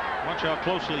 Watch how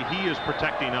closely he is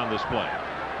protecting on this play.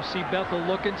 You see Bethel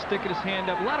looking, sticking his hand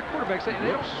up. A lot of quarterbacks,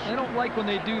 they don't like when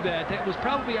they do that. That was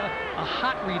probably a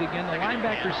hot read again. The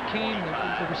linebackers came.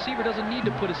 The receiver doesn't need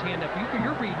to put his hand up.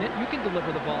 You're reading it. You can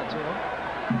deliver the ball to him.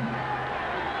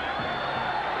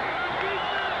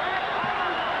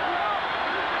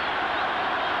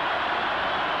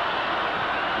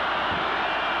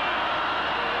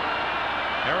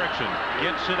 Erickson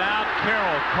gets it out.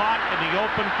 Carroll caught in the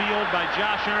open field by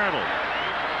Josh Arnold.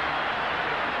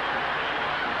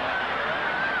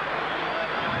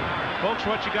 Folks,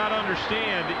 what you got to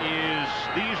understand is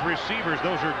these receivers,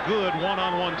 those are good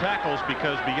one-on-one tackles,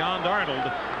 because beyond Arnold,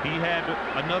 he had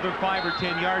another 5 or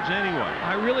 10 yards anyway.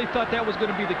 I really thought that was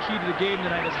going to be the key to the game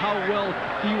tonight, is how well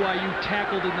BYU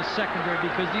tackled in the secondary,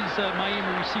 because these Miami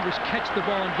receivers catch the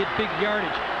ball and get big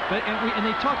yardage. And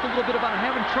they talked a little bit about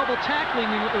having trouble tackling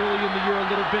early in the year a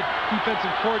little bit.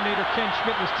 Defensive coordinator Ken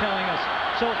Schmidt was telling us.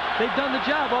 So they've done the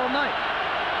job all night.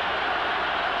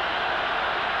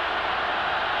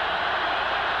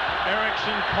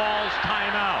 Erickson calls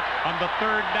timeout on the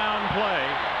 3rd down play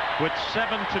with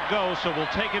 7 to go, so we'll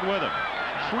take it with him.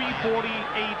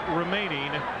 3:48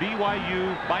 remaining,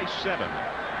 BYU by 7.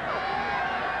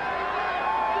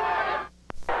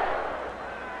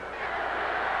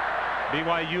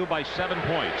 BYU by 7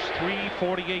 points,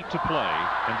 3:48 to play,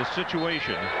 and the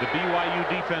situation, the BYU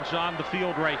defense on the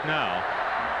field right now,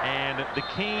 and the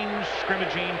Canes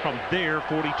scrimmaging from their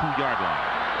 42-yard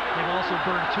line. They've also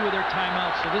burned 2 of their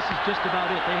timeouts, so this is just about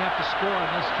it. They have to score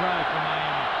on this drive for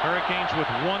Miami. Hurricanes with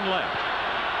 1 left.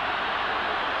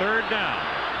 3rd down.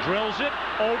 Drills it.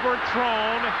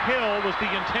 Overthrown. Hill was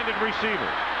the intended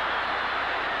receiver.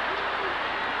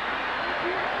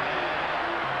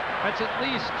 That's at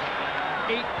least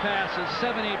 8 passes,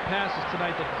 7, 8 passes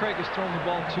tonight that Craig has thrown the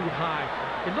ball too high.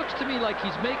 It looks to me like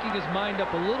he's making his mind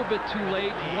up a little bit too late.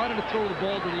 He wanted to throw the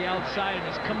ball to the outside, and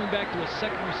he's coming back to a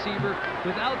second receiver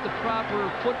without the proper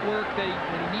footwork that he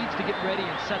needs to get ready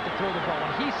and set to throw the ball.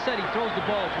 And he said he throws the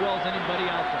ball as well as anybody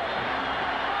out there.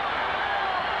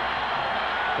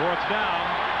 4th down,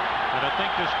 and I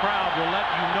think this crowd will let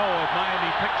you know if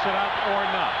Miami picks it up or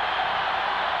not.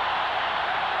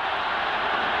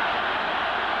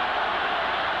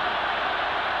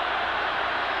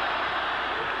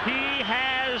 He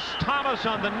has Thomas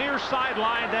on the near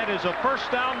sideline. That is a 1st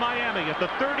down, Miami at the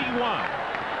 31.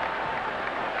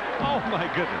 Oh my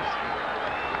goodness.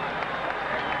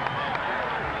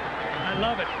 I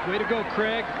love it. Way to go,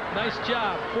 Craig. Nice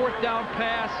job. 4th down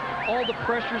pass. All the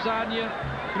pressure's on you.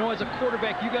 You know, as a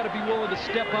quarterback, you got to be willing to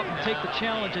step up and take the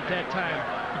challenge at that time.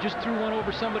 You just threw one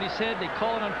over somebody's head. They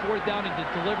call it on 4th down and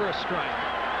deliver a strike.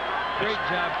 Great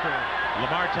job, Craig.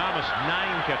 Lamar Thomas,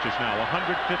 9 catches now,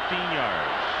 115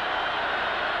 yards.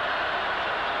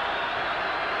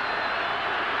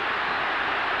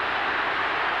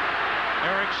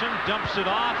 Erickson dumps it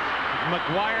off.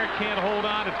 McGuire can't hold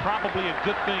on, and probably a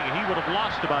good thing. He would have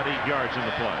lost about 8 yards in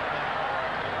the play.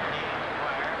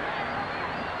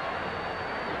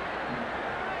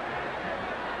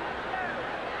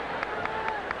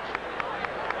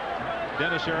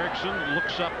 Dennis Erickson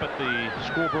looks up at the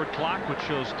scoreboard clock, which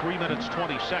shows 3 minutes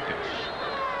 20 seconds.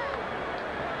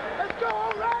 Let's go,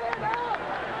 right now!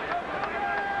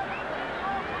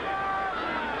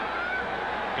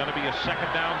 Going to be a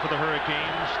 2nd down for the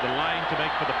Hurricanes. The line to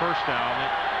make for the 1st down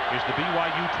is the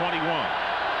BYU 21.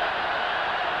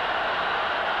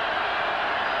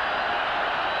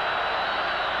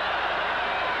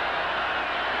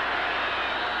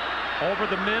 Over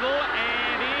the middle,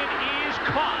 and it is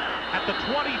caught at the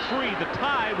 23. The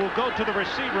tie will go to the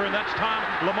receiver, and that's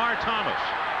Lamar Thomas.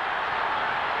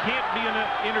 Can't be an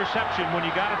interception when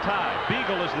you got a tie.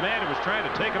 Beagle is the man who was trying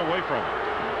to take it away from him.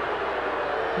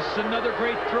 This is another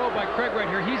great throw by Craig right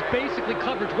here. He's basically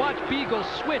coverage. Watch Beagle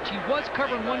switch. He was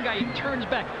covering one guy. He turns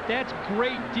back. That's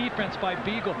great defense by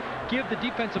Beagle. Give the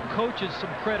defensive coaches some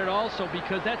credit also,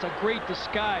 because that's a great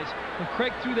disguise. When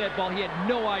Craig threw that ball, he had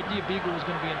no idea Beagle was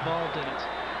going to be involved in it.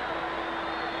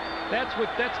 That's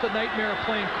the nightmare of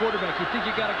playing quarterback. You think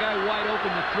you got a guy wide open,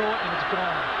 you throw it, and it's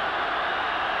gone.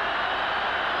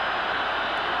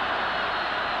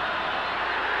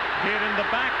 Hit in the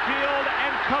backfield,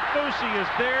 and Kafusi is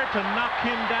there to knock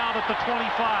him down at the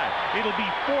 25. It'll be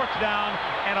 4th down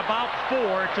and about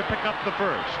 4 to pick up the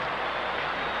 1st.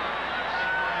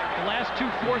 The last 2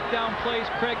 4th down plays,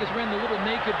 Craig has ran the little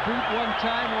naked boot one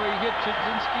time where he hit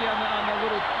Chudzinski on the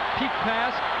little peak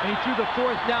pass, and he threw the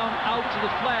 4th down out to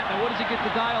the flat. Now what does he get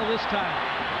to dial this time?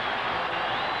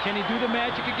 Can he do the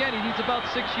magic again? He needs about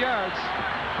 6 yards.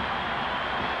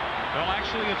 Well,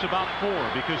 actually, it's about 4,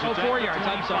 because it's at 4 the yards.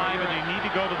 25, I'm sorry, and they need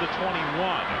to go to the 21.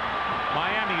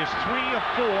 Miami is 3 of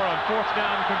 4 on 4th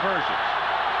down conversions.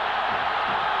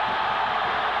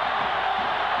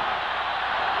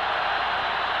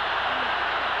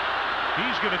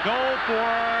 He's going to go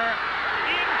for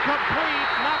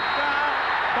incomplete, knocked out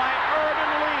by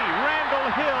Urban Lee. Randall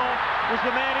Hill was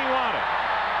the man he wanted.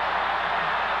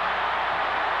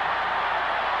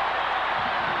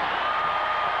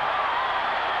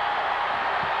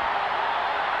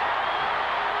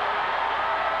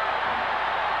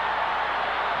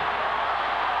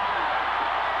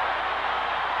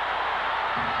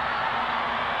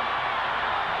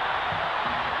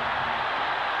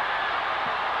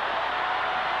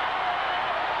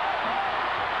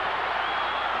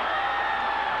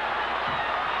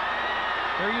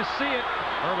 There you see it.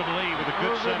 Irvin Lee with a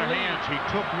good set of hands. He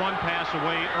took one pass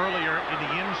away earlier in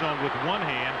the end zone with one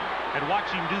hand, and watch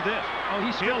him do this. Oh,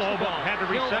 he Hill almost had the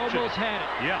reception. Hill almost had it.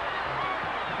 Yeah.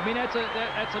 I mean, that's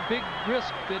a big risk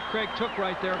that Craig took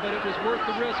right there, but it was worth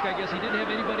the risk. I guess he didn't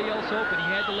have anybody else open. He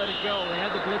had to let it go. They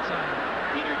had the blitz on him.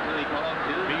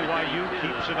 BYU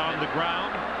keeps it on the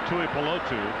ground.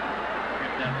 Tuipulotu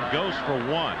goes for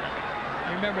one.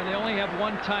 Remember, they only have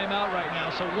one timeout right now,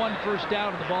 so one first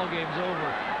down and the ball game's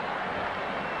over.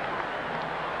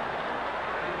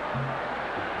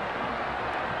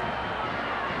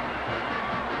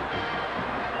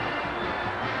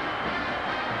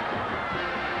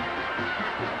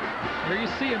 There you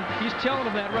see him. He's telling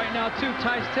him that right now, too.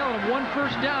 Ty's telling him one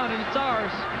first down, and it's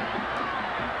ours.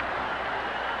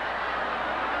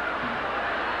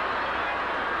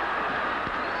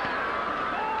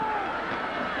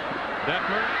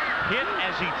 Detmer hit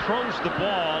as he throws the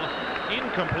ball.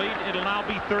 Incomplete. It'll now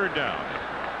be third down.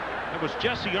 It was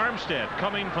Jesse Armstead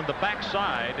coming from the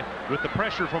backside with the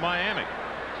pressure from Miami.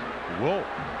 Whoa.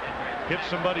 Hit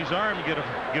somebody's arm, get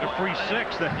a free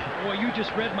six. Well, you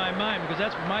just read my mind, because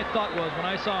that's what my thought was when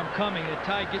I saw him coming. That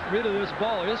Ty get rid of this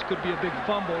ball. This could be a big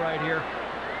fumble right here.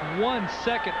 1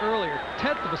 second earlier,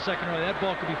 1/10 of a second earlier, that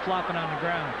ball could be flopping on the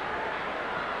ground.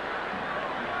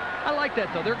 I like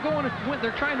that, though. They're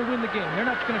trying to win the game. They're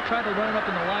not going to try to run it up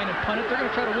in the line and punt it. They're going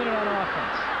to try to win it on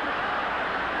offense.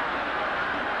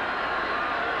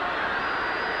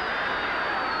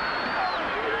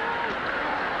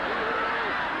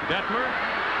 Detmer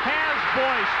has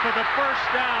Boyce for the first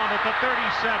down at the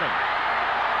 37.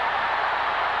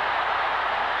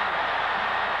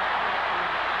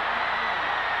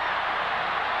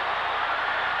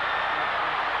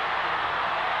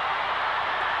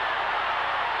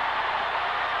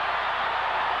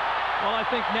 Well, I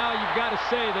think now you've got to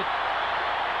say that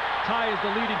Ty is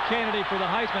the leading candidate for the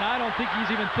Heisman. I don't think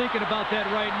he's even thinking about that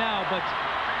right now, but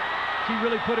he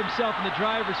really put himself in the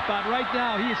driver's spot. Right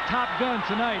now, he is Top Gun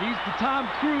tonight. He's the Tom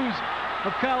Cruise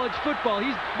of college football.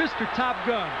 He's Mr. Top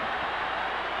Gun.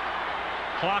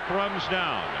 Clock runs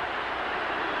down.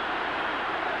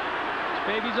 This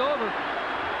baby's over.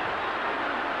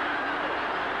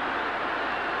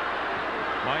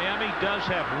 Miami does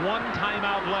have one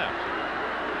timeout left,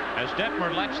 as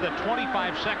Detmer lets the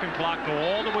 25-second clock go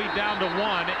all the way down to 1,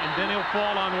 and then he'll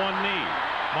fall on one knee.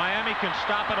 Miami can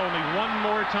stop it only one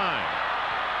more time,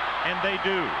 and they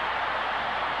do.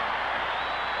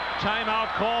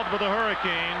 Timeout called for the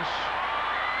Hurricanes.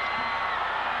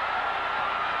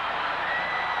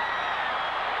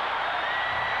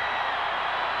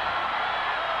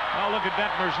 Now look at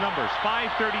Detmer's numbers.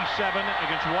 537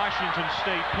 against Washington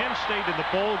State. Penn State in the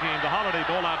bowl game, the Holiday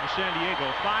Bowl out in San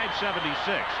Diego,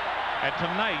 576. And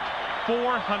tonight,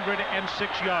 406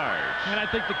 yards. And I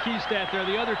think the key stat there,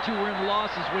 the other two were in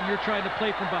losses. When you're trying to play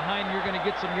from behind, you're going to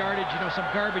get some yardage, some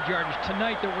garbage yardage.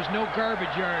 Tonight, there was no garbage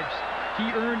yards. He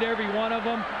earned every one of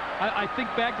them. I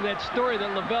think back to that story that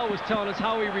Lavelle was telling us,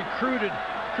 how he recruited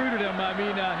him. I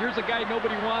mean, here's a guy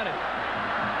nobody wanted.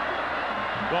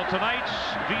 Well, tonight's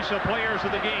Visa players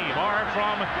of the game are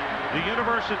from the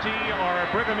university, or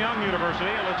Brigham Young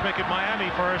University. Let's make it Miami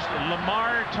first.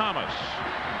 Lamar Thomas.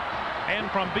 And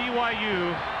from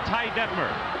BYU, Ty Detmer.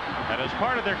 And as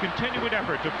part of their continued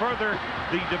effort to further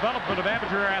the development of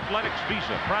amateur athletics,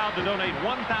 Visa proud to donate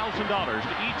 $1,000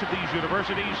 to each of these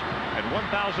universities and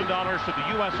 $1,000 to the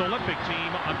U.S. Olympic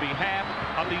team on behalf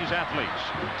of these athletes.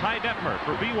 Ty Detmer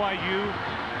for BYU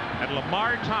and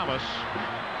Lamar Thomas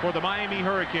for the Miami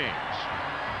Hurricanes.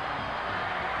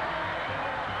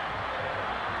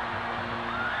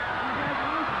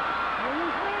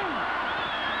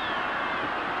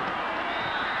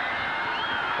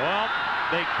 Well,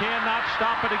 they cannot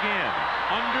stop it again.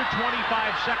 Under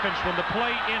 25 seconds when the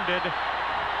play ended.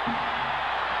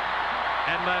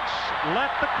 And let's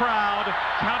let the crowd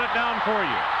count it down for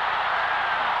you.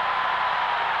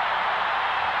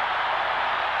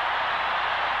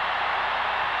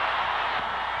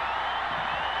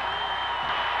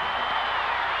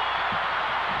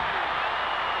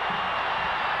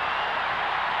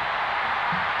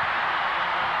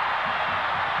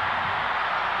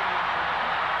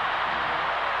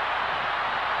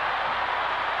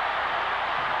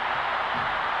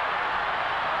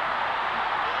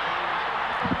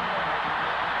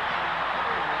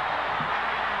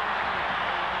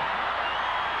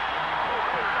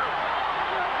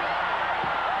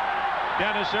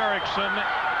 Dennis Erickson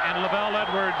and Lavelle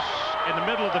Edwards in the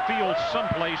middle of the field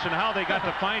someplace, and how they got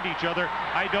to find each other,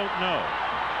 I don't know.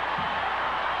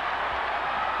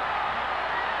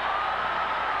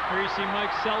 Here you see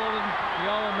Mike Sullivan, the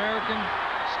All-American,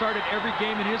 started every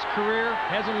game in his career.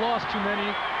 Hasn't lost too many.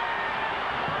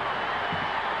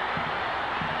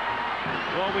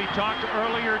 Well, we talked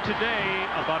earlier today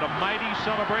about a mighty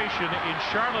celebration in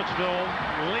Charlottesville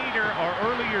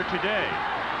earlier today.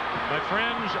 My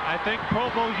friends, I think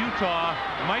Provo, Utah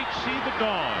might see the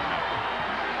dawn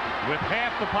with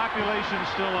half the population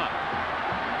still up.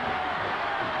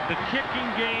 The kicking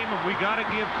game, we got to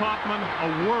give Kaufman a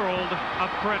world of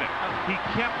credit. He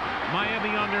kept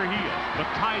Miami on their heels. But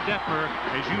Ty Detmer,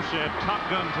 as you said, top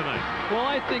gun tonight. Well,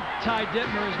 I think Ty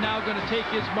Detmer is now going to take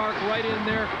his mark right in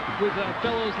there with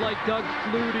fellows like Doug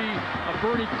Flutie,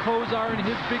 Bernie Kosar in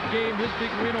his big game, his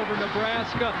big win over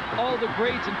Nebraska. All the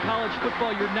greats in college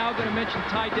football, you're now going to mention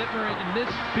Ty Detmer in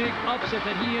this big upset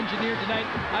that he engineered tonight.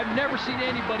 I've never seen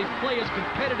anybody play as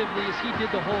competitively as he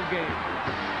did the whole game.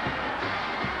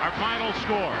 Our final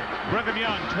score, Brigham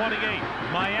Young 28,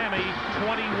 Miami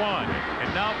 21.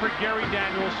 And now for Gary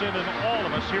Danielson and all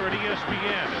of us here at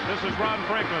ESPN. This is Ron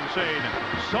Franklin saying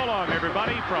so long,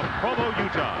 everybody, from Provo,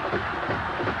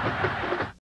 Utah.